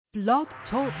Blog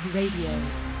Talk Radio.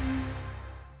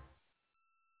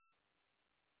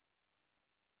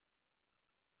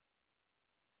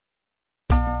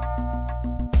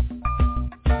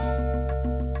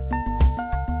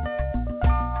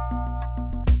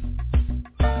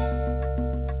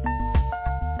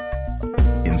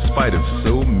 In spite of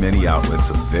so many outlets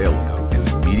available in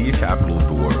the media capital of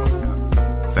the world,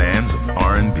 fans of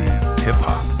R&B,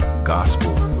 hip-hop,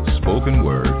 gospel, spoken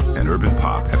word, and urban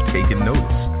pop have taken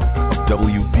notice of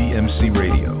WBMC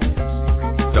Radio.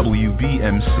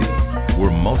 WBMC,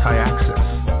 we're multi-access.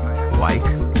 Like,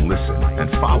 listen, and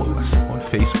follow us on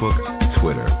Facebook,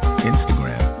 Twitter,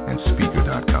 Instagram, and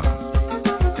Speaker.com.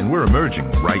 And we're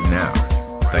emerging right now,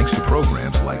 thanks to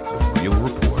programs like The Real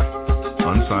Report,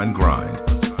 Unsigned Grind,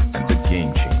 and The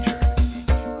Game Changer.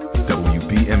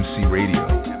 WBMC Radio.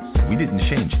 We didn't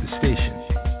change the station.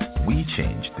 We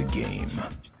changed the game.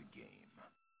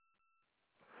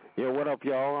 Yo, what up,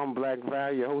 y'all? I'm Black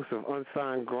Val, your host of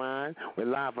Unsigned Grind. We're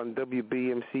live on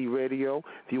WBMC Radio.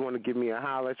 If you want to give me a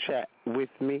holler, chat with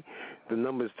me. The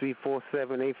number is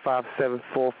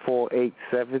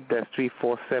 347-857-4487. That's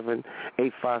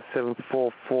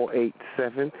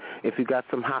 347-857-4487. If you got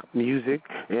some hot music,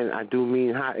 and I do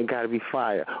mean hot, it got to be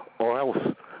fire, or else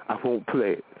I won't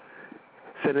play it.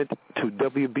 Send it to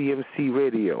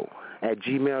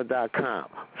WBMCRadio@gmail.com.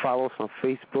 Follow us on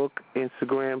Facebook,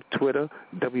 Instagram, Twitter,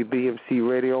 WBMC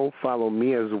Radio. Follow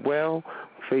me as well,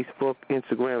 Facebook,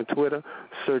 Instagram, Twitter.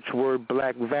 Search word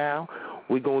Black Val.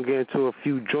 We're going to get into a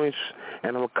few joints,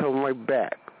 and I'm going to come right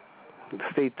back.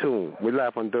 Stay tuned. We're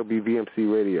live on WBMC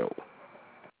Radio.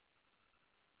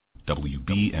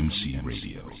 WBMC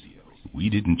Radio. We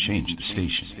didn't change the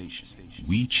station.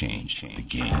 We changed the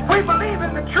game. We believe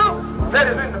in the truth that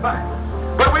is in the Bible,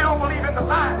 but we don't believe in the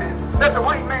lies that the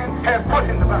white man has put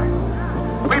in the Bible.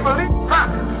 We believe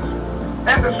prophets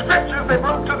and the scriptures they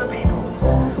brought to the people.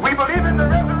 We believe in the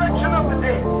resurrection of the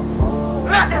dead,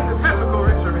 not in the physical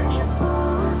resurrection,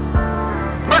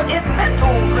 but in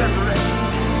mental resurrection.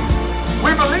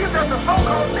 We believe that the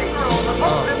so-called Negroes are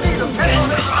most in need of mental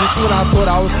resurrection. Just when I thought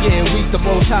I was getting weak, the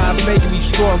Most High is making me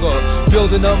stronger,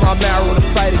 building up my marrow to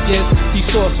fight against these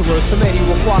sorcerers. So many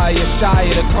require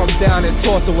Shia to come down and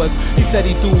talk to us. He said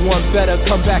he'd do one better,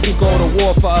 come back and go to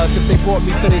war for us. If they brought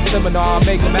me to their seminar, I'll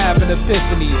make them have an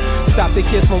epiphany. Stop their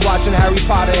kids from watching Harry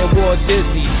Potter and Walt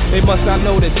Disney. They must not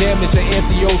know the damage of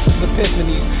Antiochus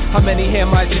epiphanies. How many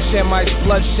Hamites and Shemites,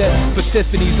 bloodshed for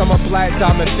Tiffany's. I'm a black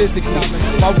diamond physically.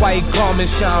 My white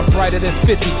garments shine brighter than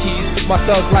 50 keys. My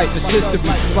thug life is history.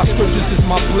 My scriptures is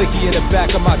my blicky in the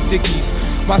back of my dickies.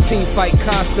 My team fight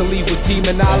constantly with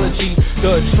demonology.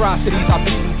 The atrocities our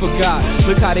people forgot.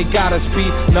 Look how they got us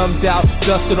beat, numbed out,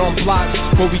 dusted on blocks.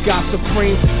 But we got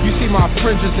supreme. You see my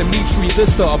fringes and meat tree, this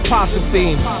the apostle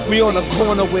theme. We on the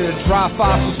corner where the dry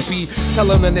fossils be. Tell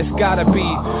them that it's gotta be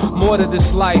more to this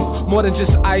life, more than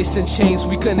just ice and chains.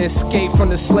 We couldn't escape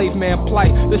from the slave man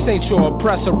plight. This ain't your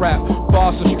oppressor rap.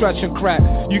 Bars are stretch and crack.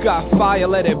 You got fire,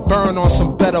 let it burn on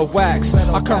some better wax.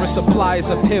 Our current supplies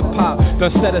of hip-hop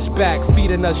done set us back,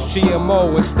 feeding us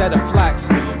GMO instead of flax.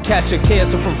 Catching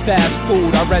cancer from fast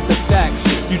food, I read the facts.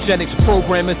 Eugenics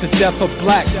program is the death of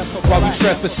blacks, while we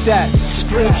tread for stats.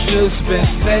 Scriptures been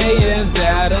saying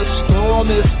that a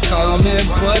storm is coming,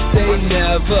 but they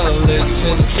never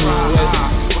listen to it.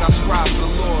 When I strive for the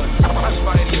Lord, I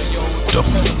fight in your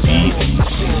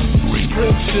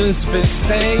Scriptures been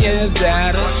saying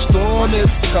that a storm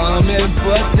is coming,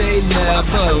 but they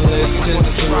never listen to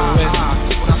it.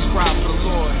 When I strive for the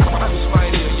Lord, I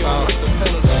fight in your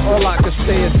all I can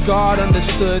say is God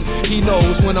understood. He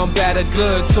knows when I'm bad or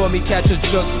good. Saw me catch a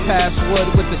jerk's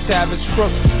password with the savage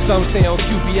crook. Some say on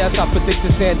QBS I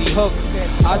predicted Sandy Hook.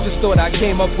 I just thought I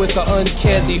came up with an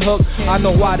uncanny hook. I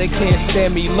know why they can't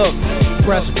stand me, look.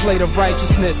 Breastplate of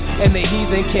righteousness, and the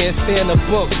heathen can't stand the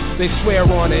book. They swear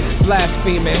on it,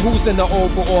 blaspheming. Who's in the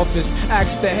Oval Office?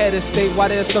 Ask the head of state why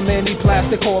there's so many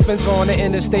plastic coffins on the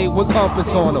interstate with comforts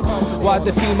on them. Why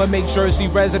did FEMA make Jersey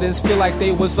residents feel like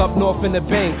they was up north in the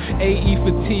Bay? AE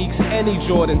fatigues, any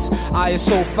Jordans,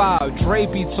 ISO 5, Dre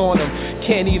beats on them.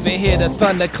 Can't even hear the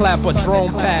thunderclap or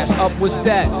drone pass. Up was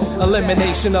that,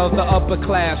 elimination of the upper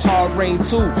class. Hard rain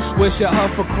too, where's your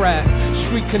hovercraft?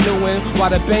 Street canoeing, while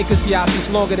the bankers yachts It's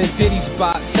longer than Diddy's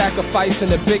spot, sacrificing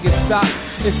the biggest stock.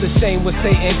 It's a shame what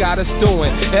Satan got us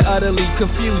doing, and utterly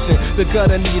confusing. The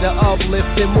gutter need an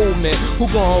uplifting movement. Who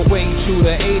gon' wade through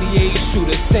the 88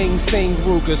 shooter? Sing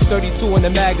Rugers, 32 in the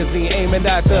magazine, aiming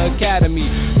at the academy.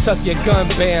 Tuck your gun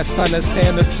bands,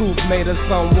 understand the truth made us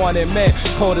unwanted men.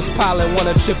 Coldest pilot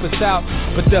wanna chip us out,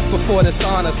 but death before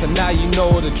dishonor, so now you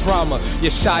know the drama.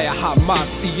 Yeshaya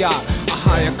Hamasiyah, a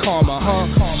higher karma, huh?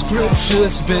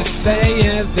 Scriptures been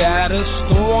saying that a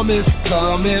storm is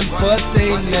coming, but they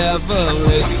never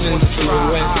listen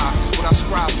to it.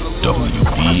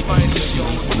 WBMC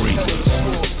Radio.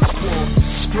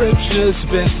 Scriptures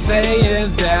been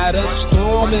saying that a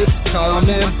storm is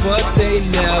coming, but they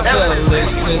never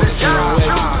listen to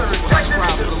it.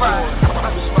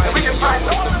 We can find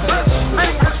no other thing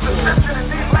description in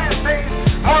these last days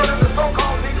more than the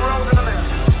so-called Negroes in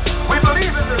America. We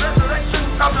believe in the resurrection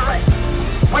of the righteous.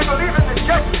 We believe in the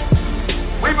judgment.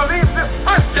 We believe this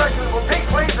first judgment will take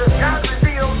place as God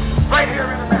revealed right here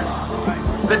in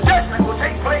America. The judgment will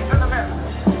take place in America.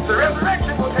 The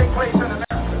resurrection will take place in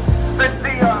America. The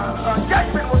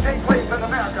judgment will take place in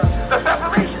America. The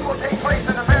separation will take place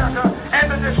in America. And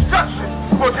the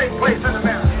destruction will take place in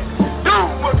America.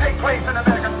 Doom will take place in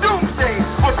America. Doomsday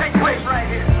will take place right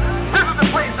here. This is the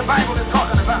place the Bible is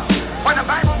talking about. When the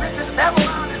Bible mentions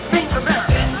Babylon, it means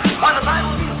America. When the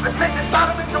Bible mentions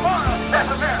Sodom and Gomorrah, that's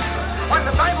America. When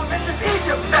the Bible mentions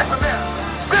Egypt, that's America.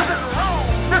 This is Rome.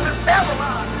 This is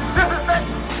Babylon. This is that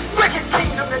wicked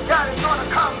kingdom that God is going to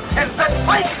come and set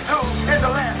fight to in the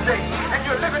last day. And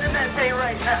you're living in that day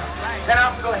right now. And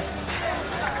I'm glad.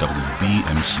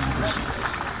 WBMC Radio.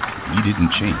 We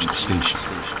didn't change the station.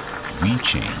 We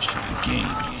changed the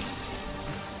game.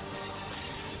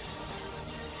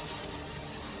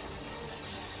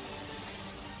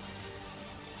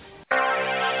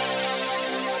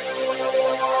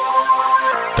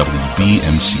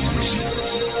 WBMC Radio.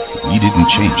 We didn't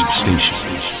change the station.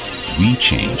 We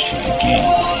changed the game.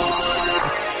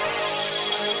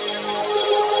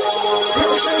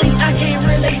 Personally, I can't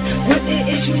relate with the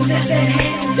issues that's at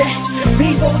hand. That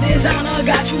people designer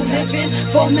got you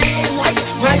living for man like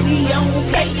rightly on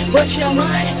play, but your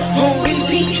mind on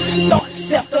repeat. Thoughts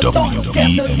after thoughts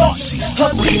after thoughts.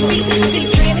 Her baby,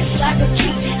 see it's like a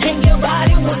key in your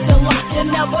body with the lock. You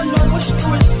never know which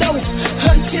door is those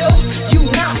until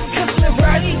you knock. Cause you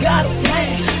already got a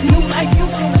plan. You like you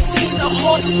can see the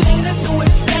hard thing to do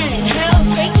is stand. Hell,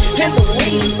 fate, and the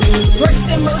way. Grace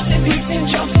and mercy, peace and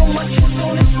joy, so much is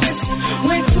on his lips.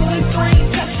 Went 2 and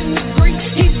 3, touching the 3.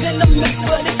 He's in the mix,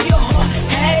 but if your heart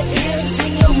had ears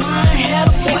in your mind, had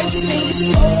a voice in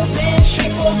your soul, then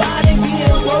shape your body, be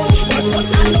a road. But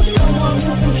I know someone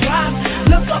who can drive.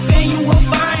 Look up and you will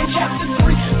find chapter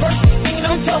 3, verse 16.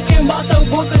 I'm talking about the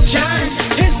book of John.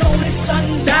 His only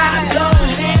son died, love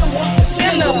and was a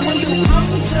sinner. When you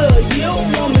come to your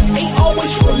woman, they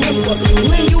always remember.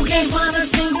 When you can't find a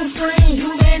single friend, you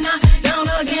may not down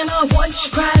again, a voice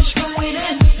crash from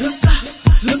within.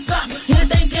 Look up, you're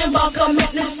thinking about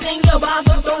commitment, sing your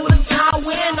Bible, throw the towel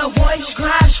in, a voice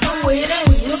crash from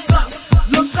within. Look up,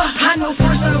 I know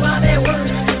first about that word,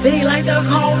 they like to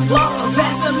call love.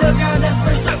 That's the little girl that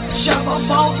first up, shove up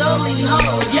all the lean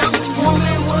hole. Young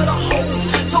woman with a hole,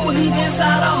 so deep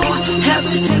inside her heart, have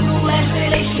a single last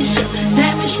relationship,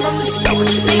 damage from the start.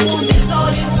 They want this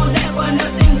or they want that, but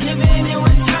nothing given in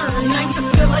return. Now you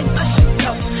feel like such a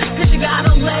dope, cause you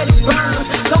gotta let it burn.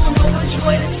 Don't know which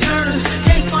way to turn.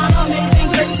 Can't find amazing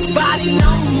grace, body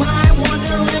no mind,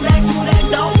 wandering back to that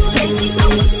dog days. I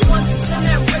was once in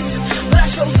that race, but I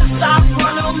chose to stop,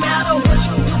 run no matter what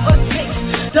you do or take.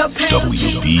 The pain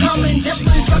keeps coming,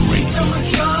 different from a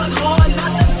drug, hard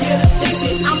not to get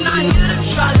addicted. I'm not here to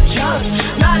try to judge,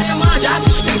 not in my job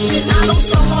description. I know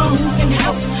someone who can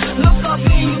help. Look up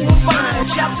and you will find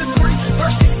chapter 3,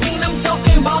 verse 16. I'm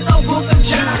talking about the book of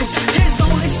John. His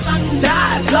only son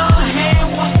died, blood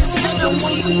hand was the sinner.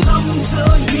 When you come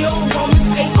to your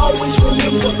woman, they always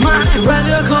remember. My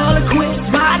brother call it quits,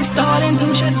 body starting to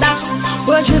shut down.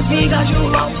 But just because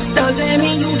you lost doesn't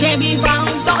mean you can't be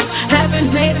found. Thoughts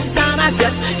haven't made a sound, I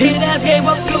just hear that gave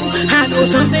up you. I know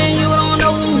something you don't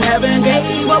know, haven't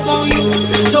gave up on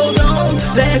you. So don't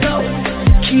let go,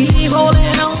 keep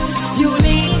holding on. You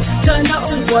need to know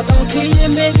what don't kill you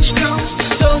make you strong.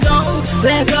 So don't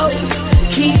let go,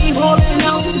 keep holding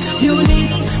on. You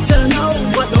need to know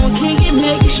what don't kill you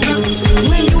make you strong.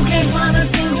 When you can't find a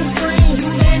single friend, you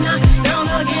may not down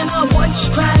again, a voice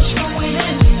crash from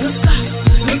within. Look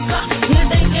up, you're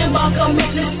thinking about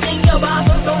commitment, sing your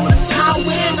Bible, throw the towel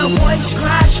in, a voice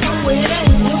crash from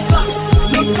within. Look up,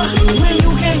 when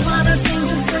you can't find a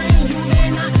single friend, you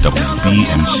may not down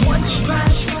again, a voice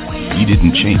crash from within. We We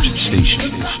didn't change the station.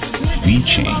 We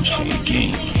changed the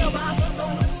game.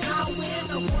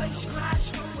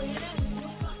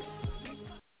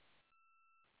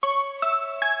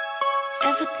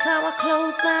 Every time I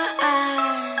close my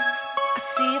eyes, I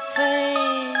see your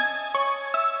face.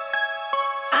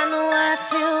 I know I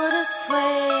feel this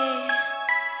way.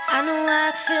 I know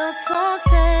I feel so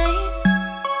safe.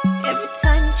 Every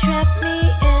time you trap me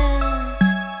in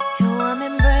your warm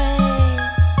embrace.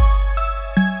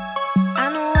 I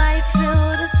know why you feel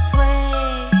this way.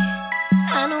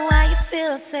 I know why you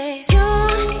feel safe. You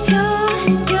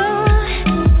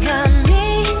got me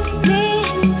in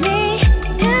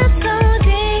so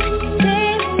deep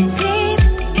in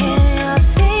your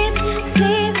sleep.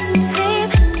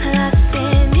 Lost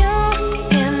in you,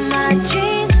 in my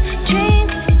dreams.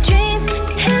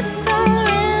 It's so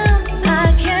real, I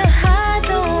can't hide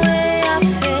the way I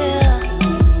feel.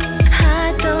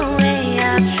 Hide the way I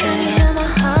feel. My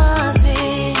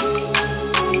heartbeat.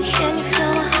 Can you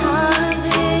feel my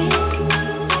heartbeat?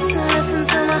 Listen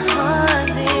to my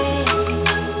heartbeat.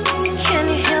 Can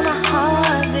you hear my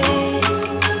heartbeat?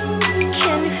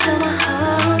 Can you feel my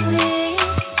heartbeat?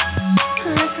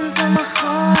 Listen to my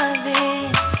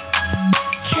heartbeat.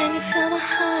 Can you feel my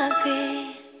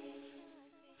heartbeat?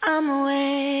 I'm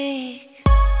awake,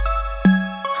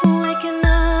 waking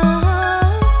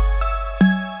up.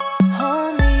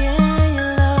 Hold me in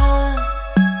your love.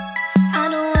 I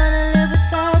don't wanna live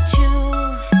without you.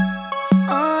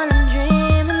 All I'm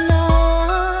dreaming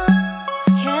of.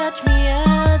 Catch me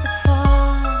as I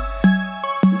fall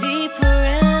deeper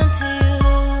into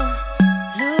you,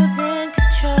 losing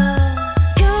control.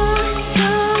 You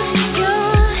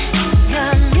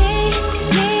got me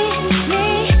in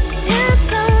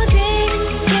so deep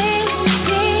in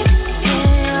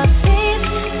your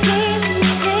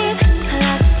sleep.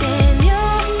 Lost in you,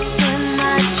 in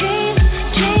my dreams.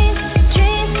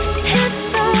 It's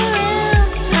so real,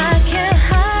 I can't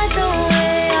hide the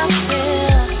way I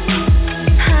feel.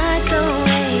 Hide the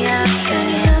way I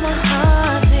feel. My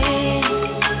heartbeat.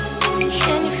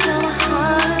 Can you feel my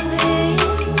heartbeat?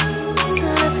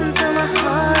 Listen to my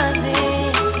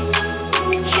heartbeat.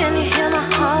 Can you hear my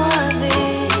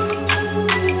heartbeat?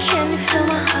 Can you feel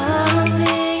my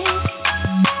heartbeat?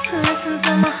 Listen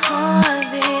to my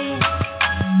heartbeat.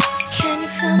 Can you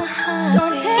feel my heartbeat?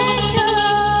 Don't take your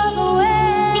love away.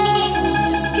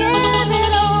 Give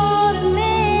it all to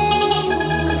me.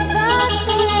 'Cause I'm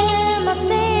still in my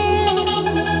sleep.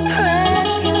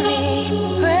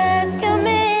 Rescue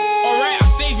me. Alright,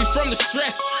 I'll save you from the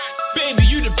stress. Baby,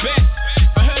 you the best.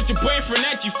 I heard your boyfriend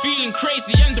that you feeling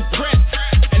crazy and depressed.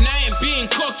 And I ain't being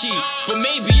cocky, but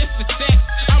maybe it's the sex.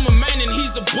 I'm a man and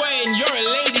he's a boy and you're a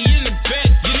lady in the bed.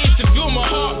 You need to feel my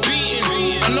heart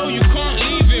beating. I know you can't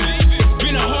leave him. It's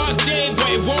been a hard day, but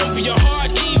it won't be a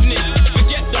hard evening.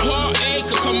 Forget the heartache,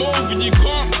 I'll come over, you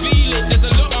can't feel it.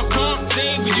 There's a lot I can't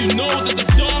say, but you know that the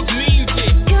dog means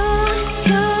it. You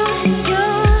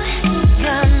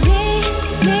got me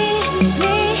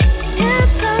in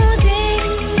so deep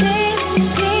in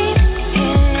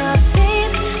your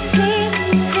sleep.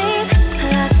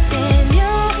 Lost in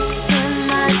you, in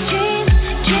my dreams.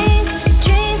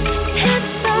 It's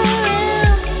so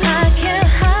real, I can't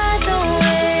hide the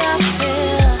way I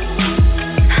feel.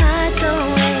 Hide the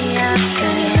way I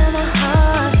feel. My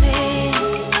heartbeat.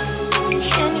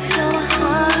 Can you feel my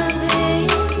heartbeat?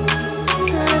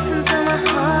 Listen to my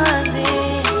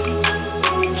heartbeat.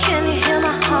 Can you hear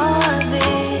my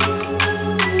heartbeat?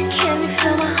 Can you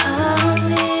feel my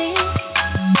heartbeat?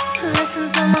 Listen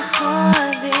to my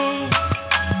heartbeat.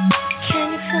 Can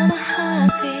you feel my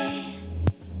heartbeat?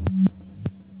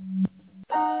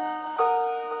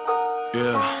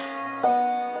 Yeah.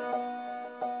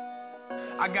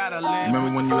 I gotta live.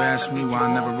 Remember when you asked me why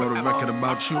I never wrote a record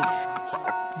about you?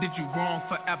 Did you wrong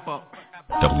forever?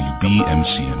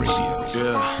 WBMC Radio.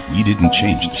 Yeah. We didn't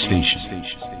change the station.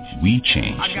 We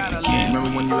changed the game.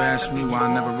 Remember when you asked me why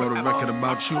I never wrote a record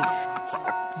about you?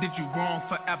 Did you wrong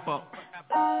forever?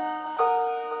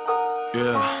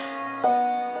 Yeah.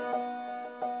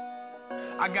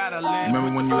 I gotta live.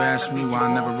 Remember when you asked me why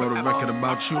I never wrote a record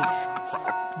about you?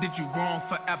 Did you wrong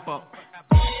forever?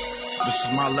 This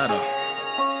is my letter.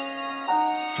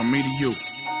 From me to you.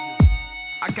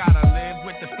 I gotta live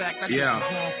with the fact that Yeah. you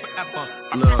wrong forever.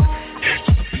 Look.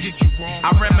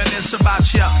 I reminisce about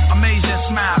your amazing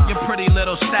smile, your pretty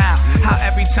little style. How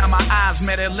every time our eyes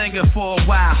met, it lingered for a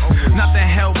while. Nothing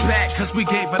held back, cause we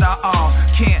gave it our all.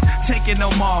 Can't take it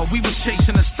no more, we was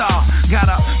chasing a star. Got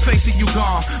up, facing you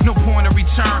gone, no point of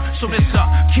return. So this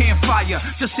campfire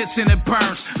just sits and it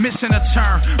burns. Missing a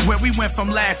turn, where we went from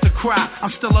laugh to cry.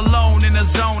 I'm still alone in the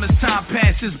zone as time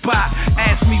passes by.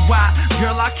 Ask me why,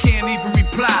 girl, I can't even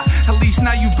reply. At least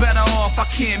now you better off, I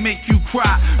can't make you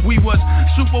cry. We was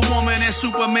Superwoman and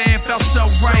Superman, felt so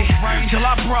right. Till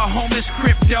I brought home this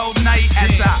crypto night.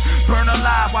 As I burn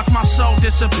alive, watch my soul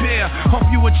disappear. Hope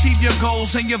you achieve your goals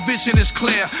and your vision is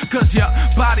clear. Cause your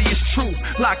body is true,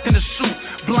 locked in a suit.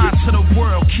 Blind to the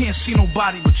world, can't see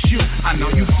nobody but you. I know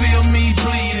you feel me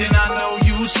bleeding, I know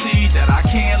you see that I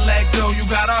can't let go, you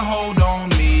got a hold on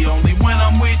me. Only when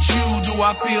I'm with you do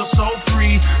I feel so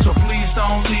free. So please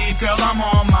don't leave, girl, I'm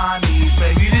on my knees.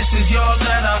 Baby, this is your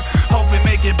letter, hope it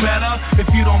make it better. If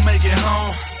you don't make it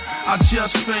home, I'll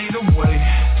just fade away.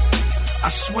 I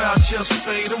swear I'll just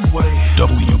fade away.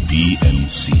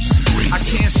 WBMC Radio. I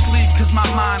can't sleep cause my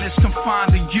mind is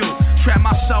confined to you. Trap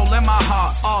my soul and my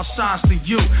heart, all signs to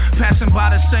you. Passing by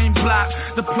the same block,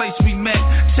 the place we met.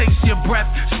 Taste your breath,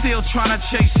 still trying to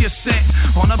chase your scent.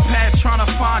 On a path trying to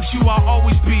find you, I'll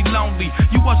always be lonely.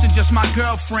 You wasn't just my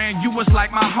girlfriend, you was like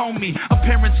my homie. A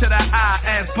parent to the eye,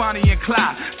 as Bonnie and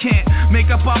Clyde. Can't make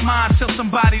up our mind till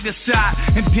somebody decide.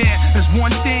 And then there's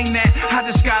one thing that I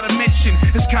just gotta mention.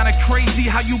 It's kinda crazy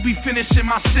how you be finishing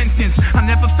my sentence. I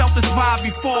never felt this vibe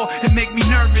before, it make me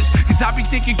nervous. Cause I be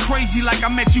thinking crazy like I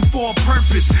met you for a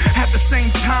purpose. At the same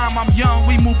time, I'm young,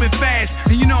 we moving fast.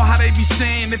 And you know how they be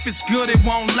saying, if it's good, it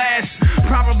won't last.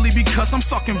 Probably because I'm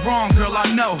fucking wrong, girl,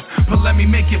 I know. But let me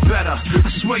make it better,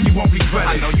 I swear you won't regret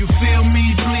it. I know you feel me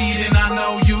bleeding, I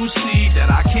know you see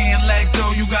that I can't let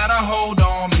go, you got a hold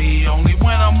on me. Only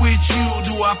when I'm with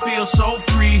you do I feel so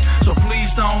free. So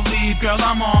please don't leave, girl,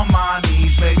 I'm on my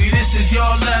knees. Baby, this is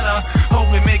your letter,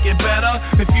 hope it make it better.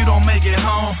 If you don't make it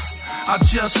home, I'll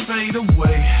just fade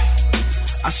away.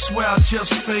 I swear I'll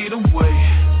just fade away.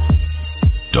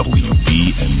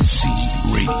 WBMC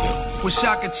Radio. Wish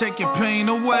I could take your pain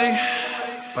away,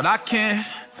 but I can't.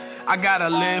 I gotta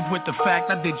live with the fact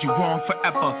I did you wrong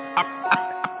forever.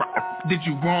 Did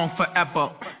you wrong forever.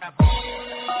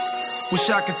 Wish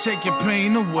I could take your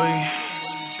pain away,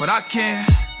 but I can't.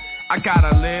 I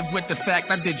gotta live with the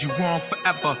fact I did you wrong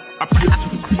forever.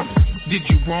 Did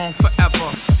you wrong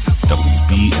forever.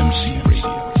 WBMC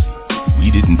Radio.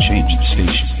 We didn't change the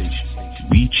station.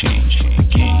 We changed the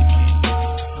game.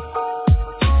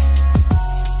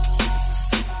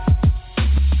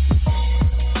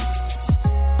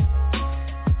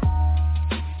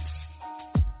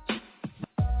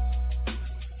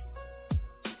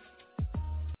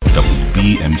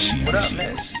 WBMC What up,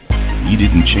 man? We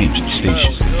didn't change the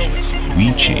station.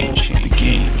 We changed the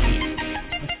game.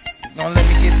 Don't let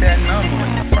me get that number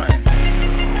in the front.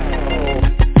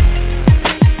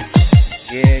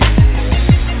 Yeah.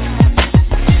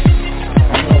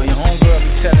 I know your homegirl be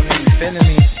telling me you feeling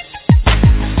me.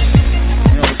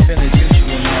 You know the feeling mutual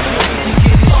and all that. We can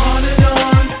get it on and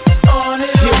on and on.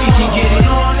 Yeah, we can get it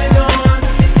on and on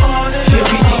and on. Yeah,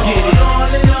 we can get it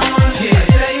on and on. Yeah, I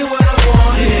tell you what I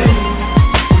want. Yeah,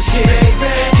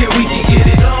 yeah, we can get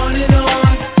it on and on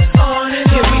and on.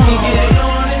 Yeah, we can get it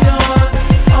on and on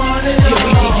and on. Yeah,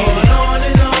 we can get it on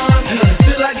and on.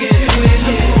 Feel like it's with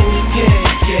you.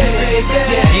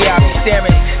 Yeah, I be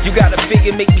staring. You got a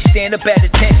figure, make me stand up at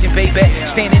attention, baby.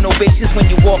 Standing ovations when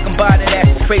you walking by, then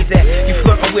that's crazy. You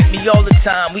flirting with me all the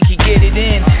time, we can get it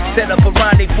in. Set up a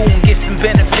rendezvous and get some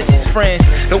benefits as friends.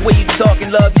 The way you talking,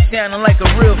 love, you sounding like a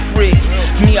real freak.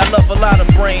 Me, I love a lot of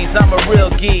brains, I'm a real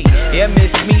geek. Yeah,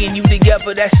 miss me and you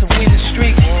together, that's a winning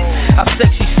streak. Our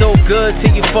sex you so good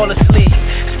till you fall asleep.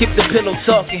 Skip the pillow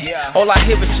talking, all I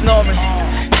hear is snoring.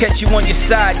 Catch you on your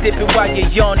side, dipping while you're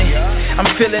yawning. I'm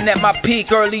feeling at my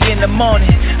peak early in the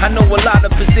morning. I know a lot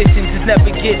of positions, it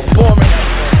never gets boring.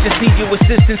 Just need your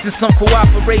assistance and some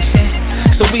cooperation,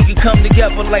 so we can come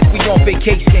together like we on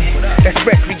vacation. That's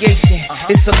recreation,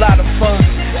 it's a lot of fun.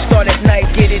 Start at night,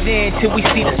 get it in till we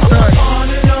see the sun. On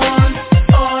and on,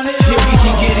 yeah, we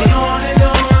can get it on and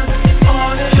on.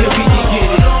 Yeah, we can get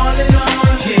it on and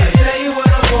on. Yeah, tell you what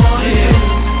I want.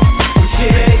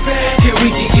 Yeah, we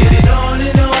can get it on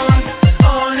and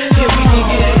on. Yeah, we can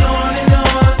get it on and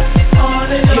on.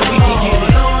 Yeah, we can get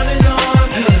it on and on.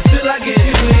 Feel like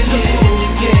it's with you.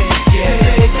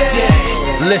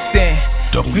 Listen.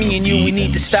 Me and you, we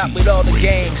need to stop with all the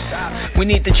games. We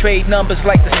need to trade numbers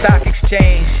like the stock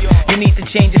exchange. You need to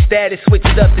change your status, switch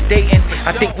it up to dating.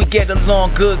 I think we get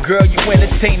along good, girl, you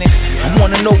entertaining. I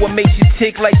wanna know what makes you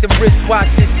tick like the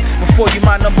wristwatches. before you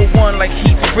my number one like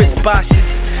Heath, Fritz, Bosch's.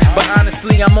 But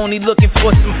honestly, I'm only looking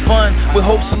for some fun. With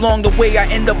hopes along the way I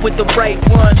end up with the right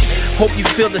one. Hope you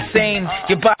feel the same,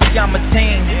 your body I'm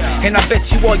attained. And I bet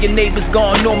you all your neighbors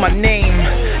gon' know my name.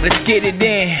 Let's get it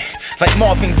in, like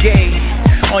Marvin Gaye.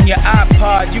 On your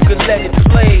iPod, you can let it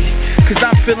play. Cause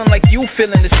I'm feeling like you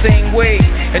feeling the same way.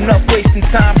 Enough wasting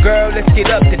time, girl, let's get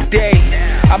up to date.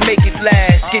 I'll make it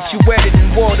last, get you wetter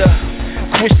than water.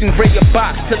 Twist and gray your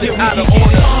box till it's out of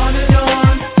order. On and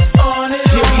on, on and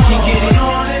Here we can get it.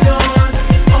 on and on,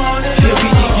 on and Here we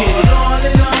can get it. on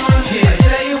and on. Yeah.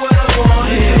 Tell you what I want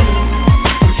to do.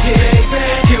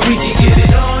 Yeah. Here we can get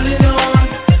it. On and on,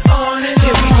 on and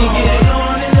Here we can get it.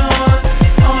 on and on,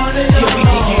 on and Here we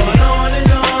can get it. on and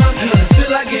on.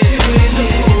 Till I get you in the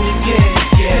mood.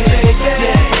 Yeah.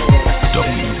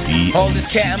 All this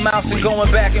cat and mouse and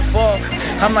going back and forth.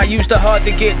 I'm not used to hard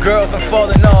to get girls, I'm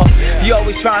falling off. You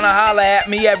always trying to holler at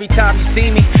me every time you see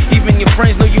me. Even your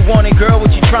friends know you want it, girl, what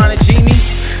you trying to G me?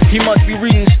 You must be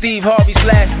reading Steve Harvey's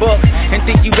last book and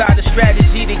think you got a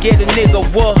strategy to get a nigga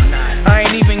whooped. I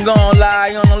ain't even gonna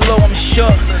lie, on the low I'm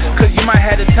shook. Cause you might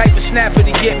have the type of snapper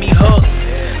to get me hooked.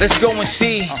 Let's go and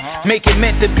see, make it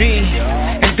meant to be.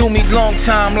 And do me long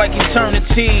time like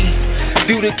eternity.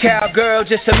 Do the cowgirl,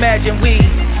 just imagine we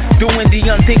doing the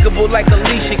unthinkable like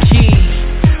Alicia Keys.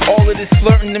 All of this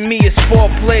flirting to me is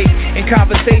foreplay. In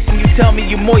conversation you tell me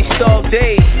you're moist all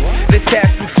day. Let's have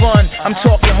some fun, I'm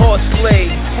talking horseplay.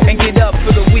 And get up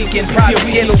for the weekend,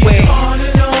 probably get away. On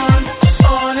and on,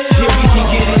 on and Here we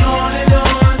can get it. on and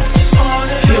on, on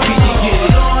and Here we can get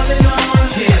it. on and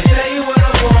on. Yeah. Tell you what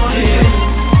I want to do.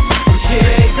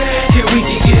 Yeah. Here we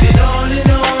can get it. On and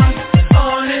on,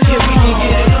 on and Here we can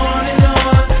get it. on and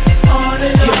on, on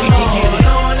and Here we can get it.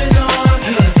 on and on.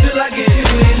 Till I get you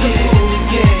in the mood.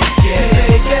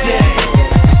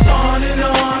 On and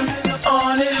on,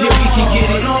 on and Here we can get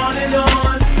it. on and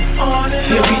on, on and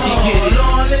Here we can get it.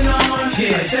 on and on.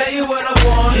 Yeah. Tell you what I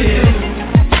want to Yeah. do.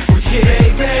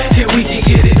 Yeah. Here we can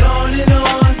get it. On and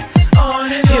on,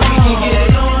 on and Here we can get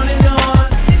it. on and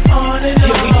on, on and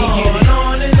Here we can get it.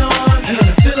 on and on.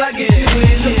 Till I get you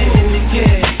in the mood.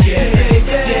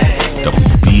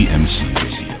 WBMC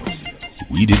Radio.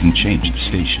 We didn't change the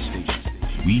station.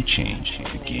 We changed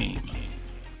the game.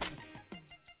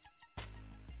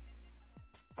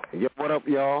 Yo, what up,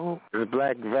 y'all? It's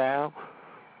Black Val,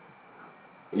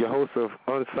 your host of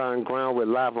Unsigned Grind. We're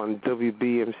live on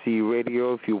WBMC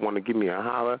Radio. If you want to give me a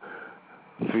holler,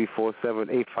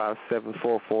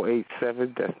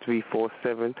 347-857-4487. That's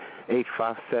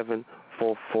 347-857-4487.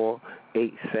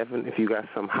 If you got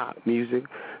some hot music,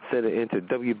 send it into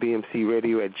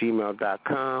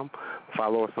WBMCRadio@gmail.com.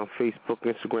 Follow us on Facebook,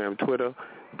 Instagram, Twitter,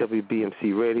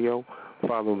 WBMC Radio.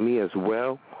 Follow me as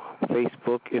well.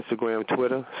 Facebook, Instagram,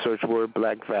 Twitter, search word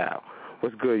Black Val.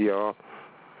 What's good, y'all?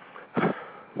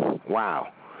 Wow.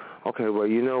 Okay, well,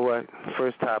 you know what?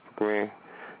 First topic, man.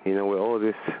 You know, with all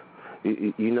this,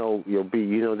 you know,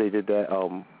 they did that,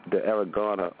 the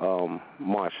Arizona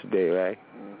march today, right?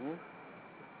 Mm-hmm.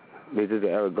 They did the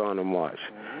Arizona march.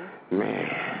 Mm-hmm. Man.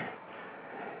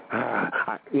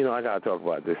 I got to talk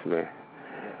about this, man.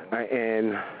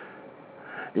 And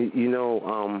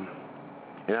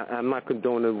I'm not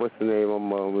condoning what's the name of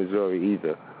Missouri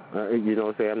either. You know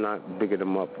what I'm saying? I'm not bigging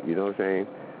them up. You know what I'm saying?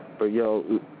 But,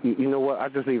 yo, you know what? I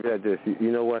just leave it at this.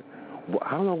 You know what?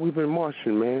 How long we've been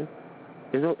marching, man?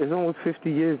 It's almost 50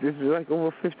 years. It's like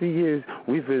over 50 years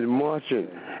we've been marching.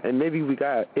 And maybe we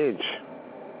got an inch.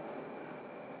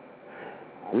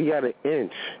 We got an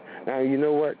inch. Now, you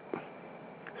know what?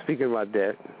 Speaking about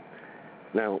that,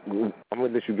 now, I'm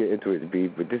going to let you get into it, B,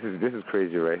 but this is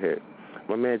crazy right here.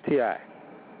 My man T.I.,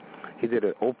 he did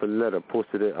an open letter,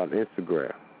 posted it on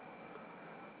Instagram.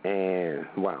 And,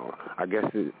 wow, I guess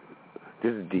this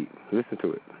is deep. Listen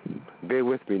to it. Bear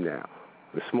with me now.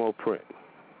 The small print.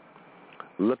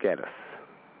 Look at us.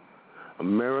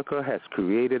 America has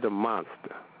created a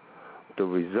monster, the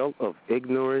result of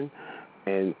ignorant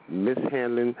and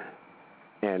mishandling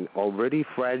an already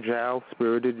fragile,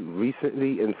 spirited,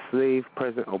 recently enslaved,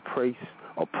 present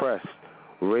oppressed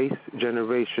race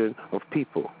generation of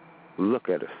people. Look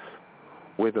at us.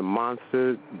 We're the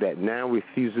monster that now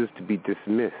refuses to be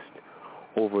dismissed,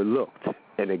 overlooked,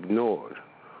 and ignored.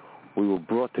 We were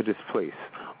brought to this place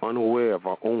unaware of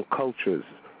our own cultures,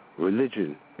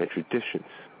 religion, and traditions.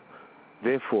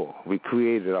 Therefore, we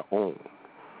created our own.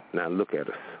 Now look at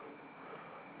us.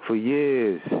 For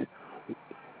years,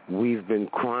 we've been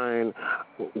crying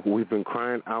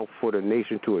out for the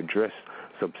nation to address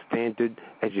substandard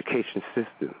education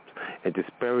systems and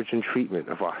disparaging treatment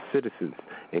of our citizens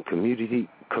and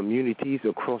communities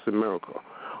across America.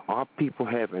 our people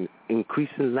have an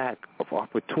increasing lack of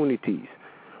opportunities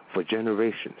for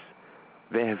generations.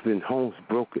 There have been homes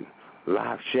broken,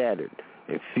 lives shattered,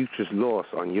 and futures lost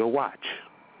on your watch,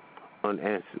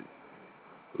 unanswered.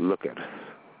 Look at us.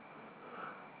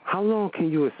 How long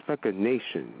can you expect a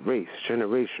nation, race,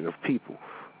 generation of people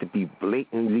to be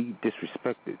blatantly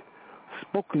disrespected,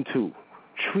 spoken to,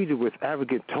 treated with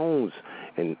arrogant tones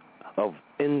and of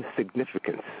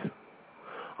insignificance?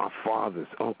 Our fathers,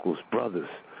 uncles, brothers,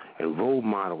 and role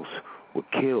models were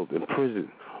killed in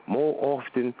prison more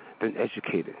often than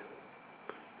educated.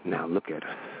 Now look at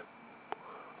us.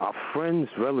 Our friends,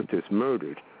 relatives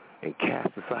murdered and cast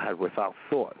aside without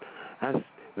thought, as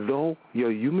though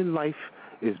your human life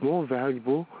is more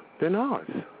valuable than ours.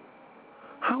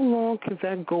 How long can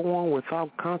that go on without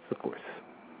consequence?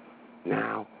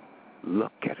 Now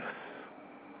look at us.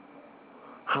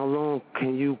 How long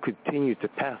can you continue to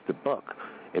pass the buck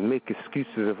and make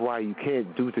excuses of why you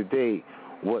can't do today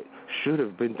what should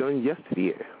have been done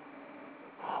yesterday?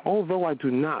 Although I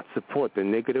do not support the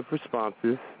negative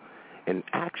responses and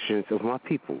actions of my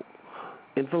people,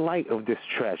 in the light of this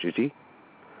tragedy,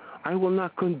 I will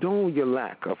not condone your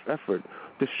lack of effort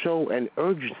to show an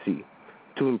urgency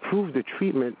to improve the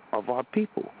treatment of our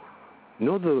people,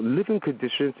 nor the living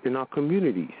conditions in our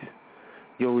communities.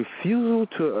 Your refusal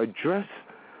to address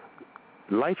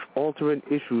life-altering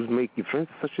issues make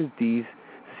events such as these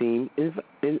seem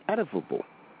inevitable.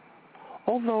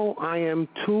 Although I am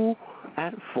too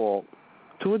at fault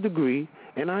to a degree,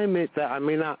 and I admit that I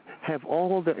may not have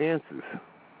all the answers,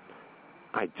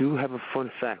 I do have a fun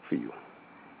fact for you.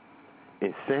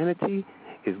 Insanity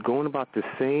is going about the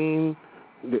same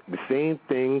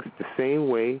things the same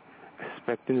way,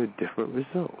 expecting a different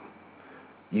result.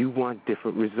 You want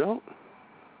different result?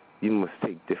 You must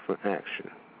take different action.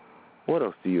 What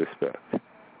else do you expect?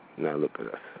 Now look at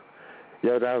us.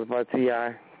 Yo, that was by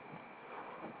T.I.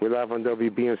 We're live on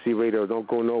WBMC Radio. Don't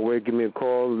go nowhere. Give me a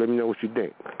call. Let me know what you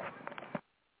think.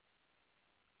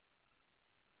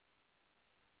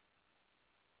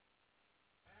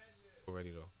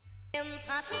 Already though. I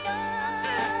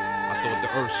thought the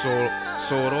earth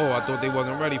saw it all. I thought they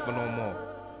wasn't ready for no more.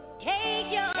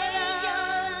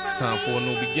 Time for a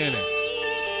new beginning.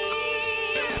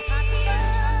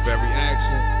 For every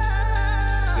action,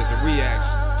 there's a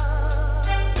reaction.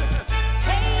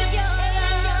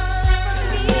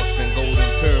 Lost in golden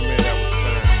pyramid that was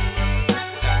found.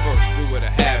 At first we were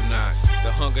the have-nots.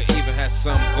 The hunger even had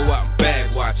some go out and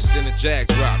bag watches. Then the jag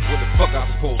dropped. What the fuck I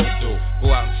supposed to do?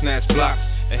 Go out and snatch blocks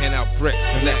and hand out bricks,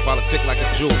 connect politic like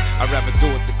a Jew. I'd rather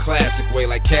do it the classic way,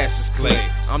 like Cassius Clay.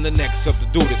 I'm the next up to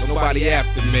do this, nobody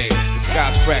after me. The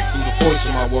skies crack through the voice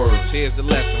of my words. Here's the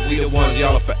lesson, we the ones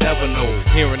y'all will forever know.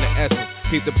 Hearing the essence,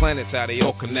 keep the planets how they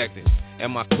all connected.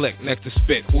 And my clique next to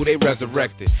spit, who they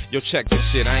resurrected. Yo, check this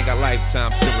shit, I ain't got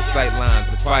lifetime to recite lines.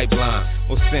 The pipeline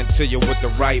was sent to you with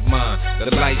the right mind. The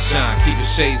light shine, keep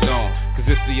your shades on, cause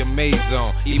it's the amaze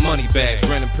zone. E-money bag,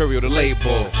 Grand Imperial the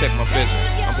label. Check my vision,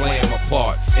 I'm playing my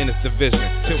part in this division.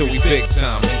 Till we big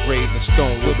time, engraved in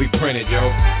stone will be printed, yo.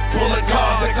 Bullet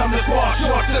cards, they come to squad,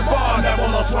 short and bar. Never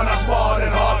lost when I sparred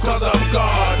and hard cause I'm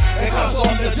God. It comes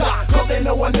on the dot, cause they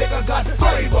know a nigga got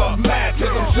flavor. Mad kick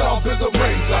himself is a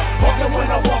razor. Walking when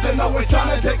I'm walking, always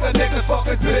trying to take a nigga's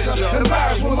fucking picture.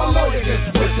 Embarrassed when my lawyer gets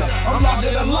richer. I'm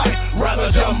larger than life,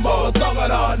 rather jumbo. Some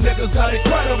of the niggas got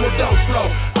incredible dope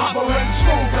flow. Operating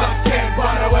smooth, cause can't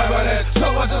buy no evidence. So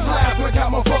I just laugh and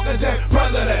got my fucking dead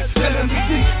president. Sending me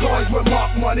decoys with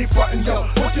mark money frontin', yo.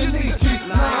 What you need, Chief?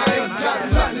 Nah, I ain't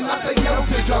got nothing. I say no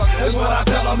picture. Is what I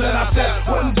tell them that I said.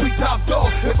 Wouldn't be top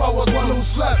dog if I was one who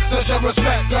slept. Such a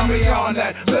respect on me on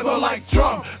that. Living like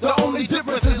Trump. The only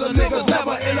difference is a nigga's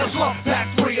never in a slump.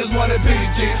 Tax free is what it be,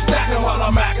 G. Stacking while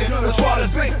I'm acting. As far as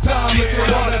big time, if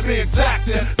you wanna be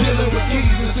exacting. Dealing with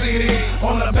keys and CDs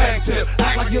on the bank tip.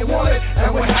 Act like you want it,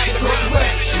 and we have to go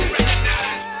back.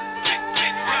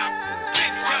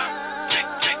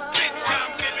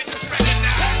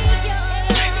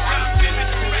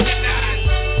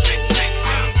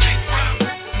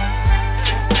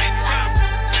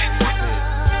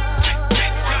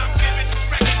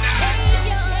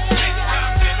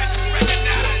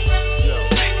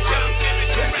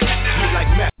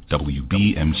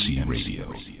 WBMC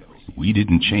Radio. We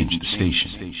didn't change the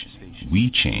station. We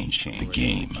changed the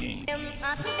game. I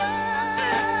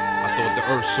thought the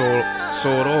earth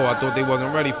saw it all. I thought they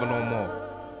wasn't ready for no more.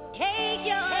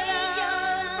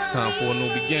 Time for a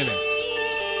new beginning.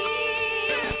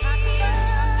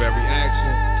 For every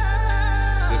action,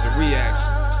 there's a reaction.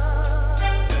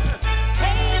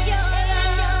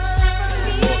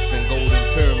 Lost in golden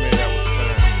pyramid that was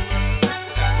found.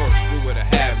 At first we were the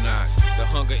have-nots. The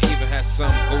hunger even had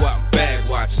some go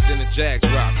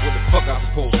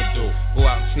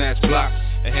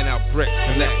tricks,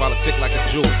 connect, politic like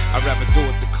a Jew. I'd rather do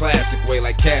it the classic way,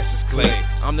 like Cassius Clay.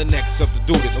 I'm the next up to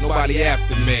do this, nobody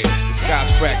after me. The sky's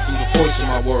cracked through the voice of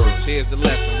my words. Here's the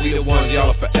lesson, we the ones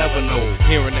y'all forever know.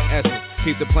 Hearing the essence,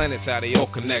 keep the planets how they all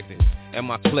connected. And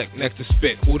my clique next to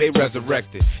spit, who they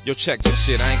resurrected. Yo, check this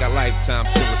shit, I ain't got lifetime.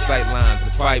 Still recite lines,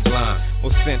 the pipeline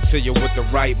was sent to you with the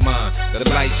right mind. The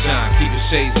light shine, keep the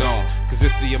shades on, cause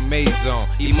it's the amaze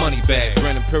zone. E-money bag,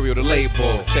 Grand Imperial the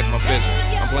label. Check my vision,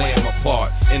 I'm playing my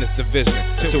part in this division.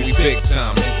 Till we big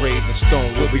time, engraved in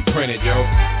stone, will be printed, yo.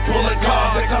 Pulling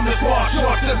cards, they come to squad,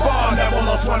 shorts and bar. Never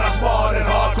lost when I sparred and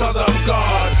hard cause I'm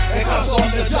God. It comes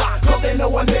on the dot, cause they know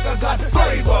a nigga got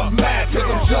flavor. Mad cause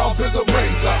I'm sharp as a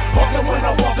razor. When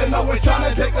I'm walking, always trying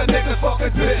to take a nigga's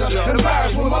fucking picture.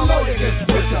 Embarrassed when my lawyer gets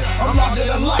richer. I'm larger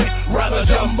than life, rather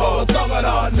jumbo. The thug of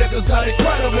all niggas got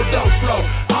incredible dope flow.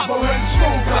 Operating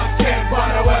smooth, cause can't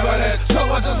find no evidence. So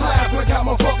I just laugh when I'm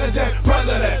a fucking dead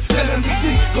president. Sending me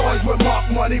decoys with mark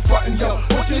money frontin' yo.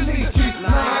 What you need, Chief?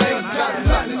 Nah, I ain't got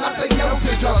nothing. I take no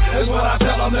picture. Is what I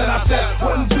tell them that I said.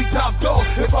 Wouldn't be top dog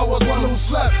if I was one who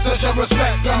slept. Such a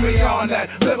respect on me on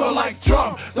that. Living like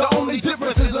Trump. The only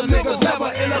difference is a nigga's never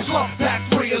in a slump. Tax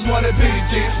free is what it be,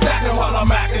 G. Stacking while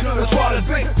I'm acting. As far as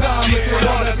big time, if you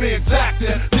wanna be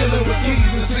exacting. Dealing with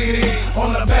keys and CDs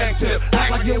on the bank tip.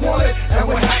 Act like you want it, and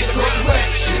we have to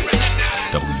respect shit.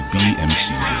 WBMC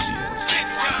Radio.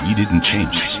 We didn't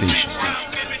change the station.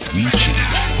 We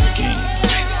changed the game.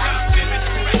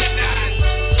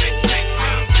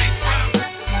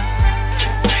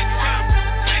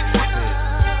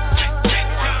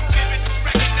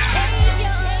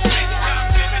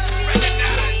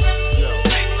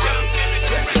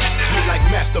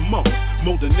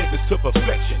 Molding niggas to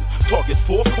perfection. Target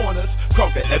 4 corners,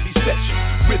 conquer every section.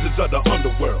 Wizards of the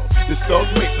underworld, this thug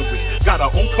masonry. Got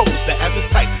our own codes, the average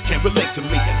type can't relate to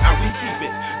me. And how we keep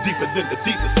it deeper than the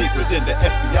deepest secret in the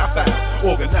FBI file.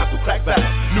 Organized through crack valve.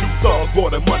 New thugs,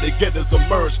 border money getters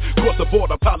emerge. Cross the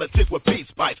border politics with peace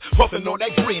pipes. Puffing on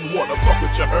that green water, fuck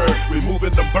what you heard.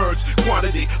 Removing them birds,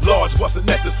 quantity large. Wasn't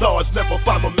at the SARS, never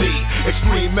follow me.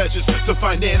 Extreme measures to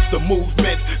finance the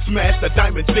movement. Smash the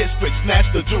diamond district, snatch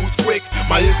the Jews quick.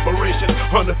 My inspiration,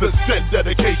 100%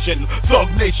 dedication.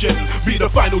 Thug nation, be the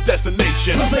final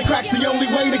destination. They crack's the only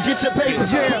way to get your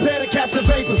papers. Yeah, prepare to catch the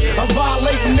vapors. I'm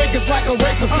violating niggas like a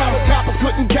rapist. Now a copper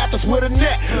couldn't catch us with a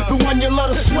net. The one you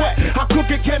love to sweat. How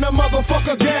crooked can a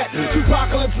motherfucker get?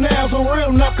 Apocalypse now's a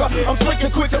real knucker. I'm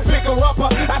slicking quick to pick her up.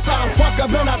 That's how I fuck her,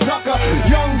 then I tuck her.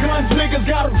 Young guns niggas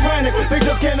got them frantic. They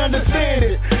just can't understand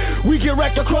it. We get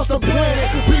wrecked across the planet.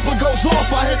 People goes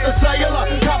off, I hit the cellular.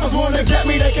 Coppers wanna get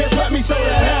me, they can't let me, so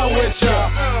the hell with ya.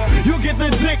 You get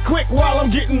the dick quick while I'm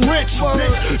getting rich,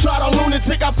 bitch. Try to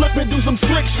lunatic, I flip and do some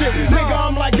slick shit. Nigga,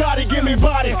 I'm like Gotti, give me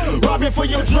body. Robbing for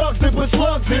your drugs, they put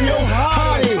slugs in your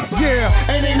body.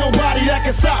 Yeah, ain't nobody that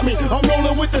can stop me. I'm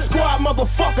rolling with the squad,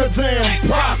 motherfuckers and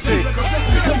profit.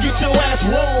 Come get your ass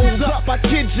rolled up, I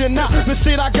kid you not. The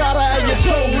shit I gotta have you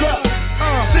told up.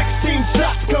 16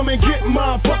 shots, come and get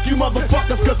mine. Fuck you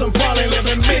motherfuckers, cause I'm finally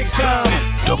living big time.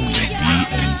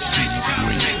 WBMC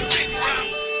Radio.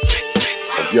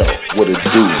 Yo, what it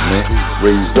do, man?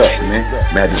 Raised up, man.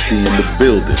 Majesty in the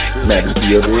building.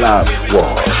 Majesty of the live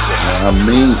squad. Know what I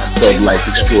mean? Thug life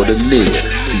extraordinaire.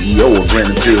 CEO of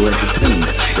Grand Imperial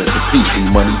Entertainment. Rest in peace,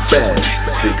 money bag.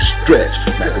 Big stretch.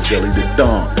 Machiavelli the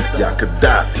Don. Y'all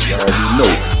Gaddafi. You already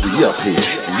know. We up here.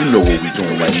 And you know what we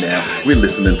doing right now. We're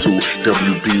listening to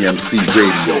WBMC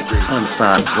Radio.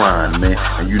 Unsigned Grind, man.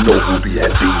 And you know who be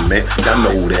at B, man. Y'all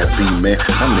know who that be, man.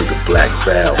 My nigga Black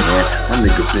Val, man. My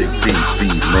nigga Big B,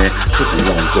 man.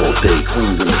 Triple ones all day.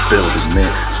 Queens in the building,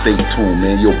 man. Stay tuned,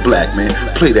 man. Yo, Black, man.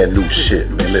 Play that new shit,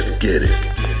 man. Let's get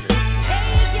it.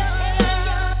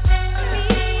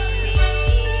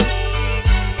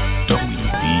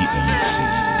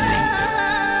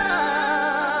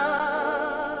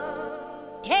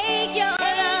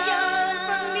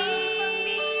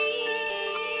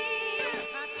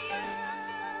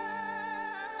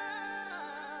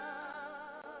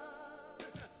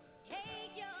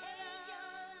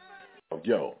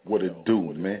 Yo, what it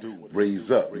do, man? Raise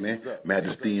up, man.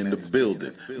 Majesty in the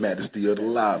building. Majesty of the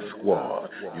live squad.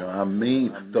 You know what I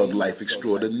mean? Thug life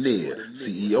extraordinaire.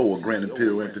 CEO of Grand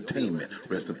Imperial Entertainment.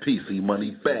 Rest in peace,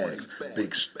 E-Money Bags.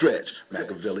 Big stretch.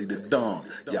 Machiavelli the Don.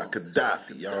 Y'all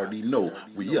Gaddafi. You already know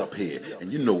we up here.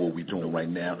 And you know what we doing right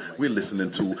now. We're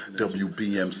listening to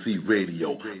WBMC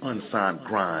Radio. Unsigned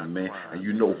Grind, man. And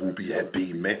you know who be at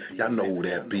B, man. Y'all know who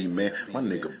that be, man. My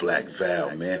nigga Black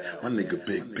Val, man. My nigga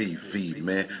Big B,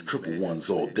 man. Triple ones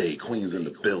all day. Queens in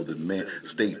the building, man.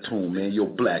 Stay tuned, man. Yo,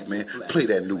 Black, man. Play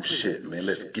that new shit, man.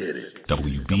 Let's get it.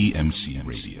 WBMC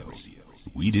Radio.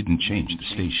 We didn't change the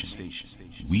station.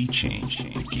 We changed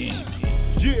the game.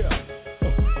 Yeah.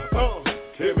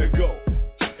 Here we go.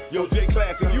 Yo, J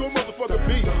Classic, you a motherfucking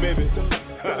beast, baby.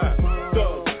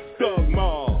 Thug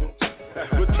Mall.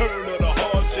 Return of the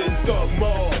hard shit, Thug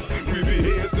Mall. We be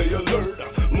here, stay alert.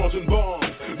 Launching bombs.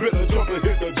 Better jump and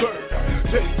hit the dirt.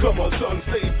 Take cover, son,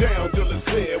 stay down till it's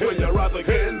clear. When you rise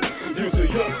again, you see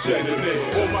us standing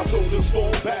there. All my soldiers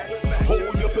fall back.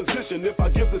 Hold your position. If I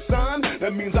give the sign,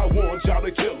 that means I want y'all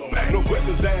to kill them. No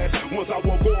questions asked. Once I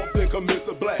walk off, then commit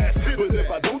the blast. But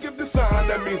if I don't give the sign,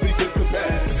 that means he gets the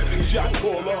pass. Shot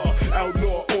caller,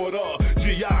 outlaw order.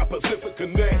 GI, Pacific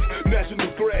Connect,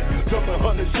 national threat. Jumping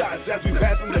 100 shots as we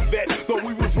passing the vet. Thought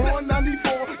we was raw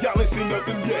 94, y'all ain't seen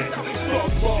nothing yet.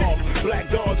 Thug Ball,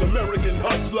 Black Dodge, American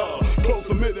hustler. Close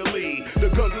from Italy, the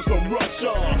guns is from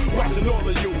Russia. Watching all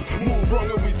of you, move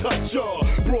wrong and we touch ya.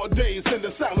 Broad days, send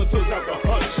the silencers out to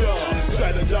hush ya.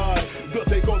 Strategize, they'll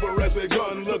take over as they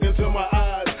gun. Look into my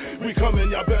eyes, we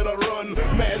coming, y'all better run.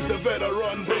 Man's the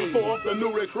veteran, bring forth the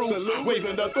new recruits.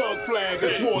 Waving the thug flag,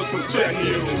 it's wars protect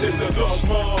you. It's the Thug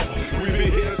Mall, we be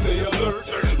here, stay alert.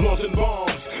 Launching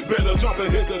bombs, better jump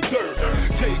and hit the dirt.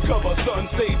 Take cover, son,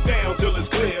 stay down till it's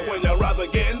clear. When you rise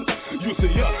again, you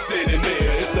see us standing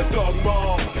there. It's the Thug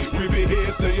Mall, we be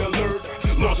here, stay alert.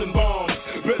 Launching bombs,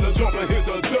 better jump and hit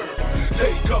the dirt.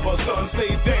 Take cover, son,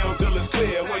 stay down till it's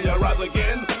clear. When you rise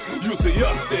again, you see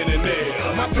us standing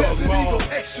there. My Thug Mall,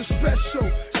 extra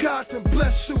special. God can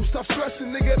bless you. Stop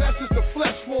stressing, nigga, that's just the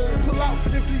flesh wound. Pull out,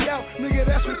 empty out, nigga,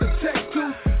 that's what the tech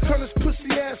do. Turn this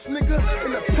pussy ass nigga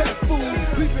into pet food.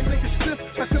 Leaving niggas stiff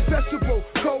like a vegetable.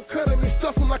 Cold cutting me,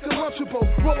 stuffing like a Lunchable.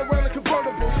 Roll around in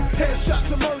convertibles, headshot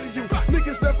to murder you.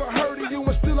 Niggas never heard of you,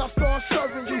 and still I start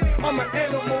serving you. I'm an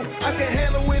animal, I can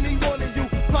handle any one of you.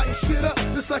 Lighting shit up,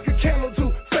 just like a candle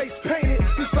do. Face painted,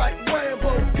 just like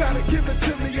Rambo. Gotta give it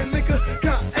to me, a nigga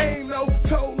got aim, no.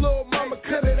 Told lil' mama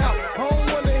cut it out. I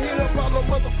don't wanna hear about no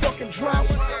motherfucking drought.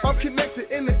 I'm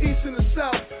connected in the east and the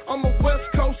south. I'm a West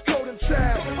Coast golden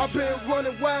child. I've been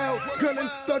running wild, gunning,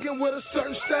 thugging with a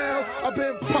certain style. I've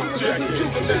been popping since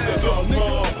a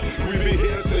juvenile. We be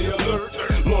here, stay alert.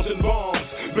 Launching bombs,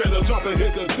 better jump and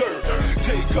hit the dirt.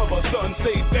 Take cover, son,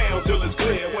 stay down till it's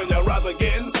clear. When you rise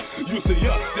again, you see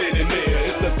us standing there.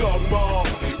 It's the Thug Mall,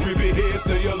 we be here,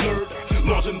 stay alert.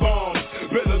 Launching bombs,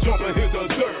 better jump and hit the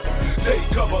dirt.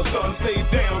 Take cover, son, stay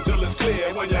down till it's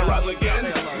clear. When you rise again,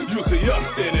 you see us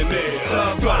standing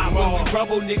there. Thug Mall,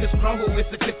 rubble, niggas crumble, it's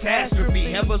a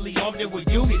catastrophe. Heavily armed with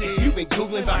unity. You've been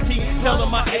googling my teeth, tell them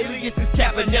my alias is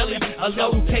Cabanelli. A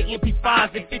load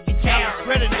KMP5s and 50 cal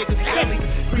spreader niggas belly.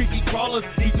 Creepy crawlers,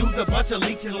 these dudes a bunch of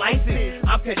leeching license.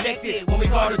 I'm connected when we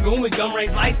call the goon with gun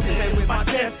range license. And with my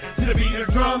chest to the beat of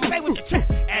the drum, stay with the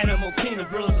chest. Animal kingdom,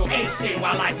 gorillas go ape shit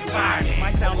while I fire.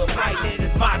 Might sound a little violent,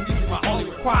 it's my music, my only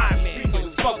requirement.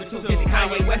 Spoken to get the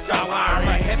Kanye West draw wire.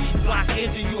 Like heavy block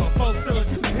engine, you a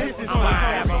 4-cylinder, two pistons.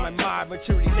 I'm on my mind,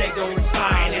 maturity, they go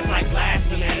inspire. And it's like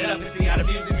blasting it up and see how the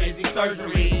music is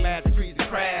surgery. Mad degrees and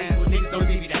crash, well, niggas don't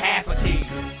give you the half a key.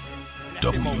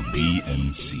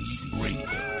 WBMC Radio.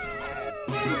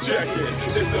 Check it,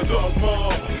 it's the Thug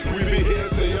Mall. We be here,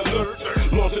 stay alert.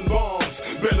 Launching bombs,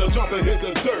 better jump and hit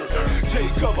the dirt.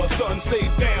 Take cover, son, stay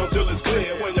down till it's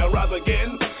clear. When you rise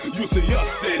again, you see us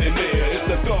standing there. It's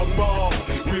the Thug Mall.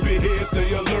 We be here,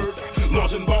 stay alert.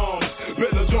 Launching bombs,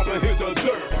 better jump and hit the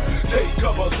dirt. Take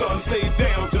cover, son, stay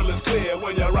down till it's clear.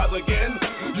 When you rise again,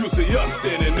 you see us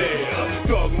standing there.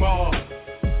 Thug Mall.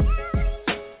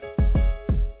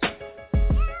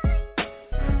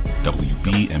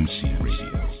 WBMC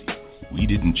Radio. We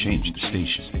didn't change the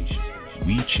station.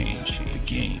 We changed the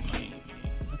game.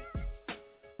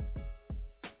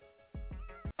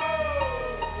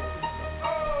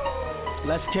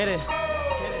 Let's get it.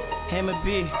 Hammer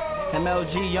B,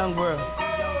 MLG, Young World.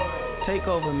 Take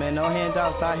over, man. No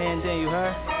handouts, I hand in, you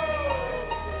heard?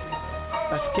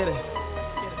 Let's get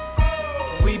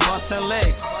it. We bustin'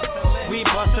 legs. We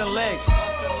bustin' legs.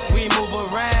 We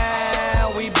move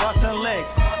around. We bustin' legs.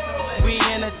 We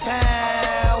in the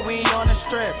town, we on the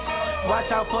strip. Watch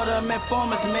out for them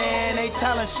informers, man, they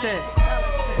tellin' shit.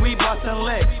 We bustin'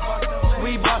 legs,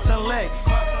 we bustin' legs.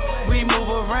 We move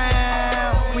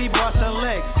around, we bustin'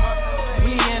 legs.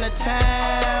 We in the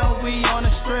town, we on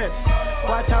the strip.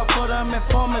 Watch out for them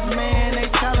informers, man, they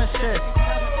tellin' shit.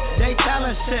 They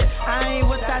tellin' shit, I ain't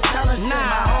with that tellin' shit.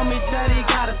 My homie said he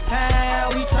got a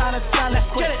pal, we tryna sell it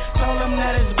quick. Told him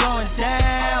that it's going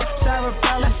down, Sarah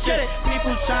fell and shit.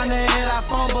 People tryna hit our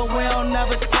phone, but we don't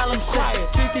never tell them shit.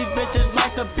 Treat these bitches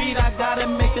like a beat, I gotta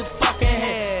make this fucking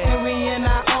hit. And we in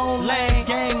our own lane,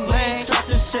 gang lane,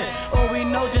 trustin' shit. All we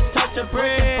know just touch a brick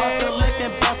and bust a lick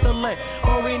and bust a lick.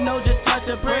 All we know just touch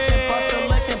a brick and bust a lick.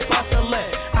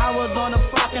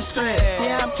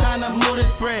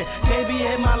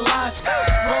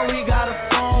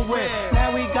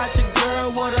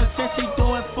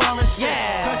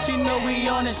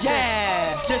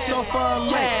 for a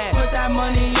lick. Put that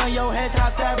money on your head,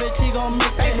 how savage he gon'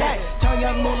 make it hit. Tell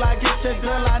young moolah get your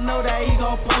girl, I know that he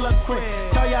gon' pull up quick.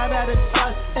 Tell y'all that it's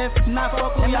us, if not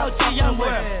fuck who y'all fucking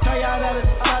with. Tell y'all that it's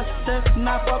us, if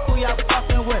not fuck who y'all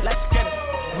fucking with. Let's get it.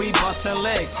 We bustin'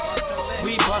 legs,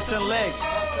 we bustin' legs.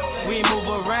 We move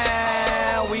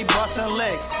around, we bustin'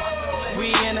 legs.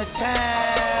 We in the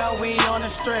town, we on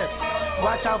the strip.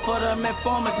 Watch out for them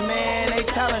informers, man, they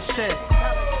tellin' shit.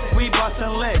 We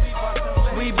bustin' legs,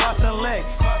 we bustin' legs.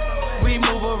 We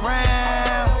move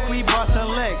around, we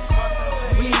bustin' legs.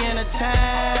 We in the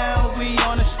town, we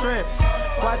on the strip.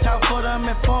 Watch out for them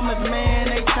informers, man,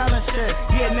 they tellin' shit.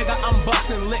 Yeah, nigga, I'm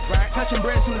bustin' lick, right? Touching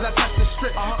bread as soon as I touch the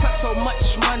strip. Touch so much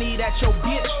money that your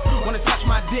bitch wanna touch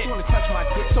my dick.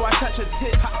 So I touch her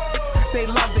tit. They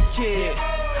love the kid.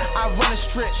 I run a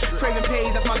strip, craving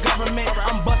pays, that's my government.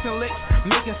 I'm busting licks,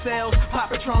 making sales. Pop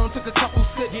Patron, took a couple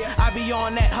sips. I be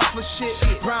on that hustler shit.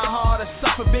 Grind hard to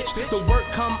suffer, bitch. The work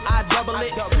come, I double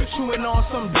it. Chewing on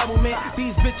some double mint.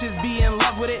 These bitches be in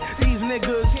love with it. These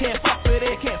niggas can't fuck with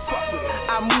it.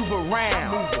 I move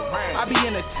around. I be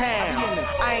in the town.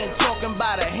 I ain't talking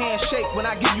about a handshake when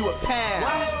I give you a pound.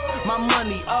 My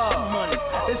money up,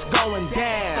 it's going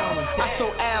down. I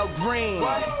saw Al Green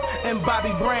and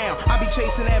Bobby Brown. I be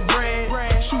chasing that bread,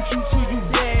 shoot you till you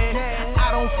dead.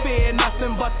 I don't fear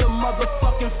nothing but the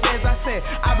motherfucking feds. I said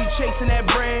I be chasing that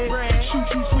bread, shoot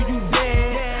you till you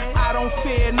dead. I don't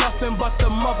fear nothing but the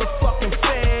motherfucking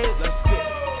feds.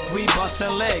 We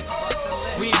bustin' legs,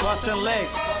 we bustin' legs.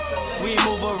 We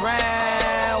move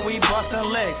around, we bustin'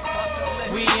 legs.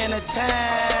 We in the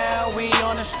town, we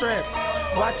on the strip.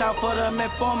 Watch out for them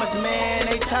informers, man,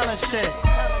 they tellin' shit.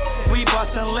 We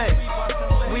bustin' legs,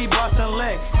 we bustin'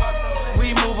 legs.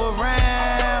 We move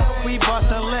around, we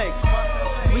bustin' legs.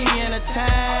 We in the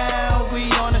town,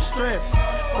 we on the strip.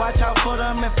 Watch out for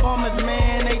them informers,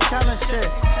 man, they tellin'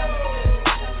 shit.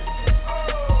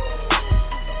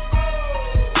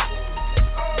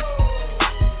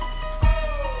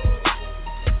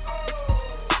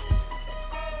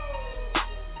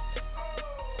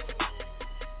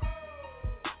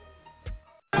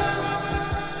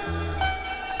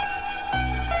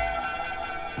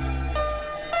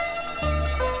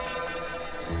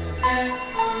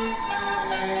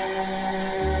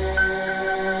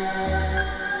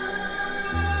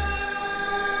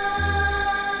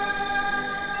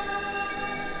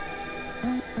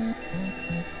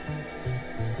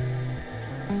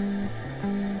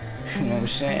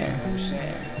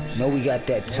 Know we got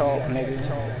that talk, nigga. You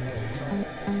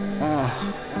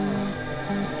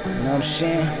know what I'm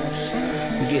saying?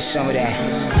 You get some of that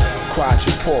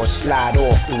quadruport, slide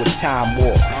off through a time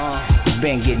warp. You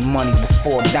been getting money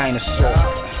before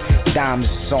dinosaurs.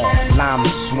 Diamonds on,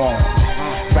 llamas swarm.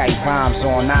 Write rhymes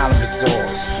on island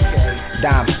resorts.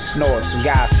 Diamond snorts, some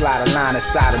guys slide a line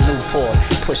inside a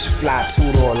Newport. Push a fly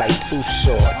two-door like Too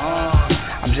Short.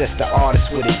 I'm just an artist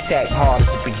with a tech, hard as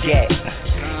a baguette.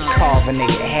 Carve a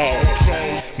nigga head.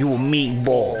 You a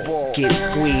meatball, get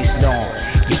squeezed on.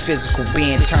 Your physical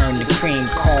being turned to cream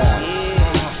corn.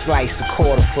 Slice a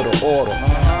quarter for the order.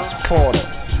 Supporter,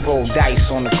 roll dice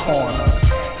on the corner.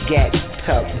 Get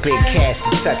tuck, big cash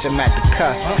to touch him at the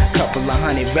cusp. Couple of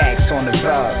 100 racks on the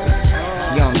rug.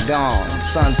 Young Dawn,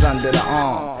 sun's under the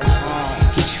arm.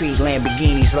 He treat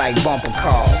Lamborghinis like bumper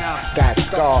cars. Got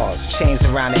scars, chains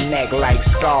around the neck like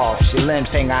scarves. Your limbs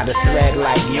hang out a thread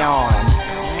like yarn.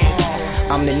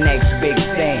 I'm the next big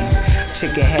thing.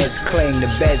 Chicken heads claim the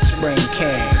bed spring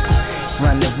king.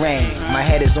 Run the ring, my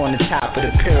head is on the top of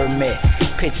the pyramid.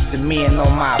 Pictures of me and all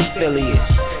my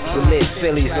affiliates. We lit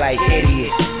Phillies like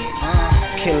idiots.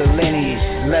 Killer lineage,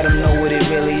 let them know what it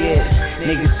really is.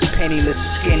 Niggas is penniless,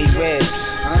 skinny ribs.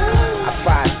 I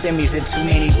fire stimmies in too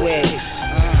many wigs.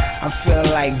 I'm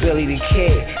feeling like Billy the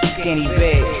Kid, skinny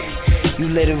big. You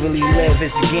literally live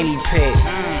as a guinea pig.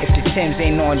 If the Timbs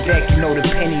ain't on deck, you know the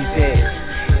pennies is.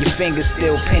 Your fingers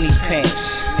still penny pinch.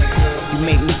 You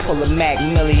make me pull a Mac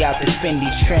Millie out the Fendi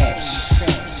trench.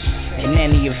 In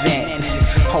any event,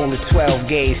 hold a 12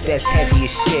 gauge, that's heavy as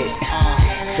shit.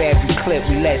 For every clip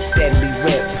we let steadily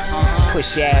rip. Push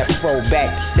your afro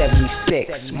back to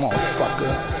 76,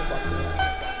 motherfucker.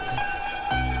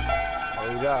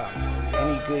 Hold up.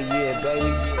 Any good year,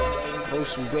 baby. Those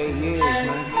some great years,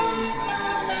 man.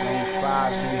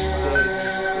 25,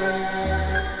 26.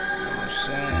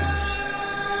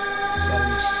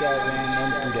 Them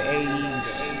through the 80s.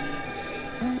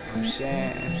 You know what I'm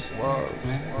saying? Word,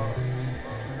 man.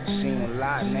 Seen a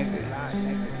lot, nigga.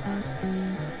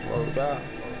 Word up.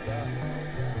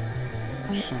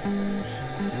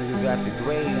 Nigga got the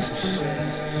grades and shit.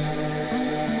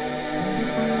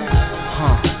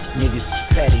 Niggas is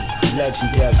petty, let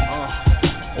legendary.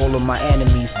 All of my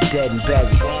enemies dead and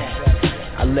buried.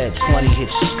 I let 20 hit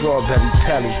your strawberry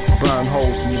pelly, burn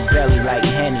holes in your belly like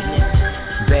Henny.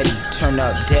 Betty, turn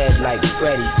up dead like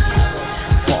Freddy.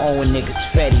 For Owen niggas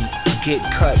Fetty, get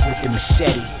cut with the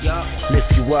machete.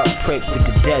 Lift you up, prick with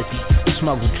the desi.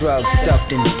 Smuggle drugs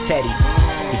stuffed in the teddy.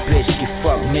 Your bitch get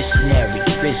fucked missionary,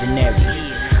 visionary.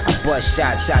 I bust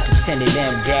shots out to 10 of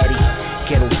them, daddy.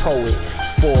 Ghetto poet,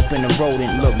 fall up in the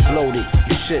rodent, look bloated.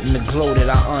 You shouldn't have gloated,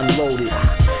 I unloaded.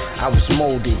 I was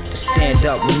molded to stand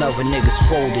up when other niggas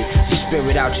folded. Your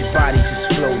spirit out your body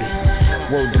just floated.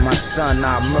 Word to my son,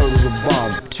 I'll murder a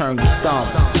bum. Turn your thumb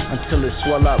until it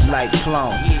swell up like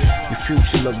plum. Your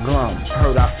future look glum.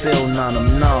 Hurt I feel none,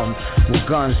 I'm numb. With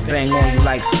guns bang on you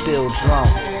like steel drum.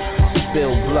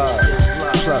 Spill blood,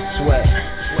 plus sweat.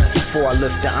 Before I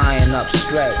lift the iron up,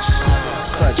 stretch.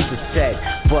 Clutch the set,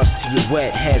 bust to your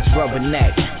wet heads,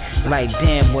 rubberneck. Like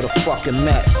damn, what a fucking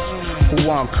mess. Who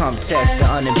want come test the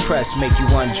unimpressed, make you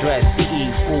undress to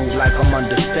eat food like I'm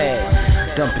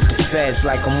underfed. Dump it to feds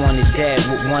like I'm wanted dead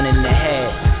with one in the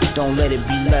head. Don't let it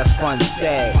be left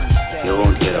unsaid. You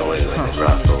won't get away with it,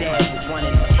 Rocco. One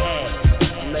in the head.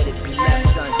 Don't let it be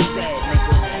left unsaid, nigga.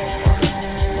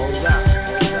 Hold up.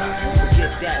 Don't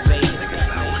forget that, baby.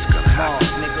 Mom,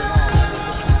 nigga.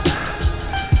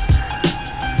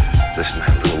 Listen,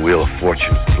 that little wheel of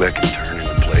fortune click and turn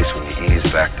into place when you ease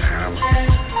back the hammer.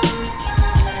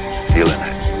 Feeling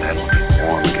that metal get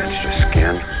warm against your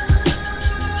skin.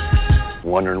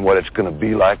 Wondering what it's going to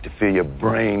be like to feel your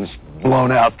brains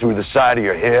blown out through the side of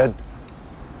your head.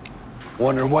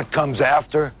 Wondering what comes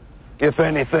after, if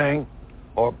anything,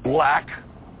 or black.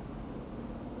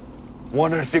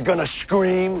 Wondering if you're going to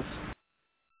scream.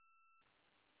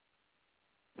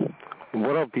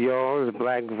 What up, y'all? It's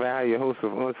Black Val, your host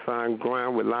of Unsigned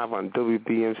Grind. We're live on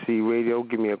WBMC Radio.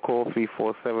 Give me a call,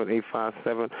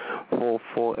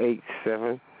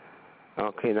 347-857-4487.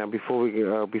 Okay, now before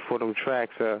them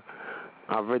tracks,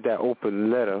 I read that open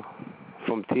letter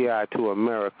from T.I. to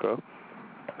America.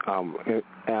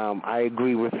 I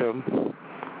agree with him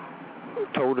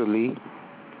totally.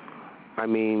 I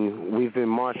mean, we've been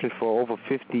marching for over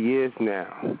 50 years now,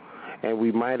 and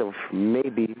we might have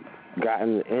maybe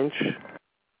gotten an inch.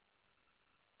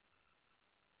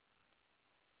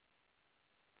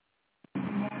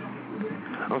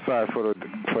 I'm sorry for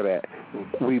that.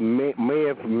 We may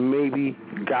have maybe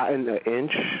gotten an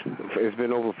inch. It's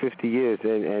been over 50 years,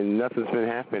 and nothing's been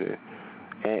happening.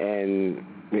 And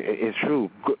it's true.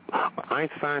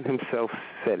 Einstein himself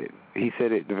said it. He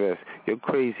said it the best. You're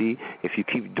crazy if you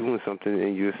keep doing something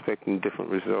and you're expecting different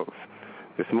results.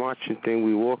 This marching thing,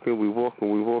 we walking,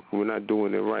 we're not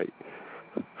doing it right.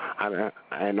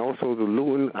 And also the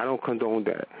looting, I don't condone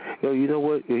that. Yo, you know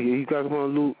what? If you guys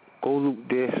want to loot, go loot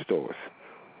their stores.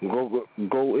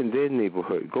 Go in their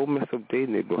neighborhood. Go mess up their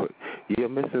neighborhood. You're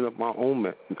messing up our own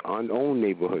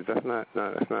neighborhoods. That's not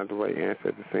the right answer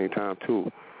at the same time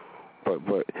too.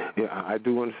 But yeah, I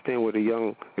do understand where the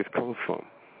young is coming from.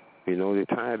 You know, they're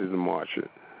tired of the marching.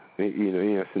 You know,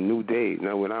 it's a new day.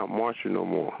 Now we're not marching no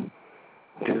more.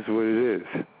 This is what it is.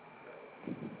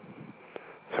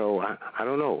 So I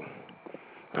don't know.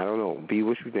 B,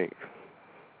 what you think?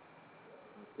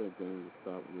 I think they need to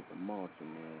stop with the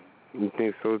marching, man. You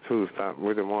think so too? Stop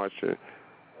with the marching.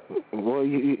 Well,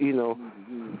 you know.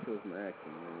 We need some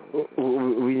action,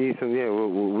 man. We need some,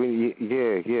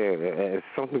 yeah.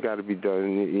 Something got to be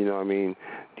done. You know, what I mean,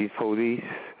 these police,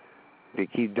 they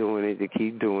keep doing it.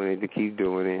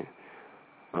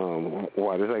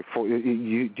 Wow, there's like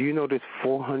do you know there's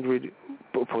 400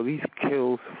 police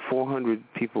kills 400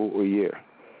 people a year.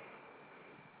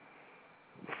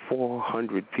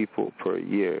 400 people per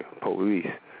year.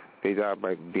 Police, they die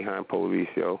behind police,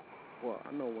 yo. Well,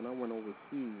 I know when I went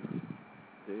overseas,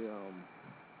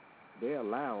 they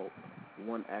allowed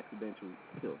one accidental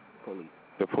kill. Police.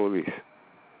 The police.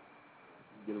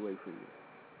 Get away from you.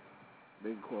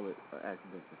 They call it an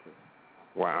accidental kill.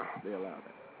 Wow. They allow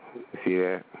that. See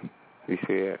that? You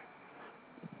see that?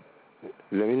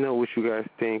 Let me know what you guys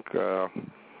think.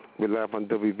 We're live on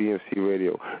WBMC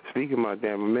Radio. Speaking about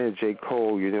that, my man J.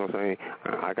 Cole, you know what I'm saying?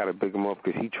 I got to big him up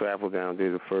because he traveled down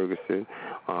there to Ferguson.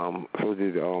 So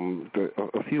did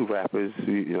a few rappers,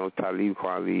 you know, Talib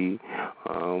Kweli,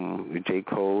 J.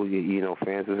 Cole, you know,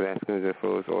 fans was asking him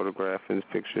for his autograph and his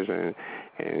pictures, and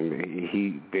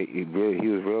he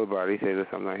was real about it. He said,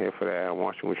 listen, I'm not here for that. I'm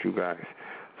watching with you guys.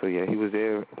 So, yeah, he was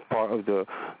there, part of the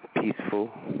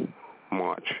peaceful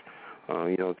march.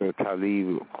 You know, the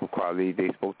Talib Kweli,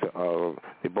 they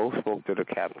both spoke to the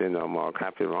captain,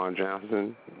 Captain Ron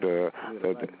Johnson, the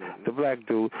black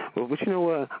dude. But you know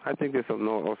what? I think there's something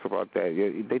else about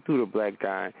that. They threw the black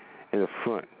guy in the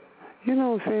front. You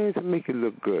know what I'm saying? To make it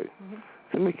look good.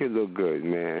 To make it look good,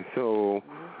 man. So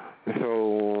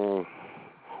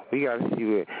we got to see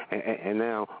what, and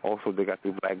now also they got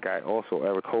the black guy, also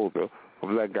Eric Holder, a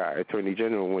black guy, Attorney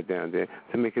General, went down there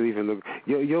to make it even look,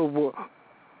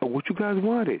 what you guys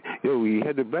wanted? We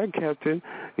had the black captain,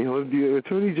 the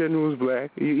Attorney General was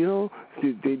black,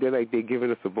 they're like, they're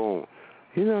giving us a bone.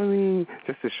 You know what I mean?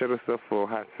 Just to shut us up for a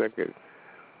hot second.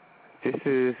 This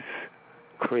is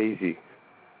crazy.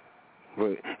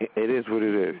 But it is what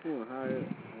it is.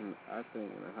 I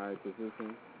think in a higher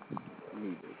position, you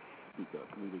need to speak up.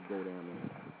 You need to go down there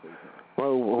and say something.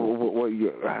 Well,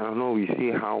 I don't know. You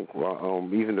see how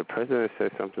even the president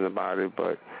said something about it,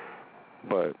 but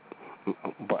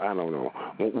I don't know.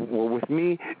 Well, with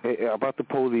me, about the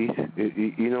police,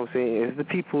 you know what I'm saying, it's the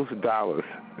people's dollars.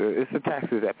 It's the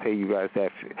taxes that pay you guys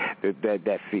that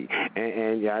fee.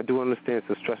 And yeah, I do understand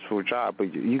it's a stressful job,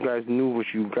 but you guys knew what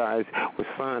you guys was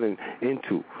signing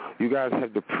into. You guys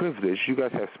have the privilege. You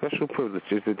guys have special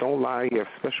privileges. Don't lie, you have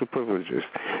special privileges.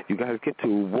 You guys get to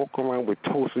walk around with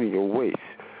toast in your waist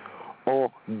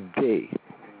all day.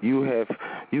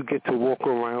 You get to walk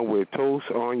around with toast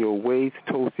on your waist,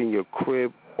 toast in your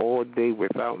crib all day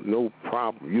without no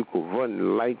problem. You could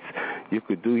run lights. You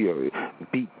could do your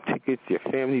beat tickets, your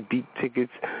family beat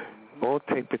tickets, all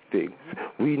type of things.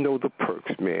 We know the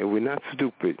perks, man. We're not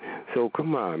stupid. So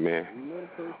come on, man.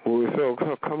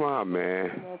 Come on, man.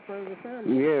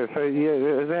 Yeah,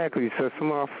 exactly. So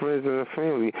some of our friends and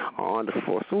family are on the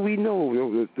force. So we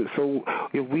know. So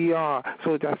we are.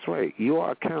 So that's right. You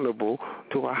are accountable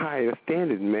to a higher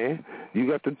standard, man. You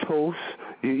got the toast.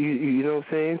 You know what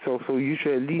I'm saying? So you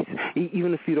should at least,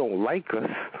 even if you don't like us,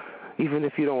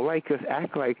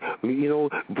 act like,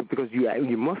 because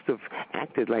you must have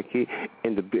acted like it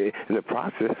in the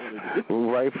process,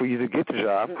 right, for you to get the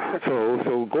job.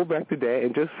 So go back to that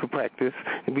and just for practice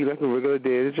and be like a regular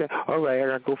day at the job. All right, I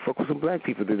got to go fuck with some black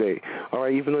people today. All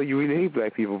right, even though you really hate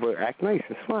black people, but act nice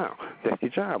and smile. That's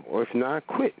your job. Or if not,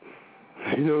 quit.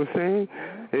 You know what I'm saying?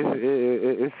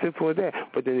 It's simple as that.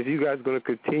 But then if you guys are going to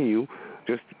continue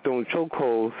just throwing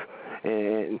chokeholds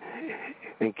and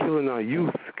killing our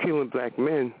youth, killing black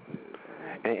men,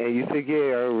 and you think,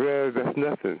 that's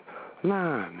nothing.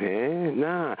 Nah, man,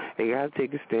 nah. You got to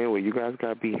take a stand where you guys got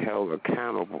to be held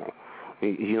accountable.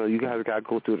 You guys got to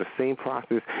go through the same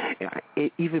process,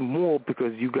 even more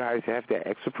because you guys have that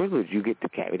extra privilege. You get to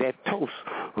carry that toast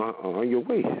on your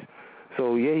waist.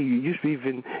 So, you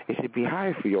should it should be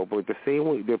higher for you, but the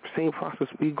same process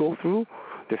we go through,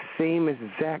 the same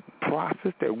exact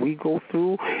process that we go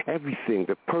through, everything,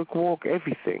 the perk walk,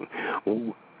 everything,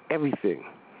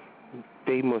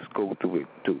 they must go through it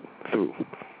too.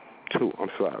 I'm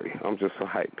sorry. I'm just so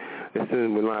hyped.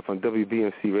 Listen, we're live on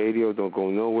WBMC Radio. Don't go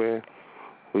nowhere.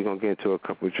 We're going to get into a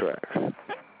couple of tracks.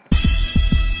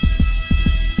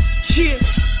 Shit.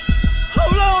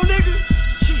 Hold on, nigga.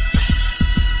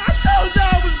 I told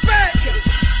y'all I was back.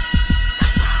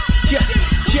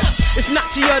 Yeah. It's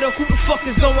not the other. Who the fuck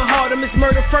is going harder? Miss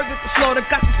Murder, Fergus, the slaughter.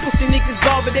 Got these pussy niggas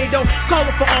ball, but they don't call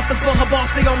her for office. But her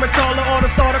boss, they on retarded order.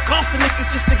 Starter cost the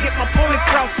niggas just to get my point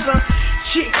across, son.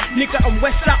 Shit, nigga, I'm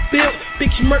West Side built.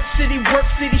 Big Merc City, work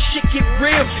city, shit get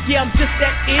real. Yeah, I'm just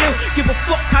that ill. Give a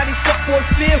fuck how these fuck boys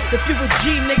feel. If you a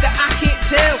G, nigga, I can't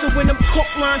tell. So when them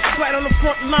coke lines flat on the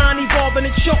front line, evolving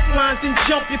in choke lines, then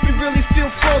jump if you really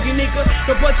feel froggy, nigga.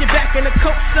 The budget back in the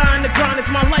coke sign. The grind is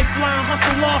my lifeline.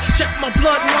 Hustle law, check my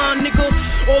bloodline, nigga.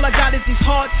 All I got is these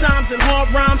hard times and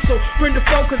hard rhymes. So bring the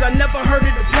phone, cause I never heard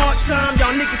it a part time.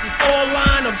 Y'all niggas is all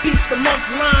line. I'm beast amongst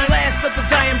line. Last of the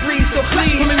dying breed, so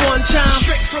please give me one time.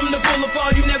 Straight from the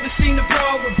boulevard, you never seen a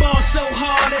broad with bars so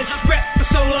hard and rap for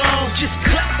so long. Just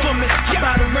clap for me,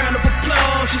 about a round of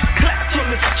applause. Just clap for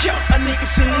me, yo, a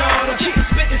niggas in order. Keep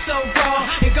spitting so raw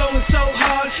and going so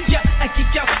hard. Yeah, I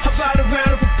kick y'all about a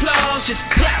round of applause. Just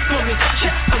clap for me,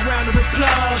 yeah, a round of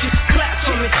applause. Just clap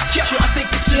for me, yo, I think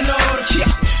it's in order. Yeah,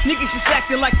 niggas just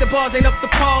acting like the bars ain't up to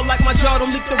par. Like my jaw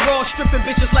don't leak the raw, stripping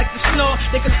bitches like the snore.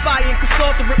 They conspire and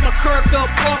consult to rip my curve up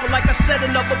off. But like I said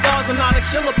in other bars, I'm not a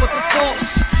killer, but the force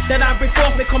that I bring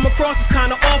forth may come across as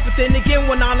kinda off. But then again,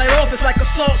 when I let off, it's like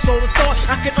assault. So the thought,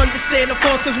 I can understand the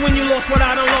force. Cause when you lost what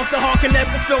I done lost, the heart can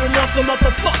never feel remorse. So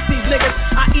motherfuck these niggas.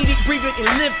 I eat it, breathe it,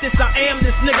 and live this. I am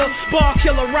this nigga. Bar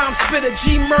killer, rhyme spitter,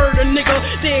 G murder, nigga.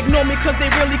 They ignore me cause they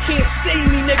really can't see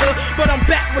me, nigga. But I'm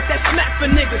back with that smack for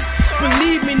niggas.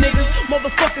 Believe me, niggas,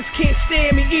 motherfuckers can't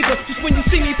stand me either. Just when you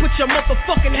see me, put your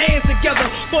motherfucking hands together.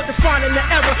 For defining the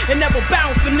error and never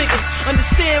bound for niggas.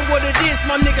 Understand what it is,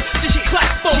 my nigga. This shit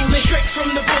clap for me. Straight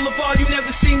from the boulevard, you never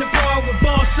seen a bar with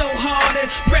bars so hard and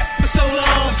rap for so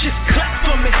long. Just clap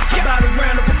for me, about a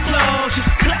round of applause. Just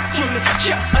clap for me.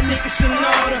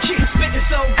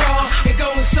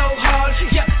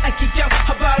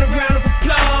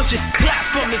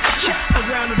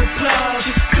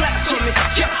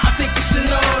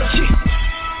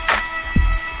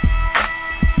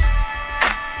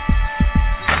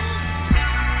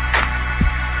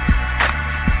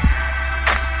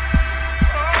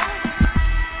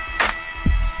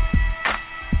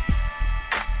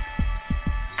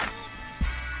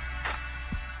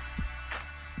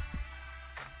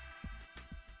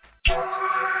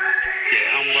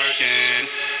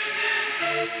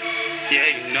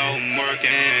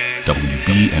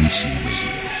 WBMC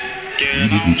Radio. We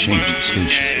didn't change the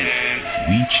station.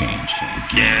 We changed the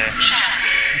game.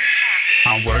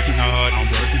 I'm working hard, not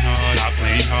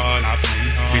playing hard.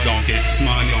 We gon' get this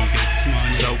money,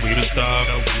 so we done stop.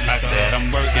 I said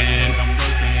I'm working.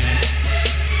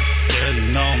 Yeah, you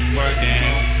know I'm working.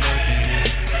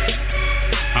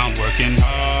 I'm working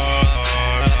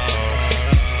hard.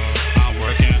 I'm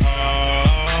working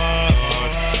hard.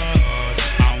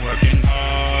 I'm working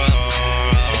hard.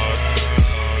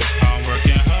 I'm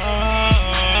working hard.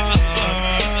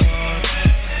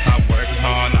 I work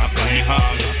hard, not playing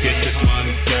hard. Let's get this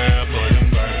money, girl, put in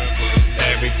work.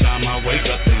 Every time I wake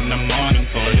up in the morning,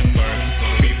 put in work.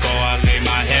 Before I lay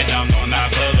my head down on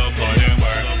that pillow, put in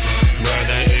work.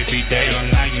 Whether it be day or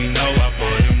night, you know I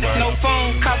put in work. No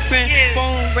phone cuffing,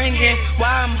 phone ringing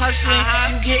while I'm hustling.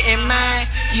 You getting mad,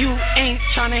 you ain't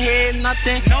tryna hear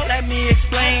nothing. Let me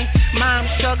explain. Mom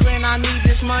struggling, I need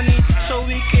this money so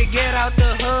we could get out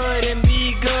the hood and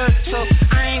be good. So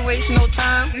I ain't wasting no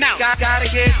time. Gotta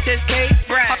get this cake.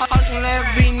 Hustling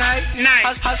every night,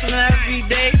 hustling every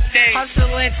day.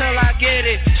 Hustle until I get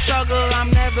it. Struggle, I'm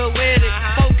never with it.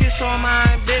 Focus on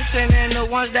my ambition and the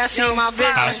ones that see my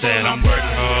vision. I said I'm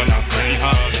working hard, not playing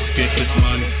hard. Let's get this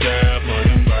money, girl,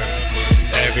 put in work.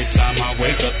 Every time I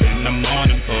wake up in the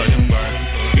morning, put in work.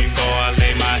 Before I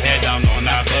lay my head down on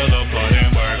that pillow, put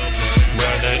in work.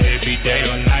 Whether it be day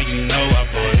or night, you know I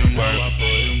put in work.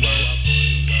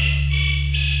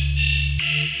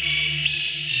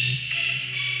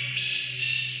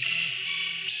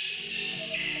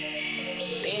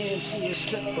 Damn, she a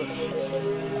stripper.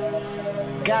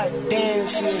 Goddamn,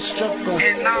 she a stripper.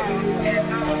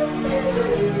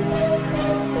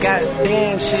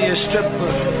 Goddamn, she a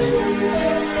stripper.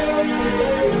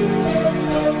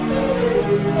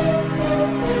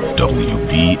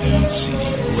 WBMC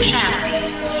Radio.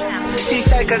 She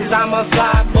said cause I'm a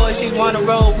fly boy, she wanna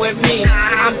roll with me.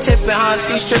 I'm tipping her,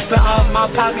 she stripping up, my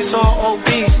pockets on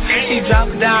obese. She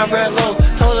dropped down real low,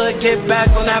 told her to get back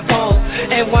on that pole.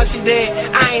 And once she did,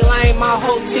 I ain't lying, my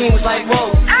whole team was like,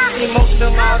 whoa. She most of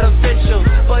them artificial,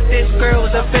 but this girl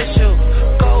was official.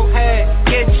 Go ahead,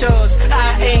 get yours,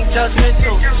 I ain't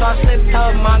judgmental. So I slipped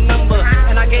her my number,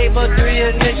 and I gave her 3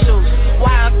 initials.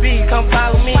 YB, come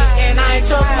follow me, and I ain't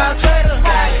talking about Twitter.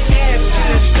 Goddamn, she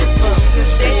a stripper.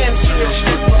 Damn, she a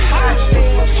stripper.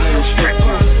 Damn, she a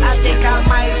stripper. I think I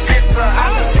might strip her.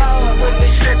 I'm in love with the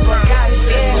stripper.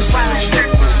 Goddamn, she a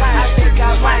stripper. I think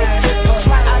I might strip her.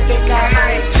 I think I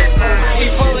might strip her. She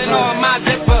pulling on my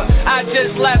zipper. I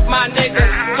just left my nigga.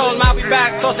 Told him I'll be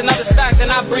back, tossed another stack, then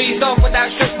I breezed off with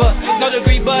that stripper. No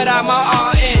degree, but I'm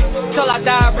a RN. Till I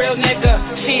die, real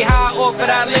nigga. She high off of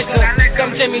that liquor.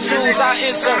 Them Jimmy shoes, I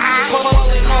enter.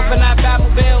 Pulling off in that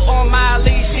Batmobile on my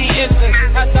leash, she enters.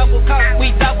 I double cup, we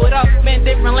doubled up, in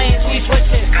different lanes, we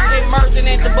switching. They merging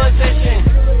into position.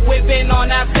 Whipping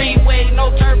on that freeway, no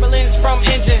turbulence from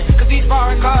engine. Cause these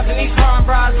foreign cars and these foreign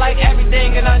bras like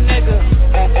everything in a nigga.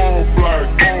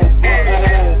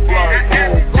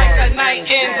 Like a night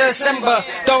in December,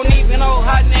 don't even know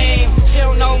her name. She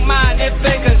don't know mine, it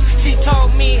figures. She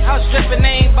told me her stripper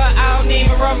name, but I don't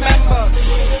even remember.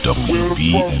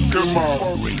 WBMC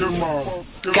Radio.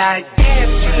 Goddamn,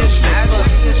 she a stripper.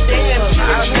 Damn, she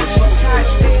a stripper.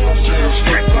 Goddamn, she a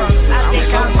stripper. I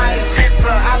think I might strip her.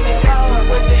 I'm in love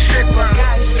with the stripper.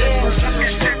 Goddamn, she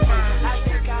a stripper. I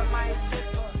think I might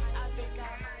strip her. I think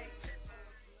I might.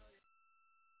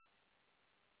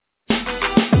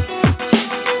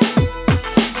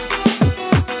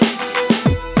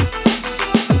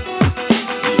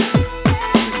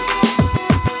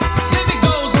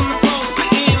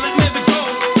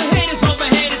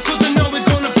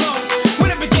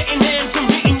 Getting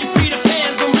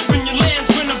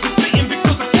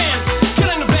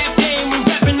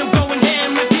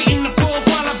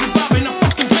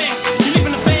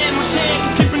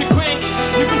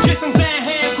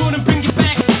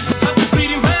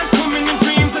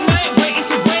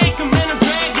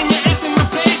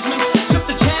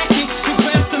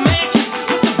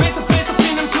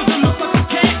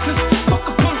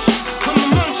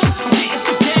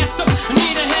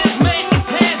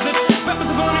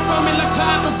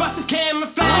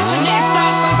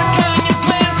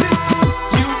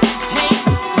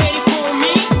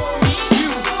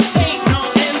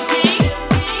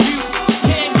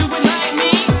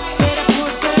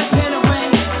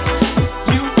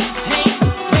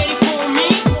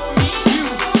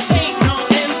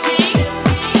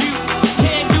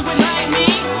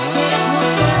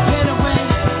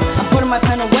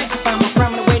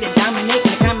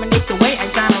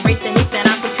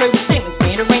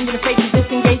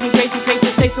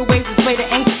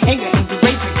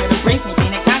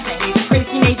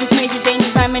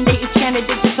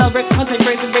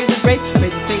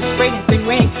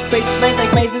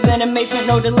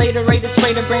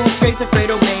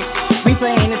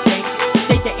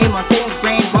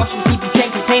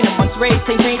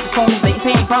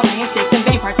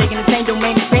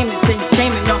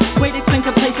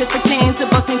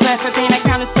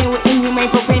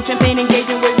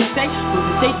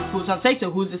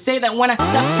that when I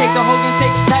take the hold and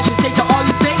take that should take to all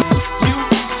you say.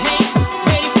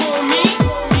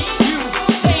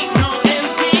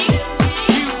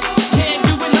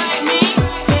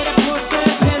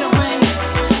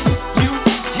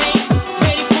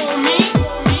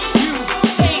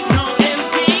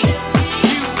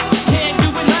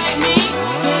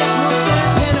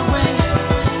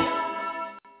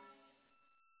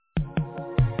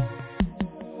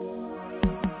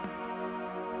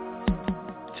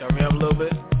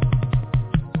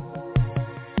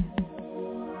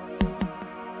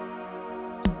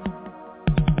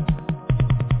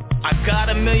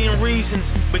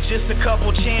 Just a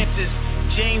couple chances,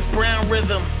 James Brown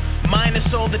rhythm, minus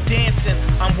all the dancing.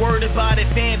 I'm worried about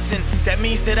advancing, that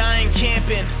means that I ain't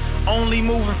camping, only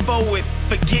moving forward,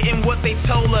 forgetting what they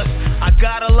told us. I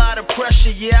got a lot of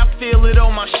pressure, yeah, I feel it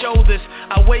on my shoulders.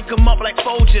 I wake them up like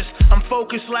Folgers, I'm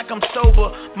focused like I'm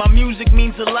sober. My music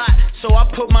means a lot, so I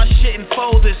put my shit in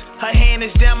folders. Her hand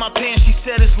is down my pants, she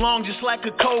said it's long just like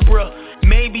a cobra.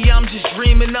 Maybe I'm just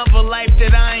dreaming of a life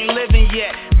that I ain't living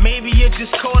yet. Maybe you're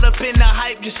just caught up in the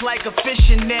hype just like a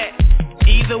fishing net.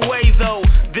 Either way though,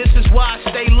 this is why I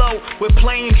stay low. We're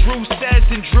playing Drew Says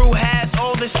and Drew has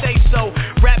all the say so.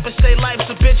 Rappers say life's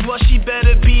a bitch, well she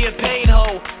better be a paid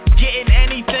hoe. Getting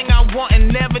anything I want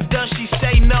and never does she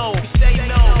say no. Say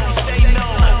no, say no.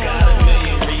 I got a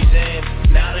million reasons,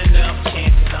 not enough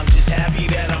chances. I'm just happy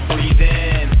that I'm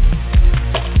breathing.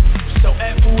 So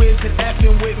F who isn't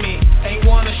effing with me, ain't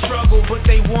wanna struggle but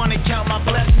they wanna count my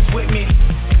blessings with me.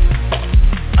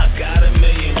 I got a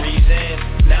million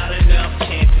reasons, not enough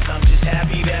chances. I'm just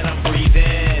happy that I'm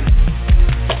breathing.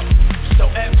 So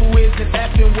F who isn't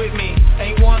effing with me,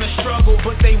 ain't wanna struggle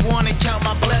but they wanna count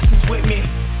my blessings with me.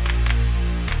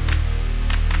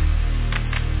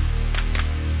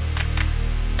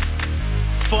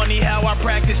 Funny how I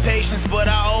practice patience, but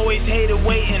I always hated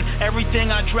waiting.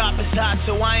 Everything I drop is hot,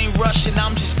 so I ain't rushing,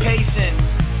 I'm just pacing.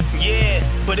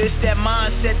 Yeah, but it's that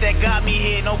mindset that got me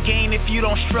here. No gain if you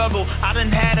don't struggle. I done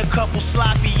had a couple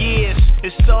sloppy years.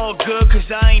 It's all good cause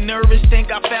I ain't nervous, think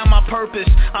I found my purpose.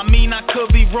 I mean I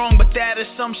could be wrong, but that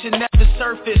assumption never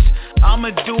surfaced.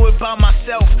 I'ma do it by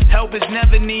myself, help is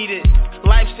never needed.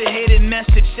 Life's a hidden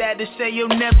message, sad to say you'll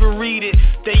never read it.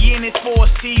 They in it for a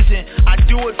season, I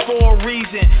do it for a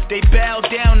reason. They bow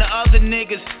down to other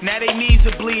niggas, now they knees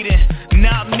are bleeding.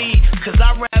 Not me, cause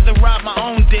I'd rather ride my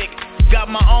own dick. Got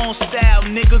my own style,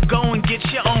 nigga, go and get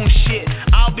your own shit.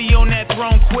 I'll be on that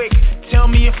throne quick, tell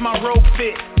me if my rope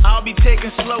fit. I'll be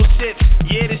taking slow sips,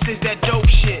 yeah, this is that dope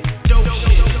shit. Dope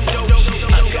shit, dope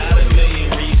shit. I got a million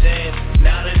reasons,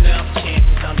 not enough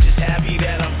chances. I'm just happy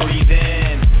that I'm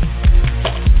breathing.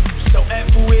 So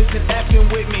F who isn't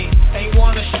effing with me, ain't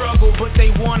wanna struggle, but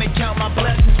they wanna count my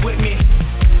blessings with me.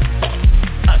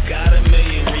 I got a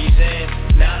million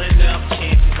reasons, not enough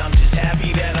chances. I'm just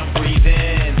happy that I'm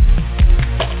breathing.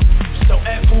 So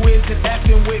F who isn't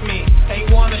effing with me,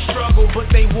 ain't wanna struggle,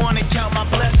 but they wanna count my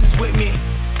blessings with me.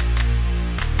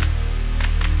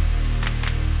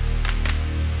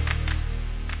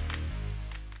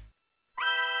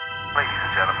 Ladies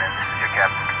and gentlemen, this is your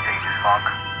Captain Contagious Funk.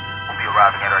 We'll be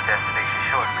arriving at our destination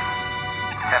shortly.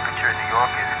 The temperature in New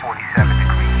York is 47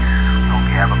 degrees. We hope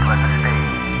you have a pleasant stay.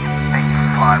 Thank you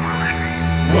for flying River Street.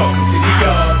 Welcome to New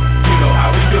York. You know how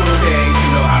we do things, you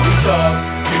know how we talk,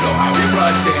 you know how we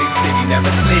run things. City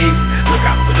never sleeps. Look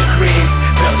out for the creeps,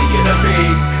 belly of the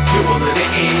beast, jewel of the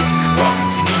east. Welcome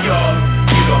to New York.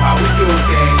 You know how we do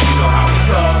things, you know how we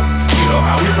talk, you know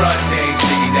how we run things.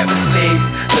 City never sleeps.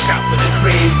 Look out for the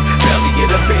creeps, belly of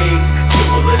the beast,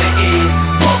 jewel of the east.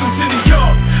 Welcome to New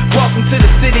York. Welcome to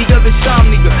the city of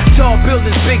insomnia. Tall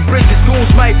buildings, big bridges,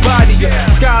 goons might body ya.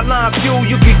 Skyline view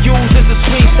you can use as a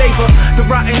screensaver. The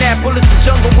rotten apple is the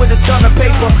jungle with a ton of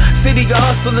paper. City of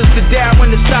hustlers, the Dow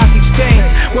and the stock exchange,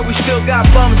 where we still got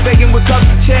bums begging with cups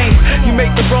of change. You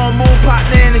make the wrong move,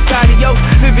 partner, and it's adios.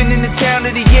 Living in the town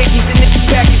of the Yankees and niggas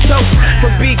packing toast.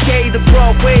 From BK to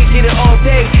Broadway, get it all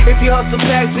day. If you hustle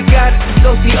packs, we got it,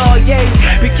 go see all yay.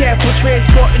 Be careful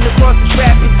transporting across the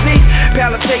traffic sea.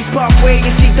 Palisades Parkway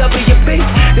and GWB.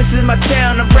 This is my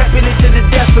town, I'm repping it to the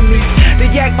death of me. The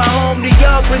Yak, my home, New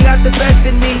York, bring out the best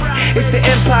in me. It's the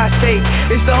Empire State,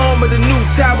 it's the home of the new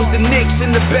towers, the Knicks,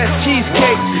 and the best cheesecake.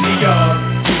 Welcome to New York.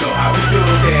 You know how we do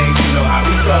things, you know how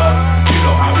we talk, you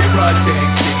know how we run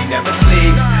things. City never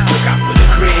sleeps. Look out for the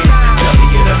creeps, belly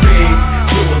of the beast,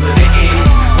 jewel of the east.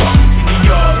 Welcome to New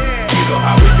York. You know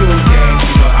how we do things,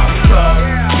 you know how we talk,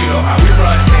 you know how we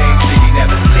run things. City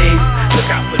never sleeps. Look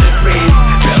out for the creeps,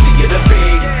 belly of the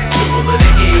beast, jewel of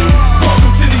the east.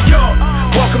 Welcome to New York.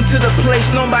 Welcome to the place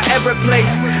known by every place.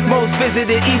 Most visit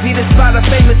it, easy to spot a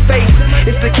famous face.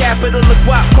 It's the capital of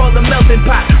WAP, called the melting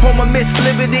pot. Home of Miss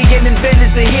Liberty and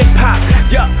inventors of hip-hop.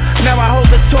 Yo, now I hold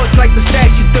the torch like the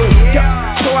statue do. Yo,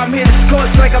 so I'm here to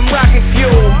scorch like I'm rocket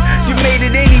fuel. You made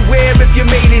it anywhere if you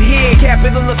made it here.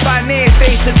 Capital of finance,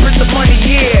 they should print the money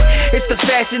here. It's the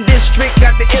fashion district,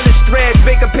 got the illest threads.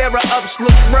 Make a pair of ups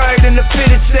look right in the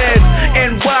fitted says.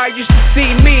 And why used to see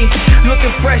me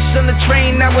looking fresh on the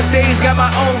train, nowadays got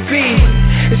my own V.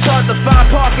 It's hard to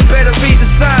find parking, better read the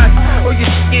signs, or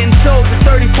you're getting sold to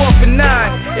 34th and 9.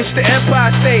 It's the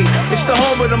Empire State, it's the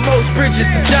home of the most bridges,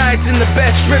 the Giants in the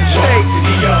best strip state.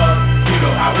 New York, you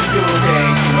know how we do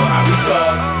things, you know how we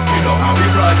talk, you know how we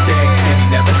run things, and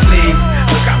we never sleep.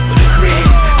 Look out for the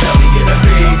cream, belly of the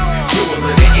beat, jewel of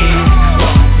the east.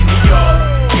 Welcome to New York,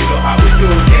 you know how we do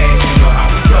things, you know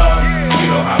how we talk, you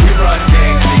know how we run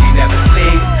things, and we never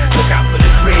sleep. Look out for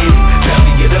the cream,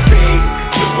 belly of the beat,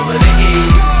 jewel of the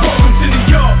east. Welcome to New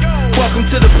York. Welcome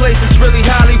to the place that's really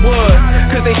Hollywood,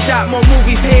 cause they shot more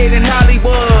movies here than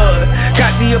Hollywood.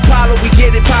 Got the Apollo, we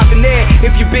get it poppin' there.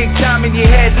 If you big time in your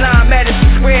head,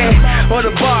 Madison Square, or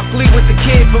the Barclay with the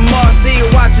kid from Marcy,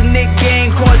 or watch a Nick game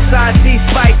courtside, see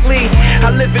Spike Lee. I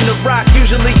live in the Rock,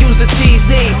 usually use the TZ.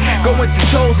 Going to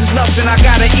toes is nothing, I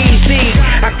got an easy.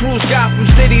 I cruise Gotham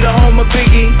City, the home of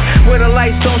Biggie, where the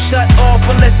lights don't shut off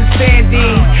unless it's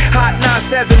sandy. Hot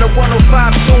 97 or 105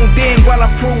 tuned in while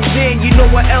I cruise in. You know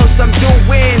what else I'm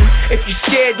doing. If you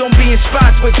scared, don't be in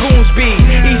spots where goons be.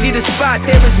 Easy to spot,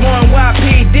 there is more in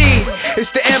YPD. It's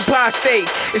the Empire State,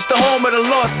 it's the home of the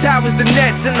Lost Towers, the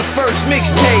Nets, and the first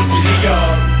mixtape. New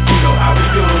York, you know how we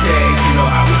do things, you know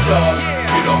how we talk,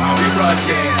 you know how we run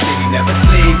things, city never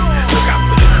sleep. Look out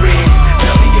for the cream,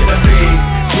 belly of the beat,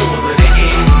 jewel of the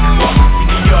east. Welcome to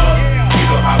New York, you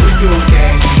know how we do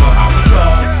things, you know how we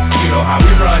talk, you know how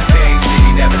we run things, city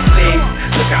never sleep.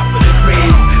 Look out for the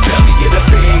cream, belly of the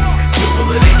beat, jewel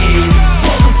of the east.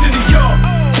 Welcome to New York.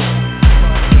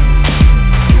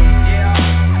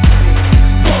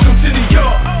 Welcome to New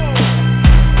York.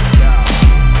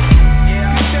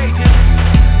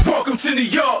 Welcome to New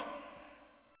York.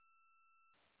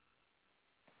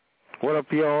 What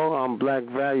up, y'all? I'm Black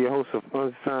Val, your host of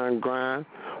Unsigned Grind.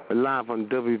 We're live on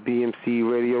WBMC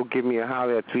Radio. Give me a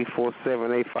holler at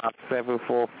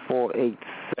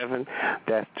 347-857-4487.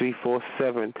 That's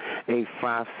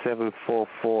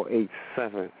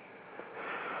 347-857-4487.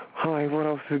 All right, what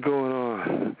else is going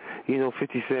on? You know,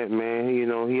 50 Cent, man, you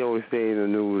know, he always stay in the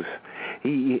news.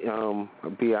 I don't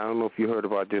know if you heard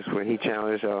about this when he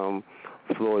challenged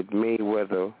Floyd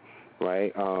Mayweather,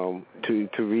 right, to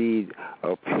read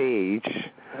a page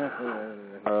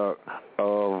of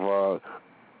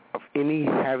any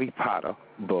Harry Potter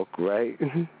book, right?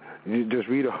 You just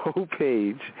read a whole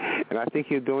page, and I think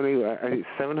he'll donate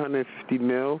 $750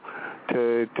 million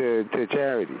to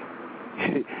charity.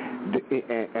 And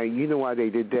you know why they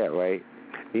did that, right?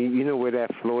 You know where that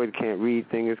Floyd can't read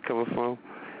thing is coming from?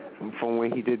 From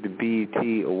when he did the BET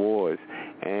Awards,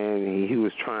 and he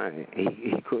was trying,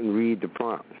 he couldn't read the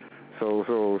prompt, so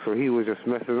he was just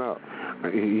messing up.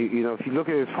 You know, if you look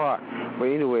at his part. But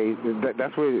anyway,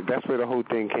 that's where the whole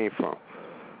thing came from.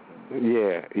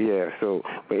 Yeah. So,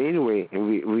 but anyway, and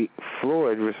we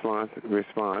Floyd responds.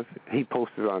 He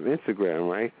posted on Instagram,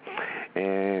 right?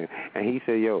 And he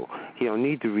said, yo, he don't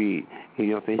need to read. He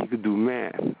don't think he could do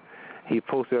math. He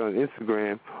posted on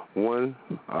Instagram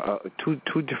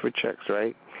two different checks,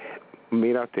 right,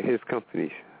 made out to his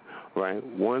companies, right?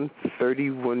 One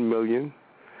 $31 million,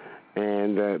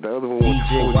 and the other one was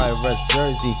DJ White Rush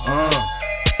Jersey.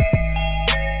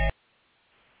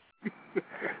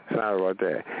 Sorry about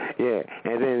that. Yeah,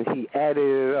 and then he added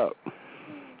it up.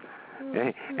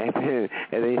 And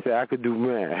then he said, I could do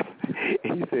math.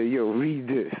 And he said, yo, read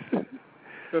this.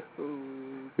 That's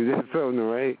something,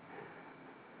 right?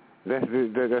 That's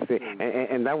it.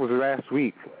 And that was last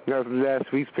week. That was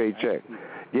last week's paycheck.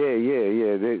 Yeah.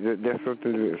 That's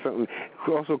something.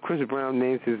 Also, Chris Brown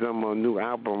names his new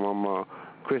album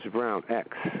Chris Brown X.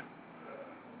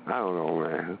 I don't know,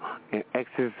 man. And X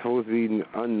is supposed to be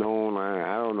unknown.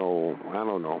 I don't know.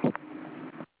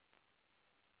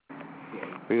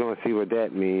 We're going to see what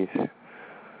that means.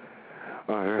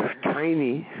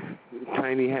 Tiny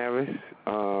Harris,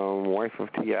 wife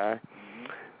of T.I.,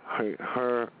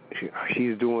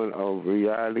 she's doing a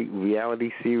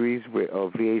reality series with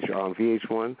on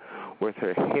VH1 with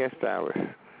her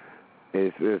hairstylist.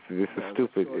 It's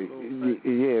stupid.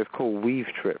 It's called Weave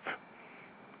Trip.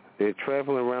 They're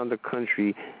traveling around the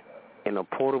country in a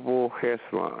portable hair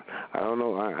salon. I don't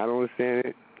know. I don't understand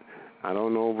it. I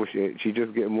don't know, but she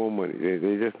just getting more money.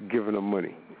 They're just giving her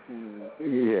money.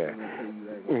 Yeah.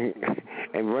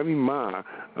 And Remy Ma,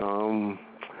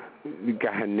 we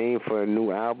got her name for a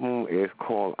new album. It's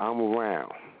called I'm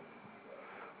Around.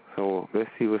 So let's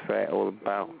see what's that all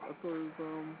about. I thought it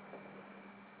was,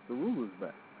 the Ruler's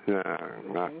back. Nah,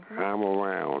 I'm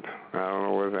Around. I don't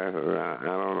know what that's. I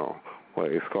don't know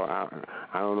what it's called. I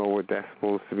don't know what that's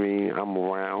supposed to mean. I'm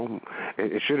around.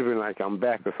 It should have been like I'm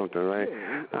back or something, right?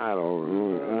 I don't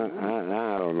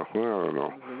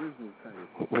know.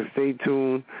 But stay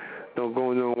tuned. Don't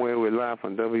go nowhere. We're live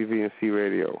on WVMC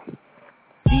Radio.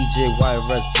 DJ White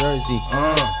Red Jersey.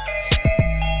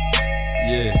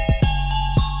 Yeah.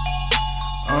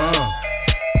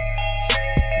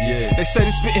 Yeah. They say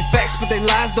they spitting facts, but they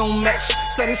lies don't match.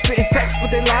 Say they spitting facts, but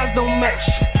they lies don't match.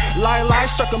 Lie,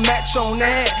 struck a match on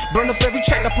that. Burn up every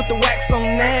track, I put the wax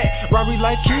on that. Robbery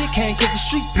like Kid Kane, cause the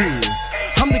street biz.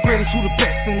 I'm the greatest, who the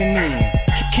best in the men.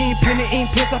 Kingpin and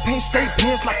ink pins, I paint state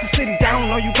pins. Lock the city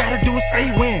down, all you gotta do is say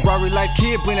win. Robbery like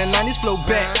Kid, bring that 90s flow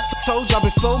back. Told y'all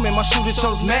before, man, my shooter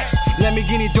chose Max. Let me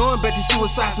get it doing, bet these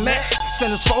suicides match.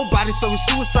 Send us 4 bodies, so his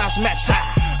suicides match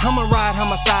high. I'ma ride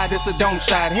homicide, it's a dome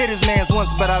shot. Hit his mans once,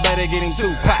 but I better get him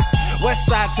 2 pop. West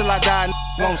side till I die,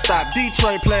 won't stop.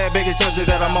 Detroit player, biggest judges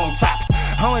that I'm on top.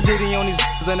 I'ma Diddy on these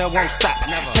and it won't stop.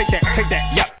 Take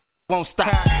that, yup. Won't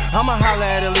stop. I'ma holla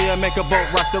at Aaliyah, make a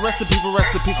boat rock. The recipe for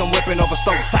recipes, I'm whipping over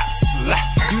stove top.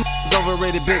 You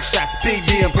overrated big shots. Big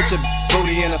D and put your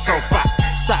booty in a sofa.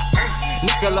 Stop.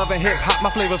 Nigga loving hip hop, my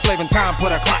flavor slaving time.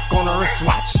 Put a clock on a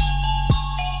wristwatch.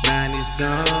 90's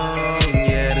gone,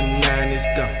 yeah, the 90's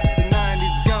gone. The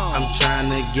 90's gone. I'm trying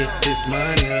to get this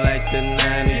money like the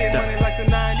 90's done.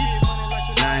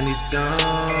 90's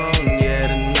gone, yeah,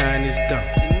 the 90's gone.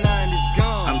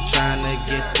 I'm trying to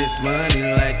get this money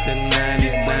like the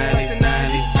 90's.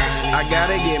 I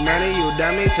gotta get money, you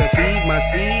dummy, to feed my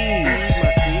seeds.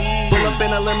 Pull up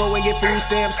in a limo and get food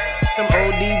stamps, some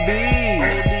ODB.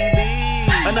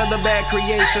 Another bad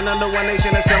creation under one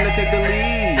nation, it's time to take the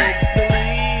lead.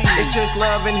 It's just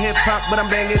love and hip hop, but I'm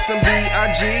banging some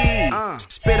B.I.G.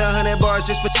 Spit 100 bars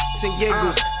just for and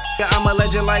giggles. I'm a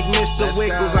legend like Mr.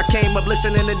 Wiggles. I came up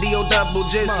listening to D.O. Double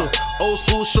Jizzle. Old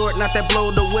school short, not that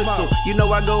blow the whistle. You know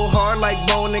I go hard like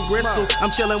bone and gristle. I'm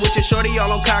chilling with your shorty,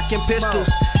 all on cock and pistols.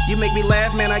 You make me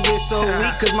laugh, man, I get so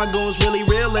weak. Cause my goons really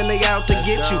real and they out to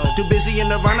get you. Too busy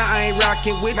in Nirvana, I ain't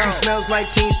rocking with you. Smells like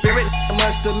Teen Spirit, I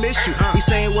must have missed you. We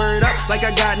saying word up like I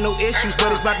got no issues.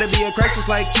 But it's about to be a crisis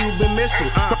like Cuban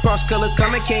Missile. Cross colors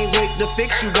coming, can't wait to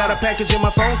fix you. Got a package in my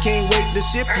phone, can't wait to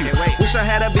ship you. Wish I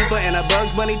had a beeper and a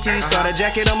Bugs Bunny tee. Start a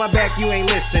jacket on my back, you ain't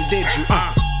listen, did you?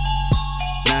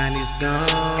 90's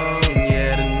gone,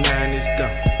 yeah, the 90's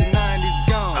gone. The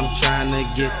 90's gone. I'm trying to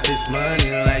get this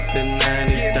money like the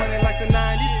 90's done.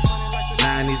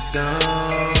 90's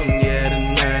gone, yeah, the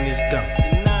 90's gone.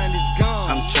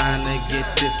 I'm trying to get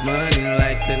this money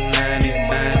like the 90's.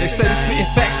 They say they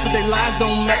spitting facts, but they lies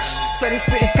don't match. Say they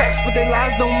spitting facts, but they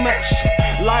lies don't match.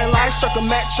 Lie, struck a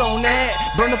match on that.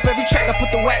 Burn up every track, I put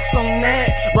the wax on that.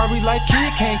 Robbery like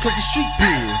Kid Kane, cause the street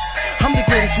biz. I'm the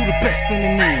greatest, who the best in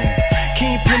the men.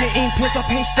 Kingpin and ink pins, I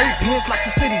paint state pins. Lock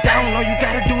the city down, all you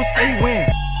gotta do is say win.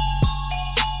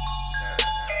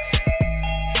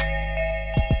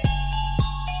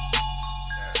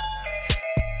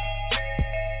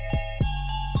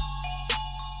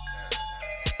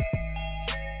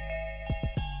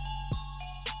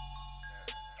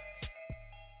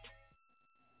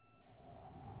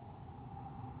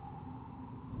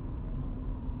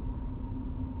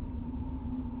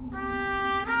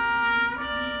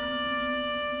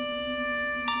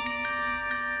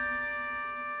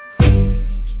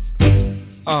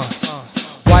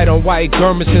 White on white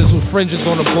garments with fringes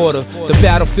on the border. The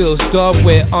battlefield's dug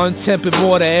with untempered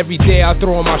mortar. Every day I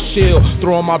throw on my shield,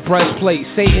 throw on my breastplate.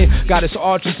 Satan got his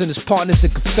archers and his partners, the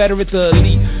Confederate, the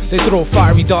elite. They throw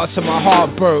fiery darts at my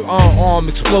heart, bird, arm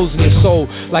exploding your soul.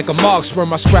 Like a marksman,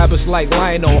 my scrappers like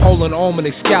Lionel, holding on an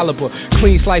Excalibur.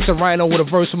 Clean slice of rhino with a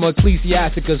verse from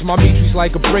Ecclesiasticus. My meatree's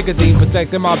like a brigandine,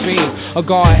 protecting my beam. A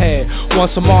guard head,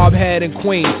 once a mob head in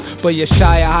Queens. But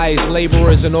Yeshaya hides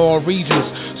laborers in all regions.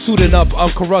 Suited up,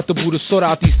 uncorruptible to sort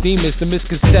out these demons. The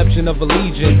misconception of a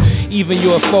legion. Even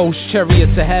UFOs,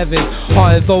 chariots of heaven.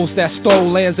 Are those that stole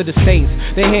lands of the saints.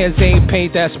 Their hands ain't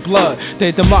paint, that's blood.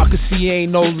 Their democracy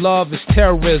ain't no love, it's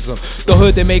terrorism. The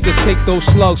hood they make us take those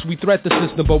slugs. We threat the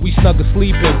system, but we snug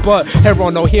asleep in. But hero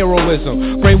no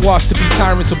heroism. Brainwashed to be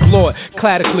tyrants of blood.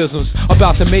 Cataclysms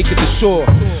about to make it to shore.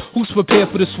 Who's prepared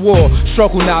for this war?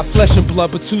 Struggle not flesh and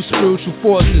blood, but two spiritual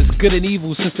forces. Good and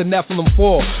evil since the Nephilim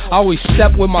fall. I always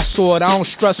step with my sword, I don't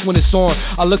stress when it's on.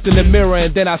 I looked in the mirror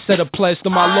and then I said a pledge to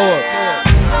my Lord.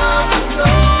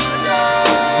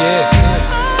 Yeah.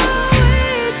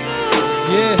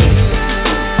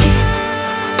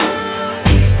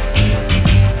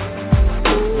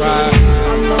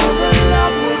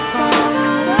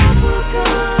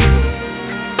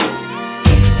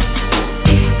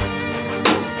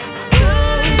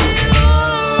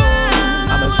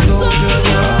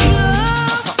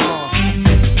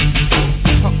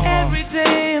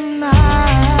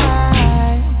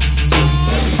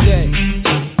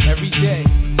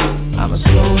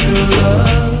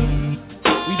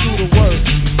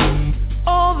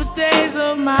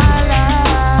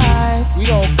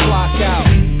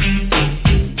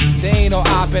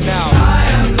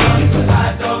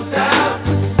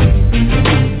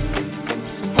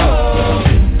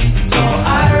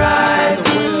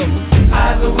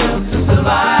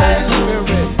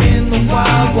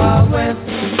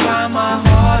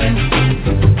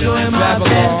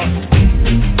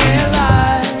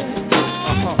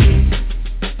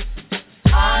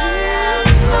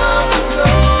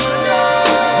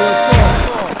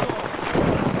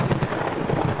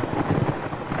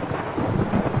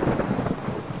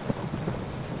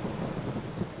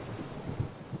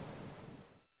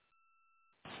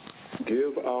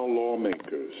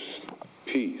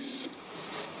 peace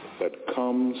that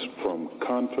comes from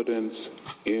confidence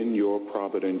in your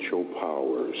providential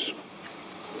powers.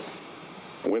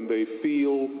 When they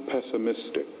feel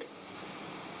pessimistic,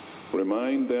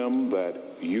 remind them that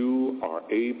you are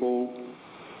able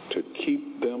to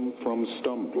keep them from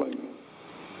stumbling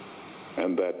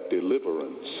and that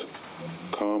deliverance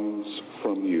comes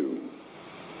from you.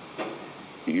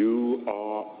 You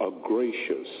are a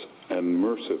gracious and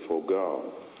merciful God,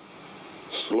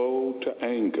 slow to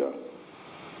anger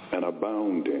and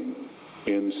abounding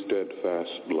in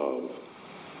steadfast love.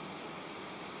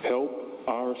 Help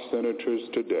our senators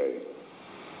today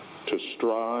to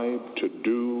strive to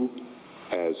do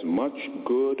as much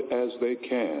good as they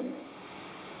can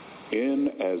in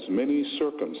as many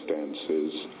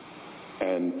circumstances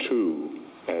and to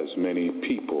as many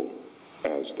people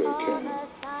as they can.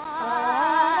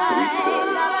 We pray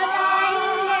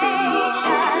in your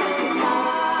servant's name.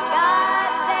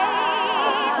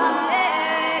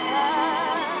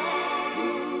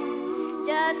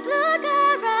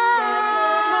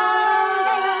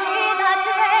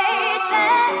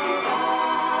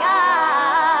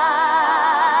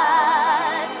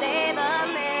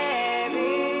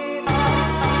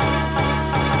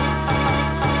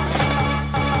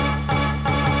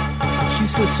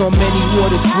 So many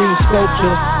waters, green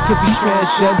sculpture, could be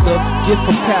transgender, gift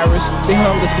from Paris, they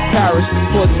hung us to Paris,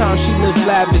 for a time she lived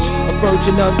lavish, a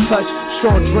virgin untouched,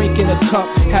 strong drink in a cup,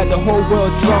 had the whole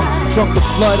world drunk the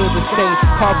blood of the saints,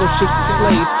 cargo ships and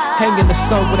slaves, hang in the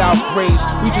sun without praise,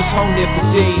 we just hung there for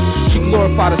days, she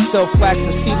glorified herself, wax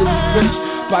and cedarly rich,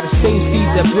 by the same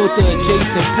seeds that built the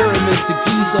adjacent pyramids to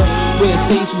Giza, where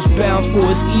Satan was bound for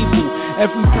his evil.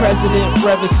 Every president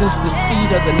forever since the seed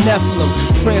of the Nephilim,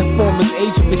 Transformers,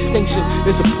 age of extinction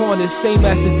is upon us. Same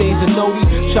as the days of Noe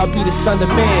shall be the son of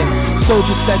man.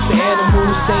 Soldier sex to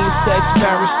animals, same sex,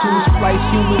 marriage to splice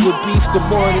human with beast,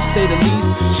 Gomorrah to say the least.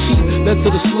 Sheep led to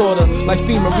the slaughter, like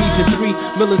FEMA Region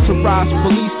 3, militarized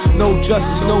police, no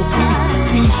justice, no peace.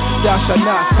 Peace, thou shalt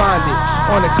not find it.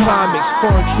 On the climax,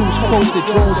 foreign troops posted,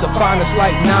 drones to find us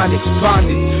like Nonix,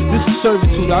 bonded. This is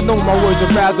servitude, I know my words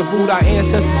are rather rude. Our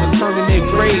ancestors are turning their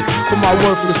grave for my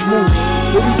worthless moves.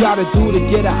 What we gotta do to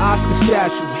get an Oscar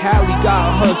statue? Hallie got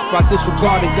a hush by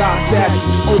disregarding God's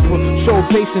statues. Oprah showed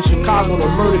face in Chicago, the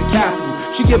murdered capital.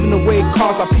 She giving away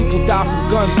cars while people die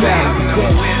from gun battles.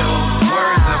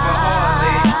 Words of a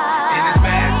harlot in this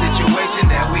bad situation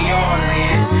that we all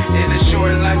in. In a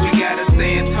short life, we gotta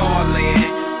stand tall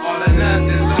in. All or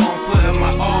nothing, so I'm putting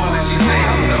my all in. She say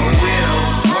I'm no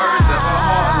widow. Words of a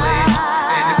harlot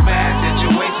in this bad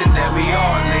situation that we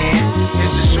all in.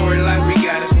 It's a short life, we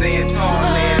gotta stand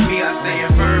tall in. Me, I stand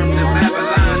firm till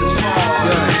Babylon is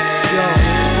falling.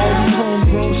 All we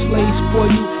homegrown slaves for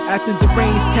you. Acting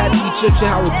deranged, catch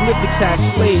Egyptian hieroglyphics had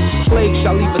slaves. Plague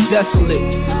shall leave us desolate.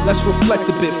 Let's reflect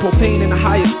a bit. Propane in the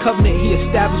highest covenant he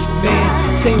established for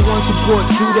man. Same ones who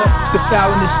brought Judah to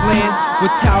foul in this land.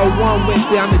 When Tower 1 went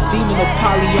down, the demon of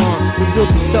Polyon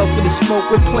revealed himself in the smoke.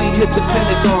 When plane hit the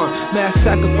Pentagon, mass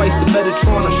sacrifice to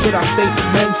Metatron, or should I say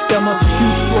men stemmer?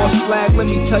 Huge cross flag, let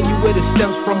me tell you where it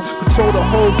stems from. Control the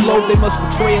whole globe, they must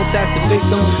portray us as the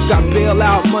victim. Got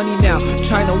bailout money now,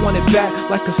 China want it back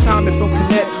like consignment from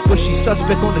Connect. But she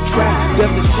suspect on the track.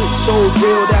 Deficit so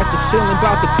real that the ceiling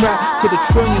about to crack. To the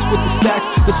trillions with the stacks,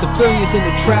 the civilians in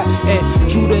the trap. And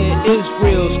Judah and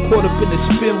Israel's caught up in the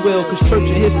spin wheel. Cause church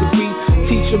and history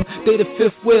teach them they the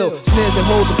fifth wheel. Snares that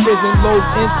hold the prison, low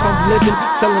income living.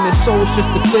 Selling their souls just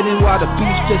to fit in while the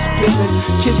beast just pissing.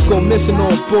 Kids go missing or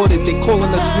aborted, they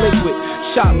calling us liquid.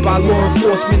 Shot by law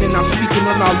enforcement and I'm speaking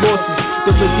on our losses.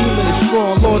 The Redeemer is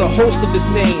strong, Lord, a host of his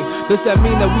name. Does that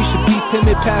mean that we should be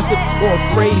timid, passive, or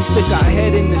afraid? Stick our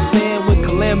head in the sand when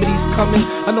calamity's coming?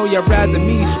 I know y'all rather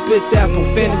me spit that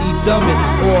profanity dumbing,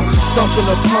 or something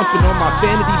or pumping on my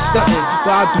vanity stunting.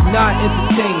 But I do not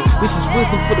entertain. This is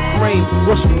wisdom for the brain.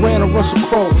 Russell Brand or Russell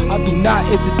Crowe, I do not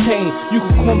entertain. You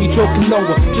can call me joking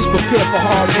Noah, just prepare for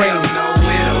hard rain. No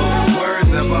widow, words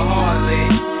of a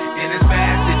harlot in this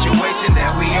bad situation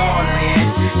that we all in.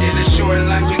 In a short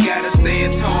life, we gotta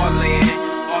stand tall in.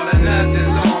 All or nothing,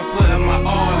 so I'm putting my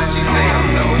all in. She say I'm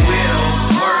no widow,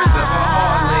 words of a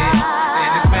harlot in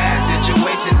this bad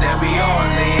situation that we all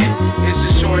in. It's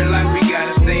a short life, we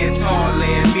gotta stand tall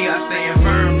in. Me, I stand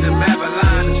firm till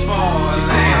Babylon is falling.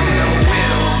 I'm no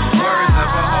widow, words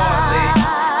of a harlot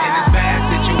in this bad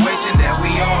situation that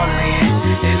we all in.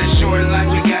 In a short life,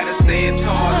 we gotta stand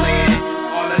tall in.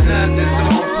 All or nothing, so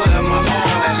I'm putting my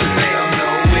all in. She say I'm no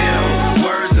widow,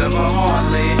 words of a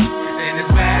harlot in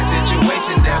this bad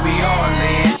situation that we all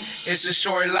in. It's a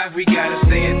short life, we gotta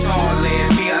stand tall in.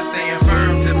 Me, I stand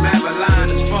firm till Babylon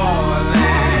is falling.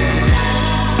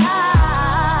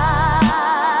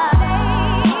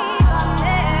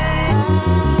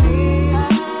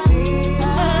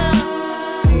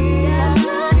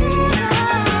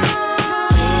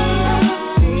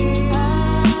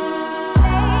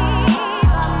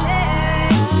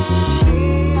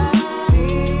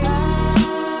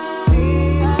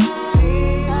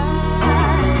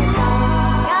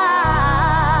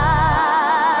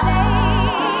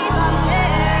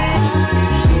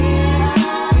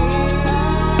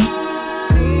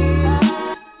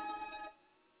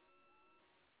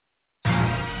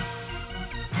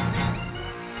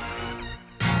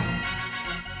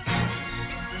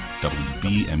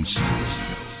 WBMC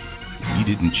Radio. We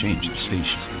didn't change the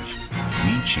station.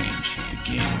 We changed the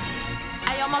game.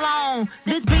 Hey, yo, Malone,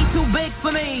 this beat too big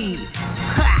for me.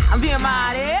 I'm being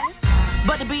mighty.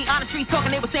 But to be honest, streets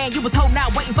talking, they were saying you was holding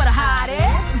out, waiting for the hottest.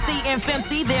 MC and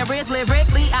FMC, there is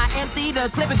lyrically, I MC the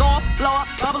clip it off, blow up,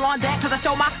 bubble on deck, cause I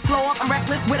show my flow up. I'm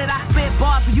reckless with it, I spit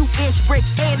bars for you ish bricks.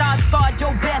 Ain't on start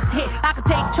your best hit. I can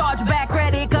take charge back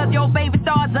credit, cause your favorite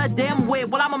star's a dimwit.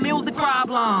 Well, I'm a music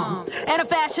problem and a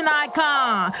fashion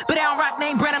icon. But I don't rock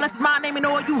name brand unless it's my name and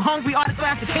all you hungry artists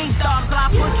after King Star, so I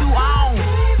put you on.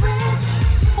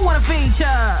 I wanna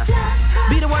feature.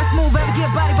 Be the worst move ever,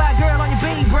 get body by a girl on your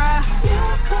beat, bruh.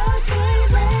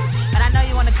 And I know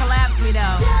you wanna collapse me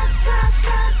though.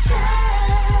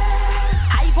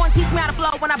 How you gonna teach me how to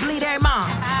flow when I bleed every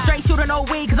month? Straight shooter, no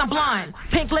weed, cause I'm blind.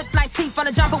 Pink lips, nice teeth on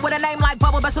the jumper with a name like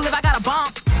Bubble. Best believe I got a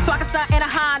bump, so I can stunt in a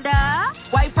Honda.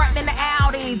 Way front in the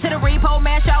Audi. To the repo,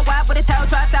 man, show up with a tow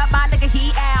truck. Stop my nigga,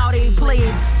 he Audi,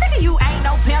 please. Nigga, you ain't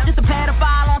no pimp, just a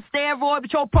pedophile on steroid.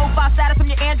 But your profile status from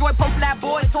your Android, posting that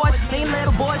boy toys. Mean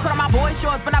little boys, put on my boy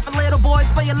shorts, but not for little boys,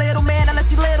 for your little man, unless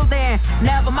you little then.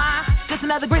 Never mind, just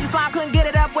another greasy slime, couldn't get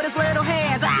it up with his little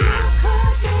hands. You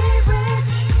could be rich,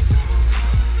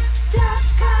 just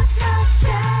cause you're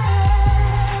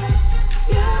sad.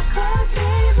 You could be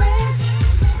rich,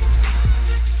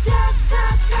 just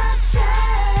cause you're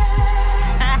sad.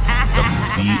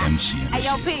 WBMC. Hey,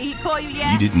 yo, P, he call you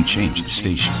yet? We didn't change the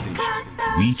station.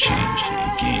 We changed the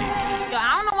game. Yo,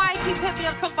 I don't know why you keep hitting me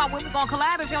up talking about when we gonna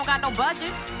collab if you don't got no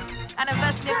budget. I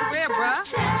invest in your career, bruh.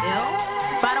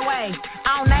 By the way,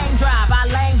 I don't name drop, I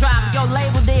lane drop. Your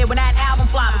label did when that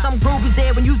album flopped. Some groupies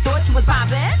did when you thought you was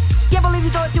poppin'. Can't believe you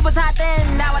thought you was hot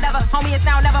then. Now or never, homie, it's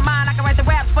now never mind. I can write the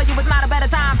raps for you, it's not a better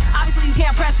time. Obviously you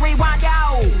can't press rewind,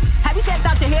 yo. Have you checked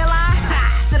out your hairline?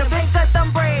 Ha, to the big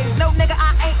custom braids. No nigga,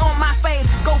 I ain't on my face.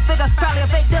 Go figure, probably a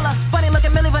fake dealer. Funny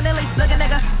looking Milli Vanilli, looking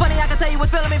nigga. Funny, I can tell you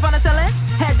what's feeling me from the ceiling.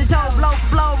 Head to toe,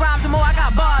 blow, rhymes and more. I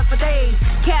got bars for days.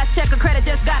 Cash, check, or credit,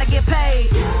 just gotta get paid.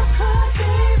 You could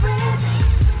be rich,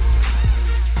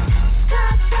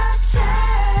 just a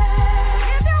chance.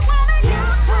 If you want it, you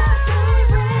could be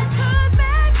rich, could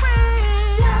make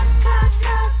rich, just cause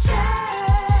you're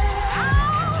chance. You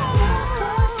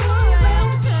could be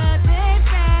rich, could be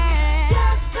rich,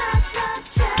 just cause you're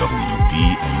chance.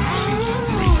 WBMC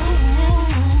Radio.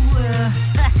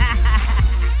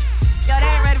 Yo, they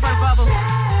ain't ready for the bubble.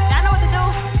 Y'all know what to do?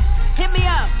 Hit me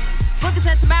up. Book us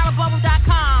at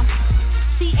TamaraBubble.com.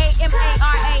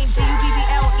 TamaraBubble.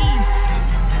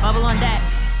 Bubble on that.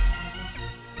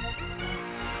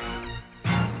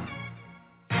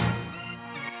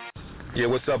 Yeah,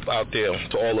 what's up out there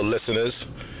to all the listeners?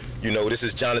 You know, this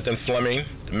is Jonathan Fleming,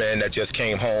 the man that just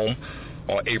came home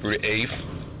on April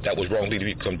 8th, that was wrongly to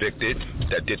be convicted,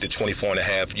 that did the 24 and a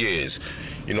half years.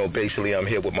 You know, basically I'm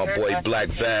here with my boy Black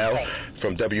Val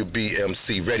from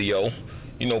WBMC Radio.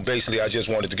 You know, basically I just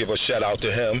wanted to give a shout out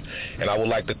to him, and I would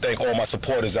like to thank all my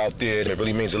supporters out there. It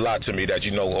really means a lot to me that,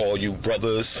 you know, all you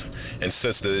brothers and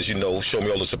sisters, you know, show me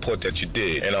all the support that you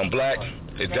did. And I'm Black.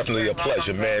 It's definitely a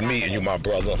pleasure, man, meeting you, my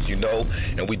brother, you know,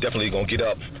 and we definitely gonna get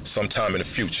up sometime in the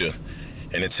future.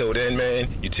 And until then,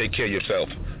 man, you take care of yourself.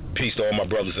 Peace to all my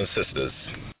brothers and sisters.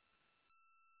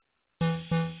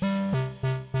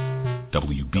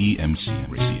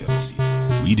 WBMC Radio.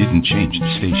 We didn't change the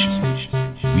station.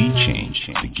 We changed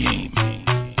the game.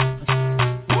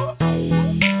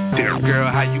 Damn girl,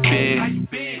 how you been?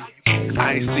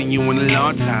 I ain't seen you in a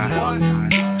long time.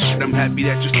 Shit, I'm happy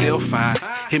that you're still fine.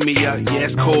 Hit me up, yeah,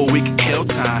 it's cool, we can kill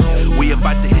time. We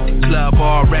about to hit the club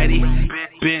already.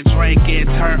 Been drinking,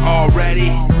 turn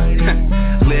already.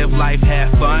 Live life,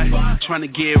 have fun.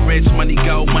 Tryna get rich, money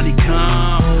go, money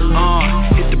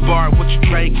come. Hit the bar, what you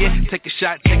drinking? Take a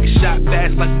shot,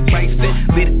 fast like we racing.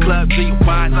 Leave the club, do you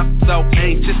wine? I'm so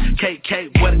anxious.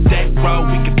 KK, what a day, bro,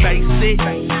 we can face it.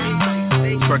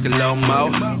 Twerk a little more,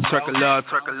 twerk a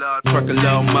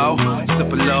little more.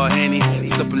 Sip a little Henny,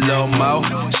 sip a little more.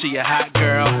 She a hot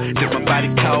girl, dip my body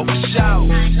cold for show.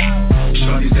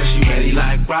 Shorty said she ready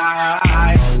like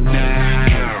right now.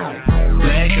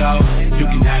 Let go, you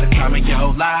can have the time of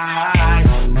your life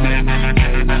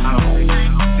now.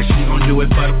 And she gon' do it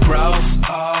for the pros.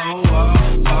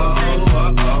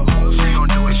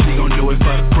 She gon' do it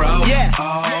for the pros. Yeah.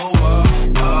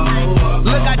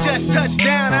 Look, I just touched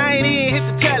down, I ain't even hit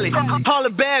the telly. All the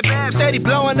bad bitch, steady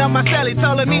blowing up my celly.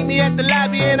 Told her meet me at the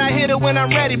lobby and I hit her when I'm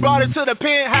ready. Brought her to the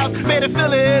penthouse, made her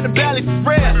feel it in the belly for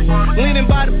real. Leaning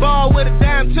by the bar with a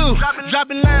dime too.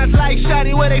 Dropping lines like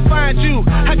Shotty, where they find you.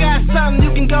 I got something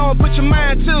you can go and put your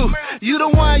mind to. You the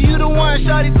one,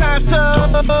 shorty times two.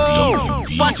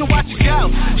 Watch it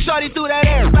go. Shorty through that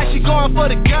ass like she going for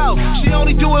the go. She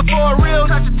only do it for a real,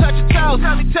 touch your toes.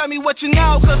 Tell me what you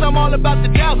know, cause I'm all about the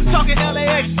dough. Talking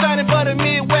LAX, stunning but the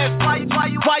Midwest.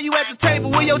 Why you at the table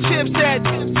where your chips at?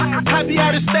 I be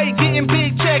out of state getting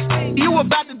big checks. You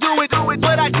about to do it,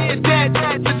 but I did that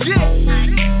legit.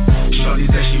 Shorty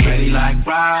said she ready like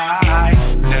right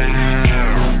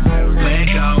now. Let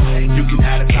go, you can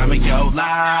have the time of your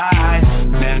life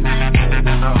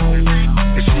now.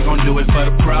 And she gon' do it for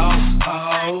the pros.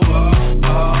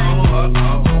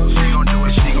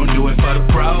 She gon' do it for the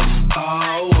pros.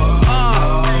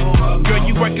 Girl,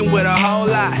 you working with a whole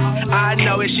lot. I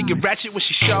know it, she get ratchet when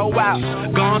she show out.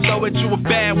 Gon' throw it to a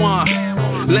bad one.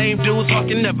 Lame dudes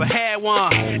fucking never had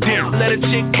one. Damn, let a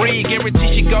chick breathe,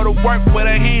 guarantee she go to work with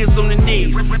her hands on the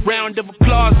knees. Round of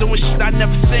applause doing shit I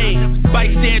never seen. Bike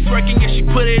stand twerking, yeah, she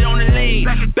put it on the lean.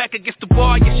 Back against the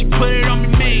bar, yeah, she put it on me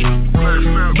mean.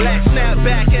 Black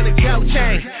snapback and a goat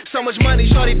chain. So much money,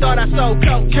 shorty thought I sold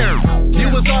cocaine. You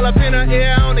was all up in her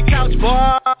ear on the couch,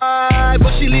 boy,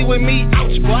 but she leave with me,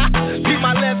 ouch, boy. Keep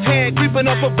my left hand creeping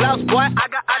up her blouse, boy.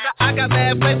 I got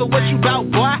mad flavor, what you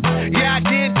bout, boy? Yeah, I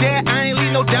did that, I ain't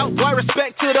leave no doubt, boy.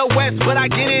 Respect to the West, but I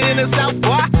get it in the South,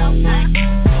 boy.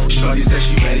 Shorty said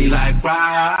she ready like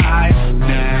right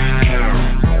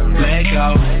now. Let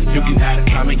go, you can have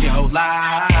the time of your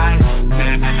life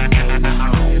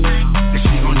now. And she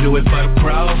gon' do it for the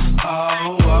pros.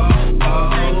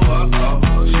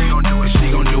 She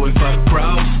gon' do it for the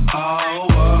pros.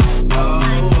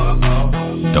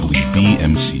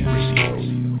 WBMC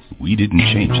Radio. We didn't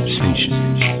change the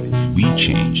station. We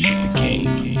changed the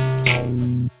game.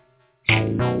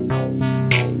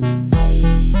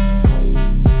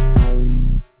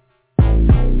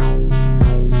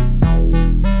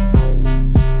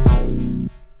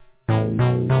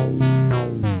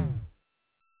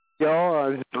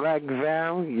 Y'all, it's Black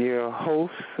Val, your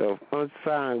host of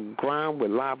Unsigned Grind. We're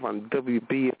live on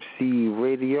WBMC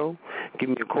Radio. Give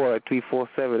me a call at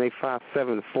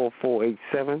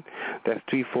 347-857-4487. That's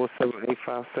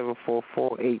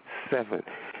 347-857-4487.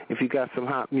 If you got some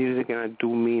hot music, and I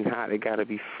do mean hot, it got to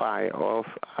be fire, or else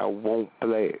I won't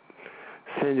play it.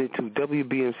 Send it to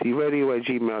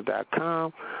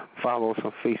WBMCRadio@gmail.com. Follow us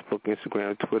on Facebook,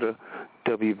 Instagram, Twitter,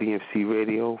 WBMC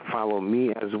Radio. Follow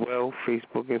me as well,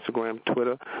 Facebook, Instagram,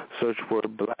 Twitter. Search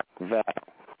word Black Val.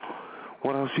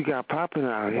 What else we got popping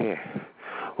out here?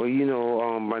 Well, you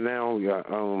know, by now,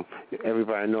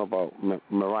 everybody know about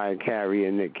Mariah Carey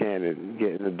and Nick Cannon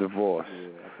getting a divorce.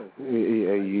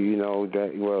 Yeah, you know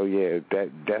that. Well, yeah,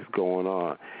 that's going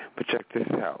on. But check this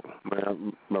out,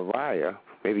 Mariah.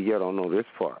 Maybe y'all don't know this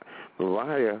part.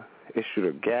 Mariah issued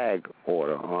a gag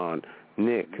order on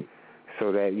Nick,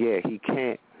 so that he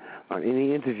can't on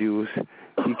any interviews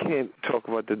he can't talk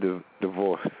about the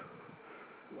divorce.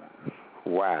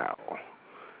 Wow.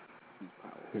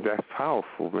 That's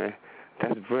powerful, man.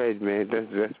 That's bread, man.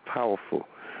 That's powerful.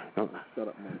 Shut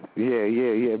up, money.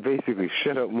 Yeah. Basically,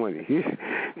 shut up money. Keep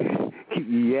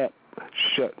your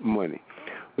shut money.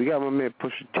 We got my man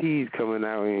Pusha T's coming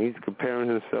out, and he's comparing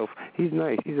himself. He's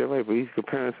nice. He's all right, but he's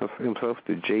comparing himself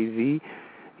to Jay-Z.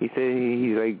 He said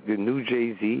he's like the new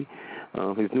Jay-Z.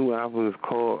 His new album is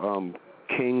called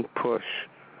King Push.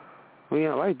 I mean,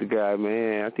 I like the guy,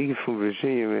 man. I think he's from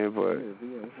Virginia, man, but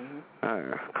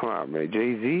come on, man.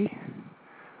 Jay-Z?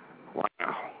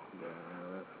 Wow.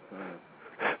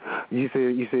 You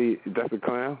say that's a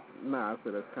clown? Nah, I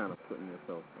said that's kind of putting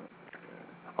yourself on.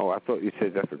 Oh, I thought you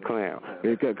said that's a clown.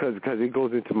 Because it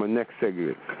goes into my next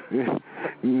segment.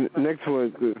 Next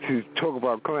one, to talk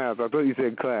about clowns. I thought you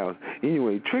said clowns.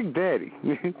 Anyway, Trick Daddy.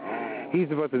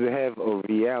 He's about to have a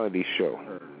reality show.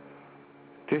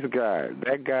 This guy,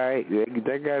 that guy's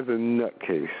a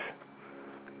nutcase.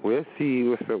 We'll see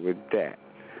what's up with that.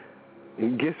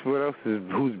 And guess what else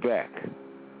who's back?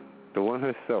 The one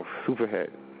herself, Superhead.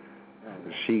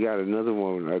 She got another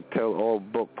one, a Tell All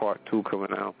Book Part 2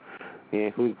 coming out.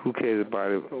 Yeah, who cares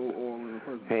about it?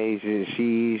 Hey,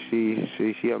 she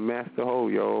a master hoe,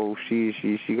 yo. She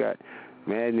got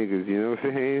mad niggas, you know what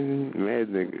I'm saying? Mad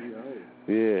niggas.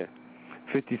 Yeah.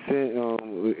 50 Cent,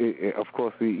 of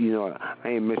course, I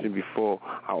ain't mentioned before.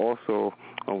 I also,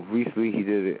 recently he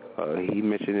did it, he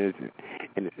mentioned it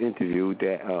in his interview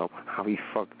that how he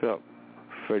fucked up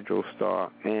Federal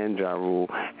Star and Ja Rule,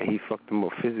 and he fucked them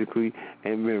up physically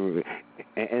and mentally.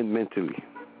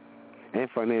 And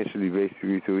financially,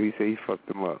 basically, too. He said he fucked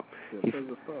them up.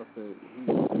 Federal Star said he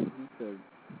said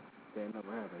that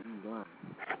never happened. He's lying.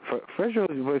 Federal,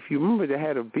 but if you remember, they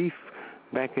had a beef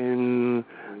back in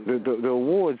the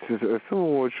awards, some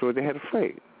award show. They had a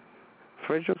fight.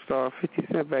 Fred Joestar, 50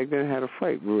 Cent back then had a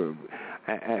fight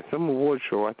at some award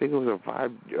show. I think it was a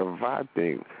vibe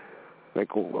thing. Like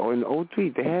in 03,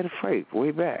 they had a fight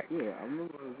way back. Yeah, I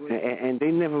remember. And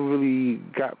they never really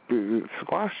got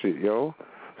squashed it, yo.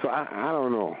 So I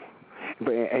don't know.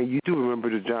 And you do remember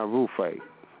the John Rule fight,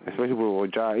 especially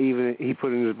with John. Even he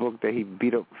put in his book that he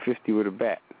beat up 50 with a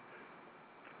bat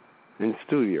in the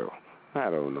studio. I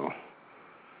don't know.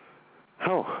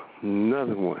 Oh,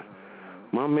 another one.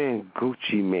 My man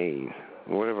Gucci Mane,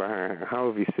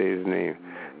 however you say his name,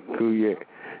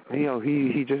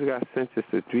 he just got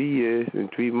sentenced to 3 years and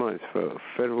 3 months for a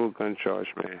federal gun charge,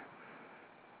 man.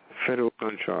 Federal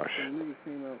gun charge. The nigga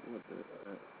came out with the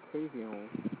Crazy House.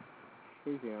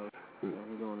 He's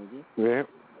going to jail.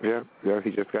 Yeah,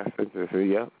 he just got sentenced.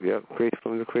 Yep. Crazy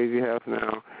from the Crazy House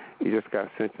now. He just got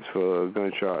sentenced for a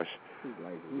gun charge.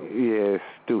 Yeah,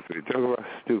 stupid. Talk about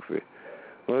stupid.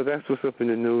 Well, that's what's up in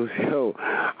the news. Yo,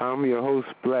 I'm your host,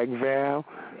 Black Val.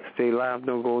 Stay live,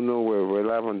 don't go nowhere. We're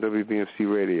live on WBMC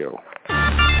Radio.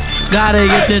 Gotta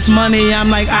get this money, I'm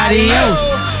like adios.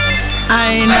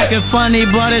 I ain't acting funny,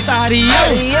 but it's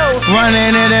adios. Running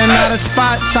in and out of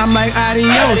spots, I'm like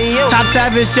adios. Top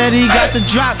Savage said he got the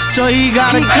drop, so he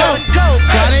gotta go.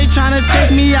 Why they tryna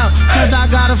take me out? Cause I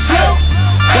got a flow.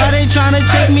 Why they tryna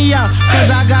take me out? Cause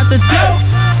I got the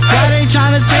dough. Why they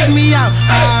tryna take me out?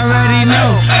 I already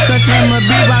know. Cause I'ma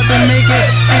be about to make it,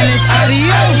 and it's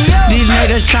adios. These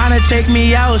niggas tryna take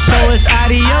me out, so it's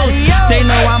adios. They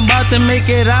know I'm about to make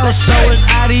it out, so it's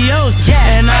adios.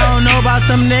 And I don't know about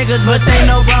some niggas, but they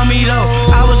know about me though.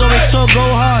 I was always told go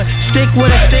hard, stick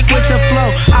with the flow.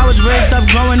 I was raised up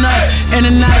growing up in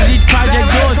the 90s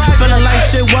project doors, feeling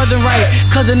like shit wasn't right,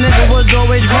 cause a nigga was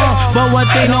always wrong. But one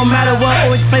thing, no matter what,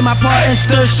 always play my part and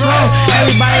stood strong.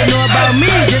 Everybody know about me,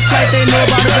 just like they know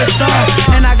about a good song.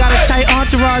 And I got a tight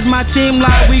entourage, my team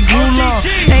like we grew long.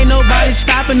 Ain't nobody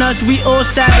stopping us, we all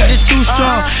savage, it's too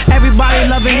strong. Everybody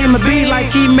loving him a beat like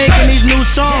he making these new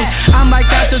songs. I'm like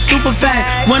that's a super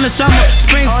fact, winter, summer,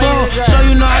 spring, fall. So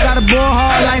you know I gotta ball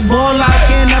hard like ball out,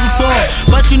 can't never fall.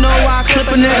 But you know I clip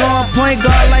a nigga on point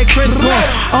guard like Chris Paul.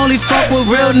 Only fuck with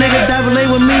real niggas that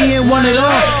relate with me and want it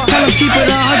all. Tell them keep it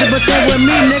 100% with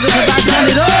me, nigga, cause I done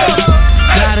it all.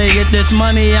 Gotta get this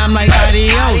money, I'm like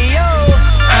adios.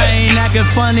 I ain't acting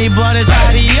funny, but it's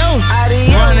adios.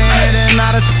 Running in and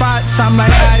out of spots, I'm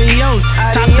like adios.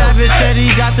 Top Savage said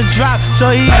he got the drop,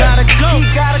 so he gotta go.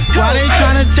 Why they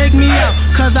tryna take me out?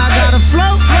 Cause I got a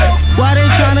flow. Why they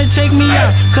tryna take me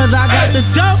out? Cause I got the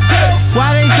dope.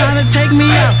 Why they tryna take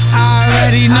me out? I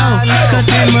already know. Cause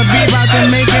I'ma be about to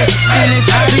make it, and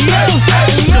it's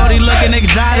adios. Shorty looking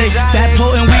exotic, that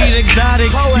potent weed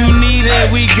exotic. You need it,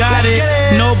 we got it.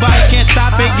 Nobody can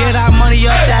stop it, get our money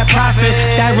up, that profit.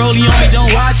 That rollie on me,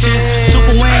 don't watch it.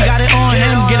 Super Wayne got it on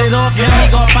him, get it off him, he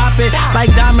gon' pop it. Like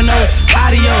dominoes,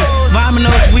 adios,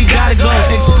 vominos, we gotta go.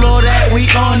 Explore that, we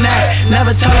on that.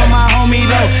 Never tell him my homie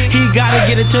though, he gotta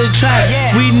get it to the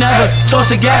track. We never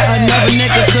toss a gap, another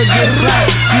nigga could get black.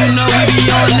 You know we be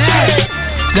on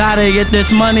that. Gotta get this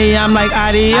money, I'm like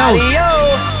adios.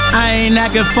 I ain't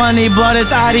acting funny, but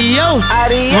it's adios.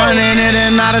 Running in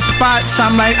and out of spots,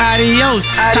 I'm like adios.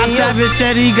 Top Savage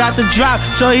said he got the drop,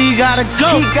 so he gotta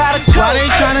go. Why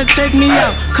they tryna take me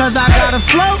out? Cause I got a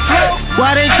flow.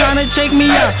 Why they tryna take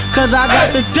me out? Cause I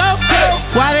got the dope.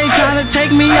 Why they tryna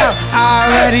take me out?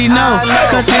 I already know.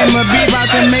 Cause I'ma be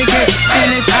about to make it,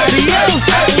 and it's adios.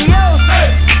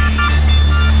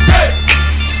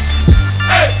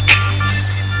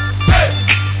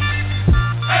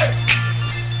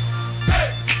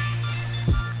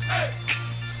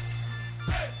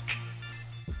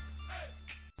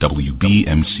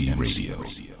 WBMC Radio.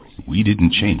 We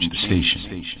didn't change the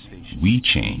station. We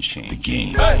changed the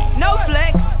game. No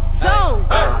flex, zone.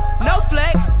 No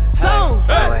flex, zone.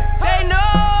 They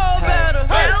know better.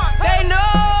 They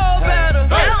know better.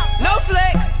 No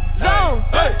flex, zone.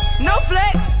 No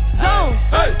flex, zone.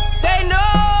 They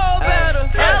know better.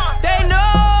 They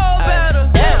know better.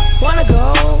 Wanna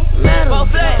go metal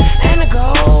and a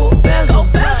gold bezel.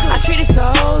 I treat it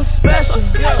so special.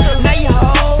 Now you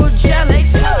hold jealous.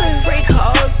 Freak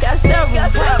hoes got several.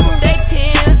 They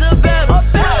tens are better.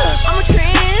 I'm a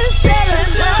trendsetter.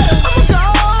 I'm a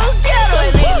gold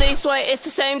getter. Lean, sway, it's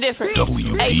the same difference.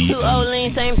 H2O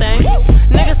lean, same thing.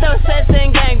 Niggas throw sets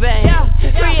and gangbang.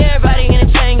 Free everybody in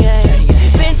a chain gang.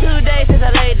 Been 2 days since I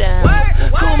laid down.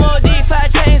 Kumo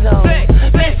D5 chains on.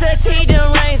 Mr. T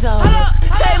them rains on.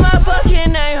 Say my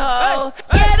fucking name, ho.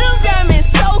 Yeah, them diamonds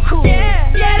so cool.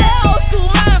 Yeah, that old school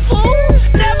mind fool.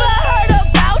 Never heard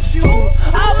about you.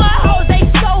 All my hoes, they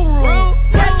so rude.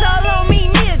 That's all on me,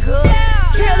 nigga.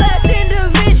 Kill that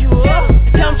individual.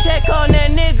 Come check on that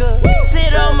nigga.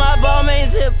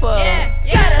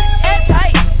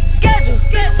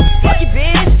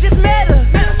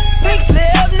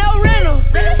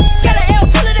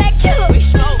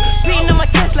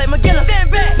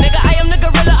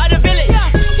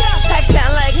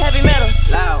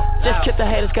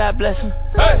 God bless him.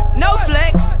 No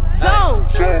flex, zone.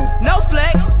 No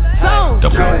flex, zone.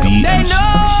 They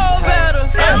know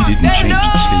better. They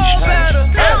know better.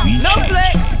 No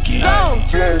flex, zone.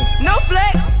 No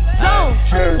flex, zone.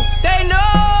 They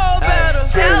know better.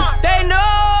 They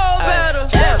know better.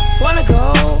 Wanna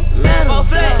go metal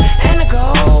and a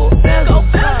gold bezel.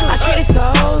 I treat it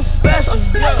so special.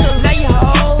 Now you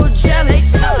hold jealous.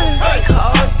 They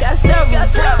calls got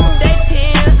several. They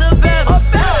tears are better.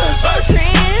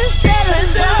 Trends jealous.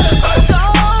 Go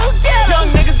get 'em. Young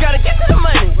niggas gotta get to the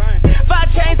money.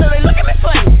 5 chains so they look at me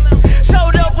funny.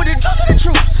 Showed up with the juice and the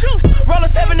truth. Roll a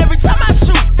 7 every time I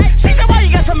shoot. She said, why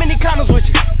you got so many comments with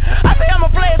you? I say I'm a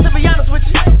player to be honest with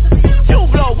you. You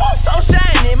blow, whoa, so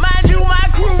shiny. Mind you, my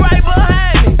crew right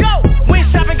behind me. Go, we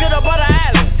shopping good up on the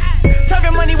island.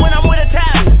 Talking money when I'm with a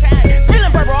talent.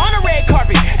 Feeling purple on a red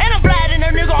carpet. And I'm gliding a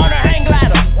nigga on a hang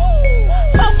glider.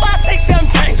 4, 5, 6,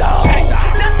 7 chains off.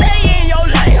 Now stay in your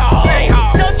lane.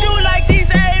 Don't you like these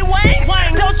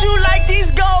A-Wang? Don't you like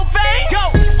these gold fangs? Go,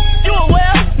 you a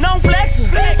well-known flexer.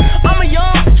 I'm a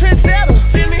young trendsetter.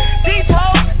 These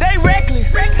hoes, they reckless.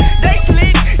 They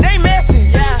slick, they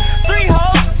messy. 3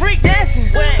 hoes, freak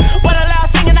dancing. But a loud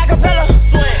singing acapella.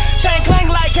 Chain clang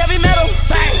like heavy metal.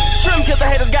 Trim kiss the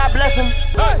haters, God bless them.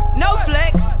 No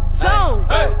flex, zone.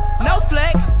 No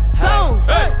flex, zone.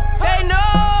 They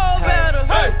know better.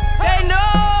 They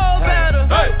know better.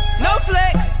 No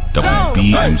flex, zone.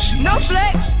 No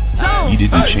flex, zone. We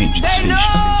didn't change the They station.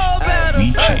 know better.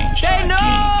 We changed They the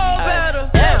know better.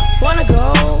 Wanna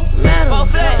go metal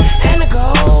and a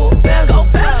gold bezel.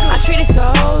 I treat it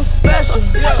so special.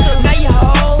 Now you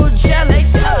hold jealous.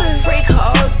 Freak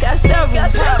hoes got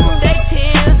several. They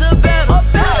tears are better.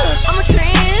 I'm a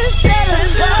trend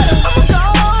jealous. I'm a go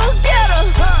getter.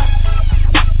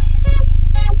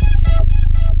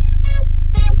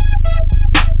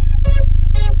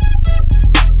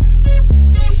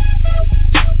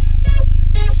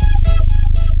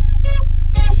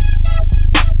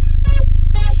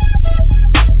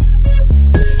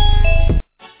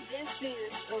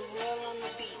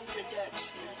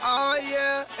 Oh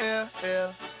yeah, yeah,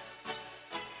 yeah.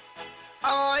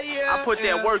 Oh yeah. I put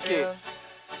that work in.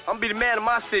 I'm be the man of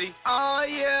my city. Oh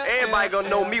yeah. Everybody gonna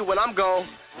know me when I'm gone.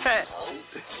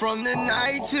 From the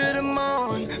night to the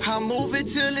morn, I move it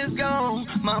till it's gone.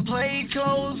 My play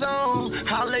clothes on,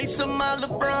 I lace up my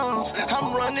LeBrons.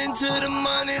 I'm running to the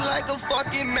money like a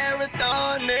fucking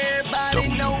marathon. Everybody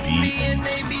know me and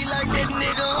they be like that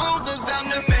nigga on, 'cause I'm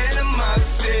the man of my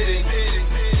city.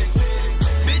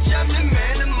 Bitch, I'm the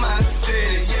man of my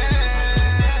city, yeah.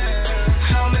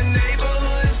 I'm a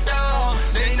neighborhood star.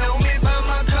 They know me by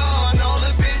my car, and all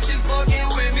the bitches fucking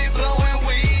with me, blowing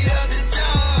weed up the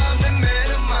jar. I'm the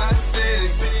man of my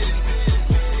city.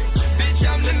 Bitch,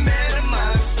 I'm the man of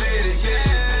my city,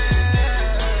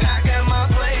 yeah. I got my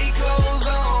play clothes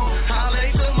on, I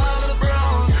lace up my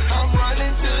LeBrons. I'm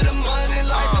running to the money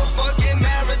like a fucking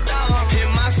marathon. In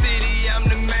my city, I'm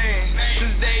the man.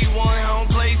 Since day one, I don't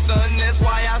play, son. That's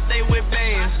why I stay with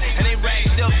bands. And they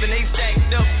racked up and they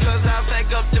stacked up, 'cause I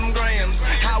stack up them grams.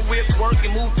 I whip, work,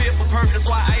 and move fit for purpose.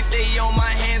 Why I stay on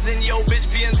my hands and yo bitch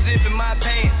be unzipping my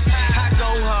pants. I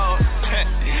go hard,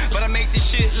 but I make this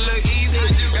shit look easy.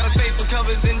 Got a face for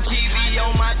covers and TV.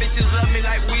 All my bitches love me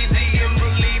like Weezy. And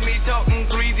believe me, talking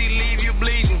greasy, leave you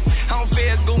bleeding. I don't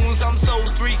fear goons, I'm so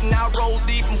streaking. I roll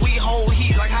deep and we hold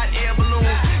heat like hot air balloons.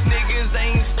 Niggas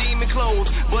ain't steaming clothes,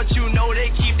 but you know they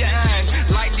keep their eyes.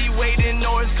 Like D-Wade in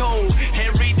North Cold.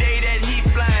 Every day that heat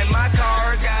flying. My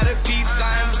car got a peace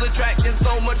sign, was attracting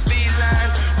so much speed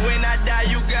lines. When I die,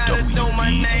 you gotta throw my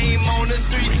name on the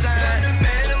street sign. I'm the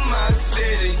man of my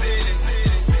city.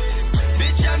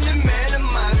 Bitch, I'm the man of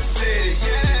my city,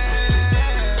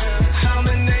 yeah. I'm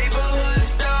a neighborhood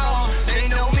star. They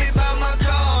know me by my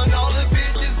car, and all the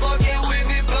bitches fucking with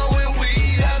me, blowing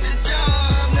weed out the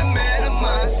jar. I'm the man of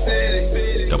my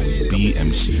city.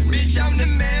 WBMC. Bitch, I'm the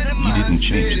man of my We didn't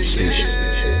change the station.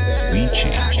 We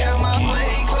changed the game.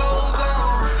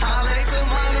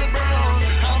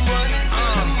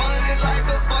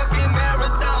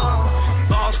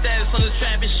 Ball status on the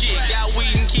trap and shit. Got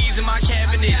weed and keys in my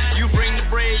cabinet. You bring the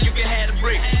bread, you can have the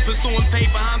brick. Pursuing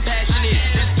paper, I'm passionate.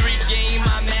 This street game,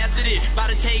 I mastered it. About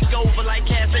to take over like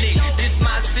Kaepernick. This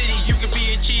my city, you can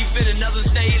be a chief in another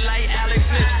state like Alex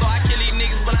Smith. So I kill these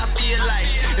niggas, but I feel like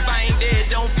if I ain't dead,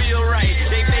 don't feel right.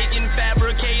 They faking,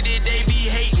 fabricated, they be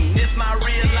hating. This my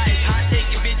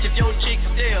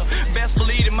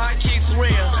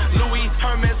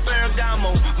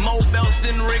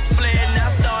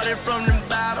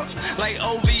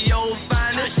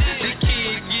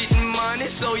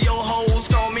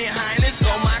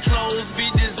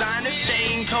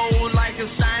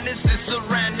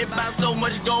so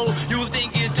much gold, you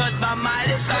think you're touched by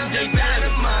Midas. I'm the man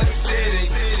of my city.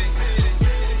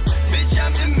 Bitch,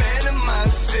 I'm the man of my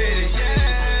city.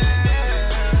 Yeah.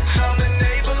 I'm the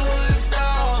neighborhood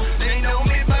star. They know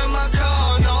me by my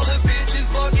car. And all the bitches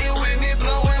fucking with me,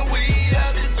 blowing weed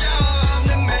out the jar. I'm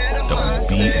the man of my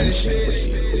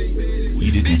city.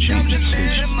 We didn't change the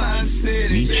station.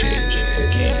 We changed the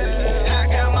game. I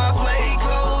got my play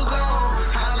clothes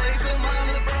on. I lay some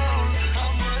other bros.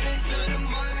 I'm running to the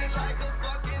money like a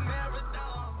fucking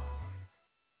marathon.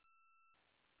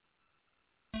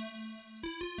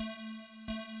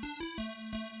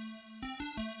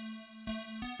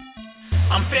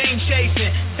 I'm fame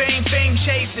chasing, fame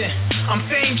chasing. I'm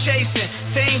fame chasing,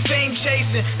 fame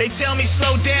chasing. They tell me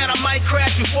slow down, I might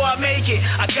crash before I make it.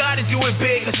 I gotta do it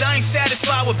big, cause I ain't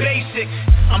satisfied with basic.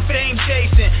 I'm fame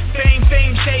chasing, fame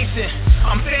chasing.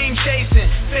 I'm fame chasing,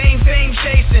 fame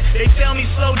chasing. They tell me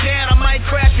slow down, I might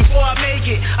crash before I make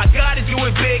it. I gotta do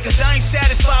it big, cause I ain't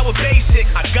satisfied with basic.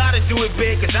 I gotta do it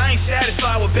big, cause I ain't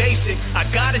satisfied with basic. I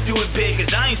gotta do it big,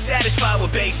 cause I ain't satisfied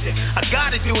with basic. I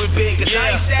gotta do it big, cause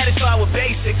I ain't satisfied with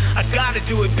basic. I gotta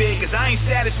do it big, cause I ain't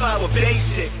satisfied with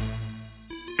basic.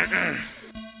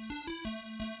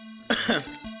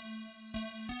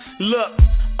 Look,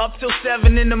 up till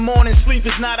 7 in the morning, sleep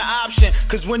is not an option.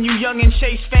 Cause when you young and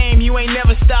chase fame, you ain't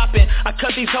never stopping. I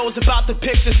cut these hoes about the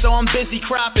picture, so I'm busy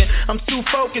cropping. I'm too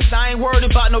focused, I ain't worried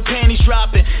about no panties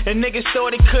dropping. And niggas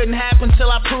thought it couldn't happen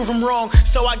till I prove them wrong.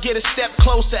 So I get a step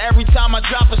closer every time I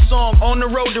drop a song. On the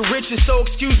road to riches, so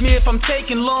excuse me if I'm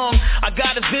taking long. I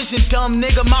got a vision, dumb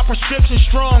nigga, my prescription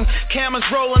strong. Cameras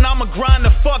rolling, I'ma grind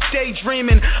the fuck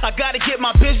daydreaming. I gotta get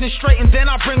my business straight and then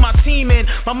I bring my team in.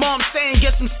 My mom saying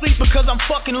get some sleep because I'm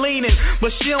fucking leaning,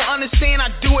 but she don't understand I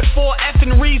do it for a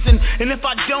effing reason. And if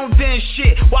I don't, then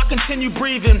shit, why continue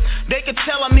breathing? They can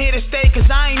tell I'm here to stay, cause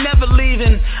I ain't never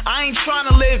leaving. I ain't trying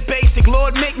to live basic,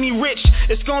 Lord make me rich.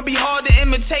 It's gonna be hard to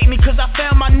imitate me, cause I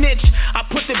found my niche. I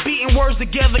put the beat and words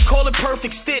together, call it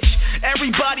perfect stitch.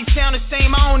 Everybody sound the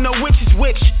same, I don't know which is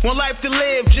which. One life to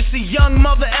live, just a young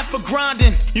mother effer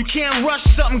grinding. You can't rush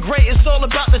something great, it's all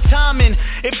about the timing.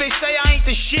 If they say I ain't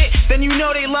the shit, then you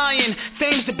know they lying.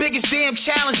 Fame's the biggest damn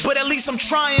challenge, but at least I'm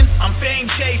trying. I'm fame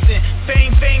chasing,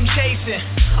 fame chasing.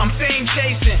 I'm fame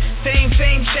chasing, fame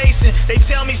chasing. They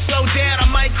tell me slow down, I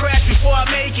might crash before I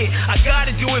make it. I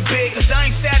gotta do it big, cause I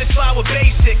ain't satisfied with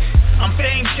basic. I'm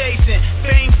fame chasing,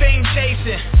 fame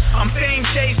chasing. I'm fame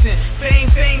chasing,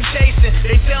 fame chasing.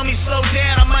 They tell me slow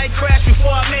down, I might crash before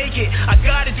I make it. I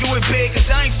gotta do it big, cause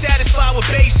I ain't satisfied with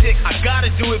basic. I gotta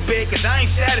do it big, cause I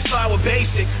ain't satisfied with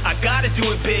basic. I gotta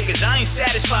do it big, cause I ain't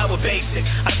satisfied with basic.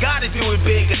 I gotta do it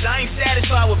big, cause I ain't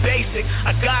satisfied with basic.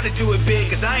 I gotta do it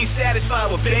big, cause I ain't satisfied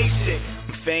with basic.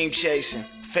 I'm fame chasing,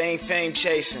 fame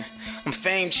chasing. I'm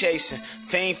fame chasing,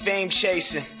 fame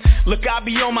chasing. Look, I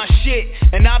be on my shit,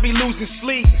 and I be losing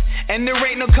sleep. And there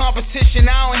ain't no competition,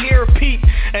 I don't hear a peep.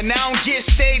 And I don't get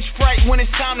stage fright when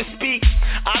it's time to speak.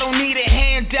 I don't need a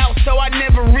handout, so I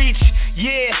never reach.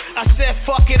 Yeah, I said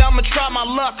fuck it, I'ma try my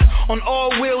luck on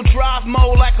all-wheel drive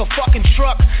mode like a fucking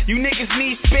truck. You niggas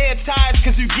need spare tires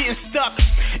cause you getting stuck.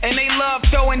 And they love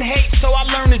throwing hate, so I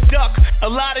learned to duck. A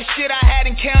lot of shit I had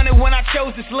encountered when I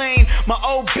chose this lane. My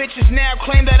old bitches now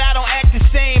claim that I don't act the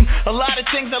same. A lot of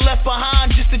things I left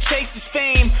behind just to chase this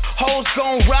fame. Hoes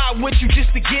gon' ride with you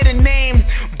just to get a name.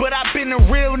 But I've been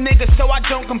a real nigga, so I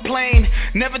don't complain.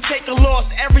 Never take a loss,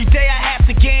 every day I have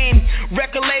to gain.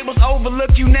 Record labels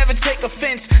overlook you, never take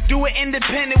offense. Do it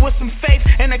independent with some faith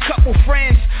and a couple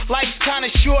friends. Life's kinda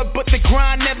short, but the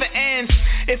grind never ends.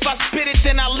 If I spit it,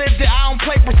 then I lived it, I don't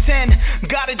play pretend.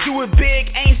 Gotta do it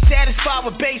big, ain't satisfied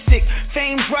with basic.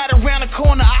 Fame's right around the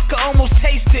corner, I can almost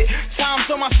taste it. Time's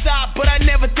on my side, but I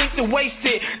never think to waste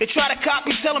it. They try to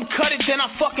copy, tell them cut it, then I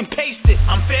fucking paste it.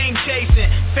 I'm fame chasing,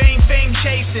 fame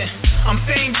chasing. I'm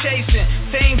fame chasing,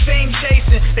 fame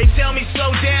chasing. They tell me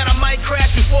slow down, I might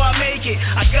crash before I make it.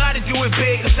 I gotta do it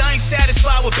big, cause I ain't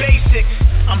satisfied with basic.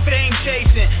 I'm fame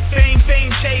chasing, fame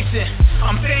chasing.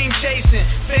 I'm fame chasing,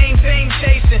 fame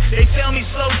chasing. They tell me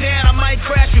slow down, I might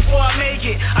crash before I make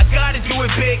it. I gotta do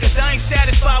it big, cause I ain't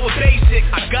satisfied with basic.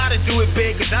 I gotta do it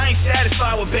big, cause I ain't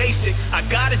satisfied with basic. I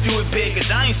gotta do it big, cause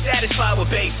I ain't satisfied with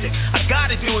basic. I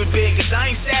gotta do it big, cause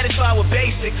I ain't satisfied with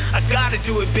basic. I gotta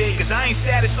do it big, cause I ain't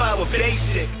satisfied with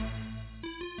basic.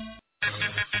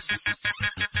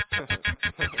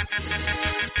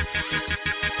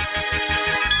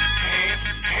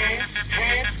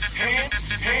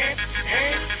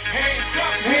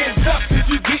 Hands up if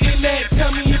you getting that.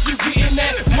 Tell me if you getting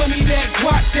that. Money that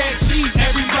guap, that cheese.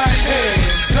 Everybody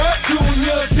hands up. Doing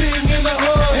your thing in the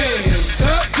hood. Hands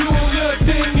up. Doing your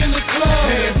thing in the club.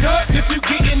 Hands up if you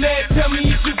getting that. Tell me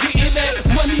if you getting that.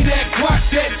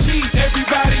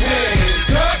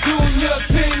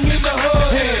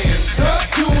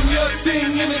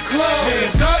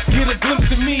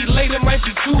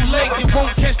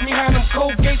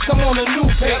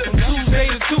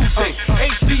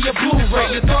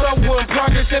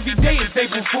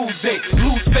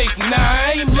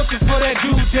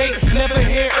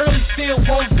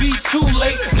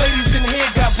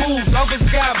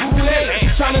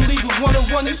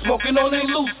 money, smoking on they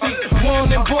Lucy.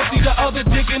 One and Bossy, the other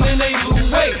digging in they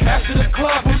Louis. After the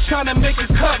club, I'm trying to make a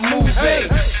cut move, hey.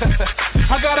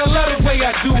 I got a lot of way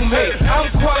I do, mate.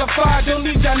 I'm qualified, don't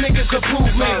need y'all niggas to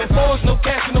prove me. Before was no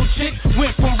cash and no chick,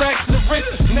 went from racks to rich.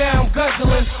 Now I'm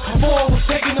guzzling, before I was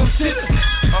taking them sips.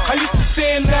 I used to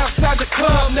stand outside the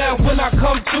club, now when I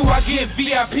come through, I get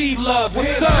VIP love. What's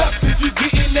up? If you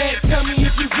getting that, tell me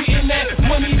if you getting that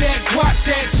money, that guap,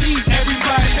 that cheese,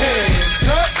 everybody hands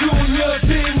up. Doing your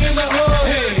thing in the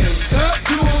hood, hands up.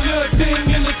 Doing your thing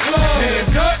in the club,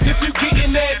 hands up. If you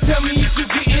getting that, tell me if you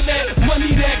getting that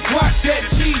money, that guap,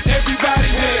 that cheese,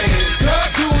 everybody hands up.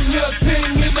 Doing your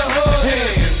thing in the hood,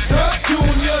 hands up.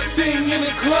 Doing your thing in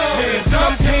the club, hands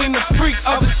up. Some came to freak,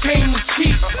 others came to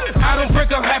cheat. I don't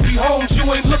break up happy homes,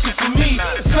 you ain't looking for me.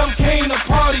 Some came to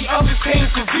party, others came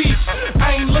for beef.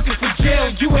 I ain't looking for jail,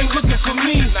 you ain't looking for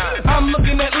me. I'm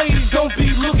looking at ladies, don't be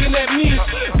looking at me.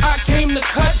 I came to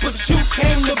cut, but you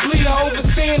came to bleed. I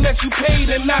understand that you paid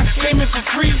and I came in for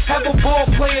free. Have a ball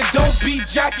player, don't be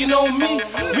jacking on me.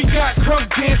 We got crunk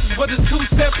dances, but the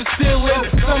two-step is still in.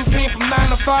 Some came from 9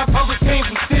 to 5, others came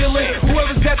from stealing.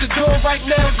 Whoever's at the door right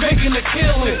now is making a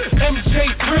killing.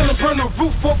 MJ thrilling, burn the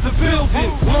roof off the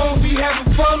building. Long as we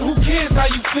having fun, who cares how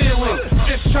you feeling?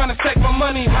 Just trying to stack my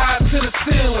money high to the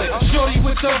ceiling. Shorty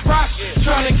with the rock,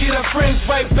 trying to get her friends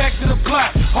right back to the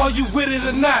block. Are you with it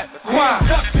or not? Why?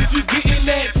 If you getting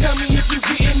that, tell me if you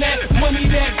getting that money,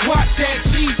 that guap, that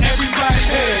cheese, everybody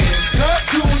hands up.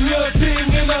 Doing your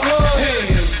thing in the hood,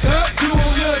 hands up.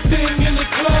 Doing your thing in the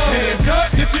club, hands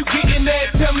up. If you getting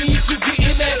that, tell me if you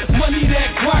getting that money,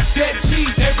 that guap, that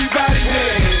cheese, everybody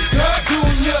hands up.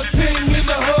 Doing your thing in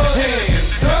the hood,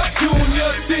 hands up. Doing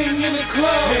your thing in the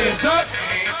club, hands up.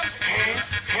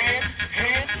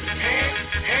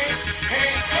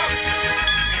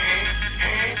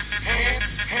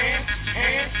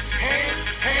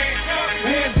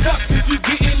 Hands up if you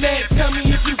getting that, tell me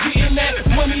if you getting that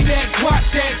money, that guap,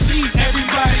 that cheese,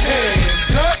 everybody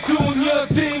hands up. Doing your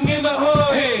thing in the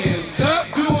hood, hands up.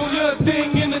 Doing your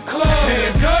thing in the club,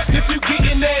 hands up. If you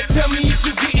getting that, tell me if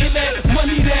you getting that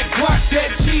money, that guap,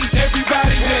 that cheese,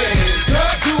 everybody hands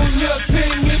up. Doing your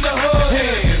thing in the hood,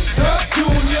 hands up.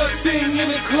 Doing your thing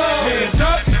in the club, hands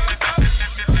up.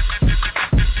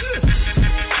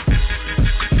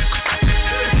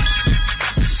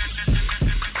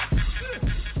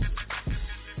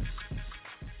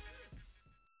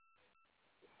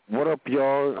 What up,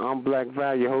 y'all? I'm Black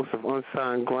Val, your host of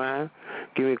Unsigned Grind.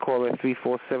 Give me a call at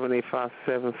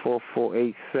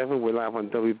 347-857-4487. We're live on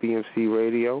WBMC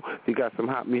Radio. If you got some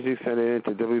hot music, send it in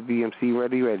to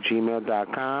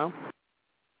WBMCRadio@gmail.com.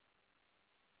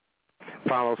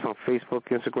 Follow us on Facebook,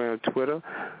 Instagram, and Twitter.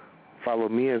 Follow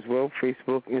me as well,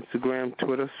 Facebook, Instagram,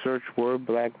 Twitter. Search word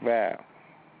Black Val.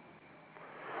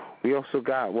 We also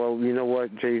got, well, you know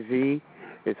what, Jay-Z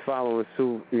is following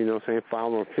suit, you know what I'm saying,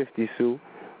 following 50 suit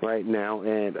right now,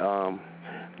 and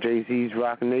Jay-Z's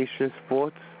Rock Nation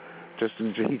Sports,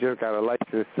 he just got a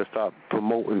license to start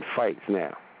promoting fights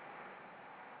now.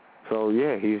 So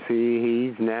yeah, he's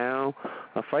now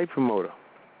a fight promoter.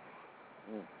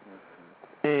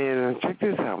 And check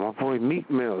this out, my boy Meek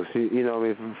Mills. You know, I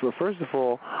mean, first of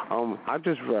all, I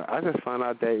just found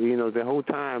out that, you know, the whole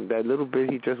time, that little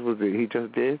bit he just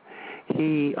did,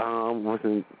 he was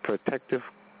in protective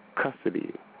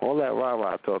custody. All that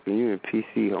rah-rah talking, you in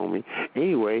PC, homie.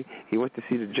 Anyway, he went to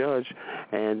see the judge,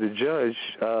 and the judge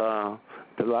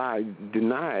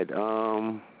denied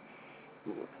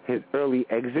his early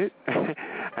exit.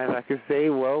 As I can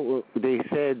say, well,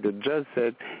 the judge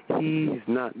said he's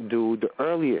not due. The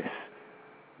earliest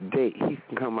date he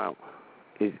can come out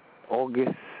is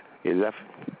August 11th.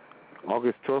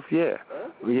 August 12th, yeah.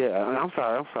 Yeah, I'm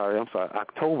sorry.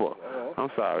 October.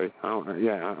 I'm sorry. I'm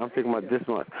thinking about this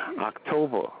month.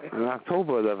 October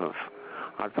 11th.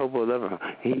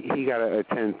 He got to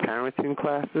attend parenting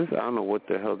classes. I don't know what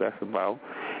the hell that's about.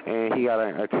 And he got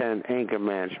to attend anger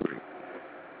management.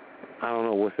 I don't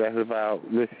know what that's about.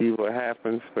 Let's see what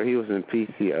happens. But he was in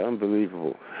PC.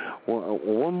 Unbelievable.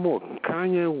 One more.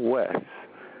 Kanye West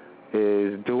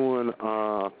is doing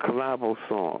a collabo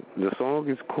song. The song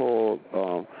is called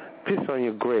Piss on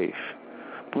Your Grave.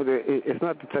 But it's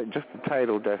not just the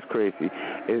title that's crazy.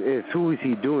 It's who is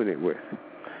he doing it with.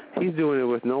 He's doing it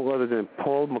with no other than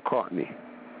Paul McCartney.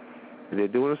 They're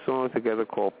doing a song together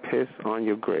called Piss on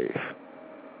Your Grave.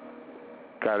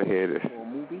 Gotta hear this.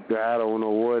 I don't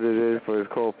know what it is, but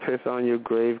it's called Piss on Your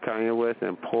Grave, Kanye West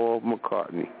and Paul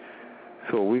McCartney.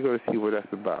 So we're going to see what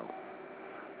that's about.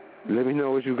 Let me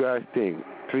know what you guys think.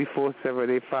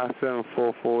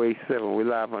 347-857-4487. We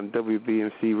live on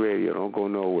WBMC Radio. Don't go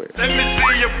nowhere. Let me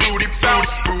see your booty bounce,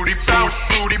 booty bounce,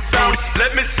 booty bounce.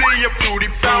 Let me see your booty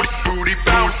bounce, booty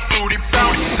bounce, booty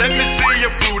bounce. Let me see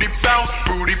your booty bounce,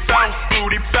 booty bounce,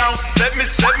 booty bounce. Let me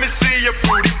see your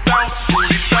booty bounce,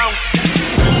 booty bounce.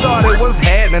 Thought it was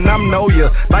happening, I'm know ya,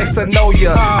 nice to know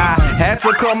ya. I had to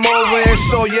come over and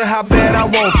show you how bad I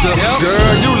want ya.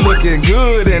 Girl, you looking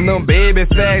good in them baby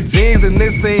fat jeans, and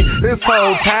this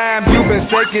whole time you been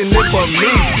shaking it for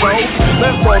me. So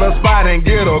let's go to the spot and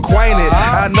get acquainted.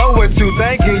 I know what you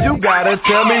thinking, you gotta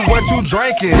tell me what you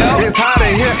drinking. It's hot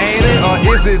in here, ain't it, or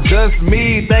is it just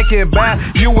me thinking about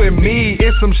you and me?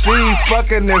 It's some she's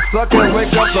fucking and sucking,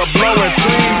 wake up the blowing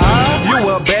trees. You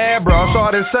a bad bro,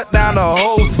 started shut down the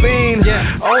whole scene.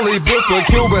 Only book for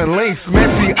Cuban links,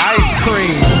 messy ice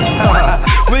cream.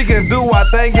 We can do our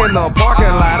thing in the parking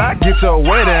lot. I get your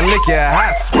wet and lick your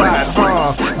hot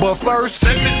spot, but first,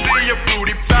 let me see your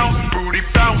booty bounce, booty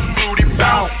bounce, booty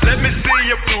bounce. Let me see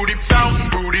your booty bounce,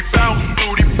 booty bounce,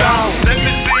 booty bounce. Let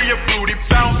me see your booty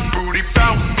bounce, booty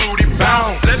bounce, booty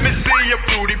bounce. Let me see your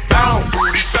booty bounce,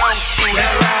 booty bounce, booty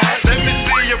bounce. Let me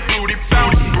see your booty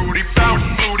bounce, booty bounce,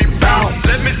 booty bounce.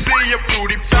 Let me see your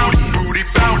booty bounce, booty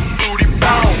bounce, booty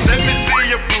bounce. Let me see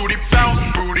your booty bounce,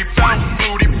 booty bounce,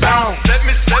 booty bounce. Let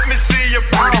me see your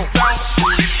booty bounce,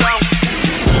 booty bounce.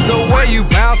 The way you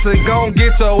bouncing gon'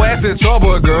 get your ass in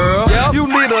trouble, girl. You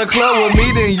need a club with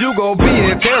me, then you gon' be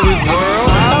in Terry's world.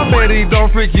 I bet he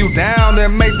don't freak you down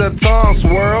and make the tongue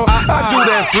swirl. I do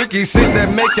that freaky shit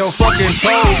that make your fucking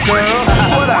toes curl.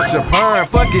 Put out your perm,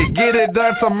 fuck it, get it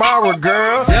done tomorrow,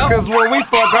 girl. Cause when we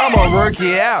fuck, I'ma work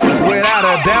it out, without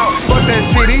a doubt. Fuck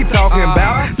that shit he talking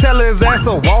about. Tell his ass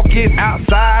to walk it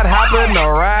outside, hop in the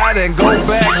ride and go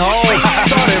back home.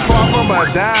 Started far from a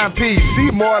dime piece,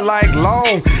 she more like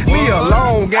long. Me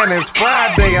alone, and it's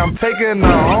Friday, I'm taking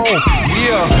her home.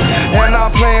 Yeah, and our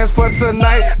plans for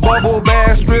tonight, bubble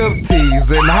bath, strip tease,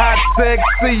 and hot sex,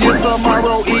 see you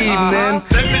tomorrow evening.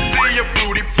 Let me see your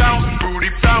booty bounce, booty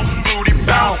bounce, booty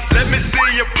bounce. Let me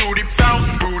see your booty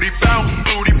bounce, booty bounce,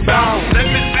 booty bounce.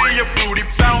 Let me see your booty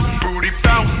bounce, booty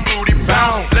bounce, booty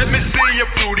bounce. Let me see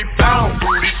your booty bounce,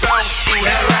 booty bounce,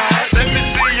 booty bounce. Let me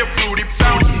see your booty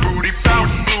bounce, booty bounce,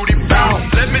 booty bounce.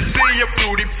 Let me see your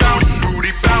booty bounce,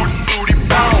 booty bounce, booty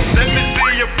bounce. Let me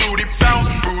see your booty bounce,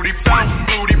 booty bounce,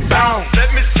 booty bounce. Let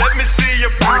me see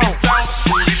your booty bounce,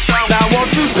 booty bounce. Now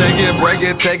won't you shake it, break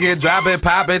it, take it, drop it,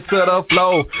 pop it to the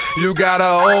floor. You got a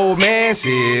old man, shit,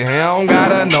 he don't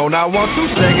gotta know. Now won't you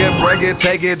shake it, break it,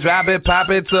 take it, drop it, pop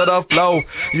it to the floor.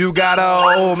 You got a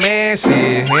old man,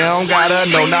 shit, he don't gotta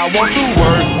know. Now won't you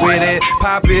work with it,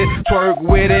 pop it, twerk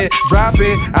with it, drop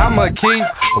it. I'ma keep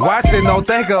watching, don't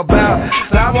think about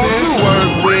stopping. Won't you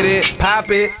work with it, pop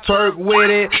it, twerk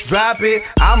with it, drop it.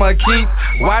 I'ma keep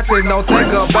watching, don't think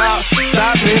about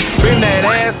stopping. Bend that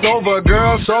ass over,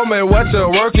 girl, show me what you're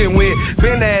working with.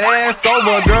 Bend that ass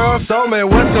over, girl, show me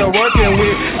what you're working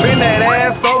with. Bend that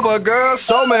ass over, girl,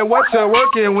 show me what you're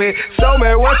working with. Show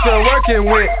me what you're working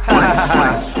with.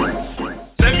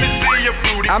 Let me see your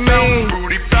booty bounce,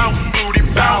 booty bounce, booty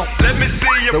bounce. Let me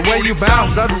see your the way you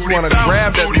bounce, I just wanna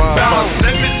grab that motherfucker.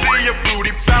 Let me see your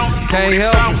booty bounce, can't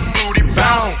help it. Booty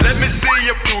bounce. Let me see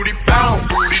your booty bounce,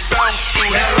 booty bounce,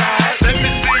 booty bounce. Let me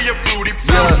see your booty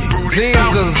bounce, booty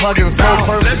bounce. Just hugging so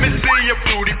perfect. Let me see your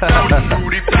booty bounce,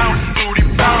 booty bounce, booty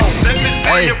bounce. Let me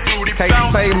see your booty bounce,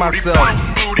 can't pay myself.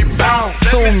 Booty bounce.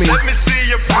 Sue me. Let me see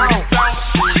your booty bounce,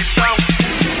 booty bounce.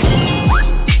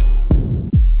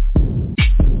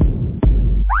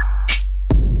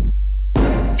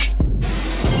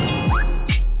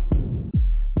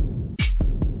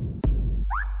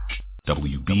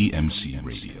 WBMC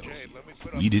Radio.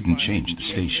 We didn't change the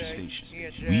station.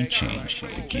 We changed the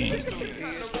game.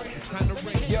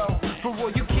 Yo, for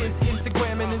all you kids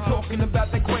Instagramming and talking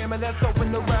about that grammar that's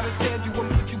open around and stand you and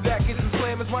put you back in some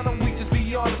slammers. Why don't we just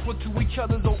be honest with to each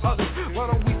other's or others? Why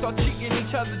don't we start cheating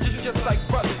each other just like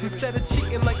brothers instead of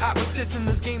cheating like opposites in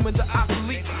this game of the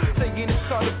obsolete? Saying it's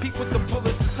hard to peek with the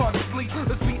bullets, it's hard to sleep.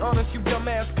 Let's be honest, you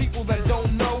dumbass people that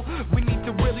don't know. We need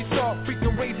to really start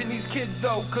freaking raising these kids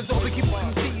though, cause all they keep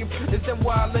on seeing is them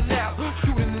wildin' out,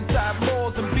 shooting inside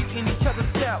malls and beating each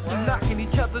other's out and knocking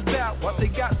each other's out. What they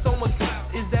got so much,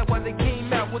 is that why they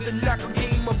came out with a knocker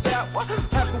game about what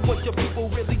happened? What your people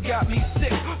really got me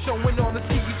sick, showing on the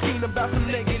TV screen about some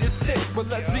negative shit. But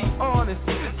let's be honest,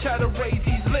 try to raise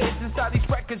these lids inside these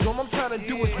records. All I'm trying to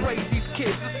do is raise these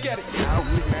kids. Let's get it.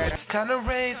 Time to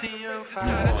raise the young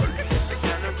fire. It's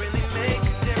time to really make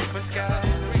a difference, guys.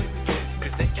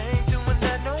 Cause they ain't doing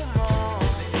that no more.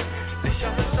 They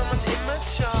showing so much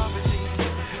immaturity.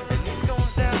 And it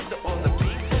goes out to all the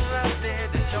people out there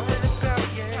that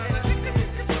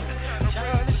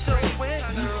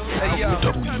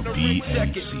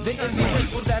Check it. The indie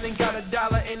people that ain't got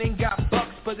 $1 and ain't got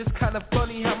bucks, but it's kind of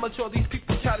funny how much all these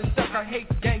people try to suck. I hate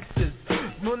gangsters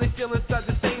when they feel inside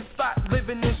the same spot,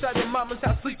 living inside their mama's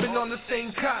house, sleeping on the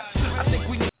same cot. I think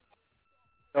we.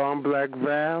 I'm Black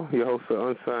Val, your host of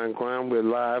Unsigned Grind. We're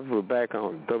live. We're back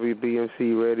on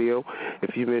WBMC Radio.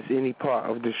 If you miss any part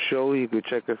of the show, you can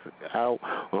check us out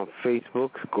on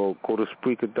Facebook. Go to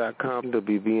Spreaker.com,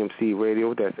 WBMC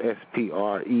Radio. That's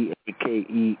SPREAKER.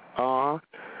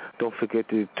 Don't forget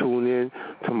to tune in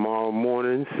tomorrow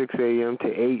morning, 6 a.m. to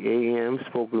 8 a.m.,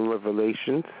 Spoken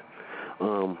Revelations.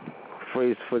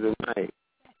 Phrase for the night.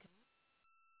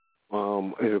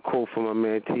 Is a quote from my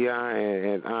man T.I.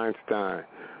 and Einstein.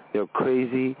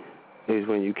 Crazy is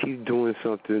when you keep doing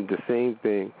something, the same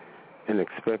thing, and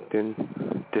expecting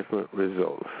different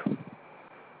results.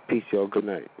 Peace, y'all. Good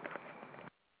night.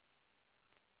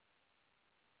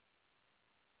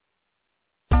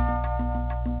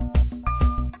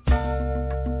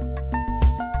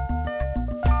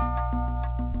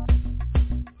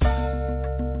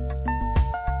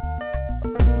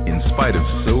 In spite of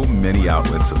so many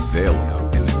outlets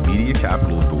available in the media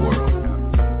capital of the world,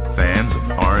 fans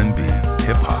of R&B,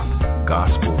 hip-hop,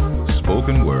 gospel,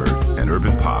 spoken word, and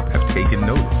urban pop have taken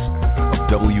notice of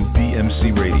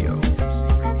WBMC Radio.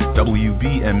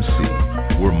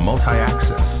 WBMC, we're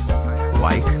multi-access.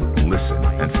 Like, listen,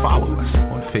 and follow us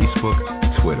on Facebook,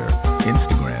 Twitter,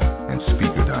 Instagram, and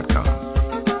Speaker.com.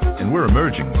 And we're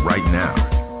emerging right now,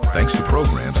 thanks to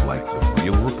programs like The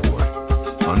Real Report,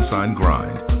 Unsigned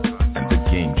Grind, and The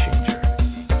Game Changer.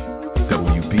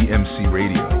 WBMC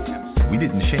Radio. We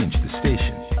didn't change the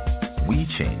station. We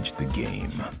changed the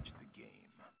game.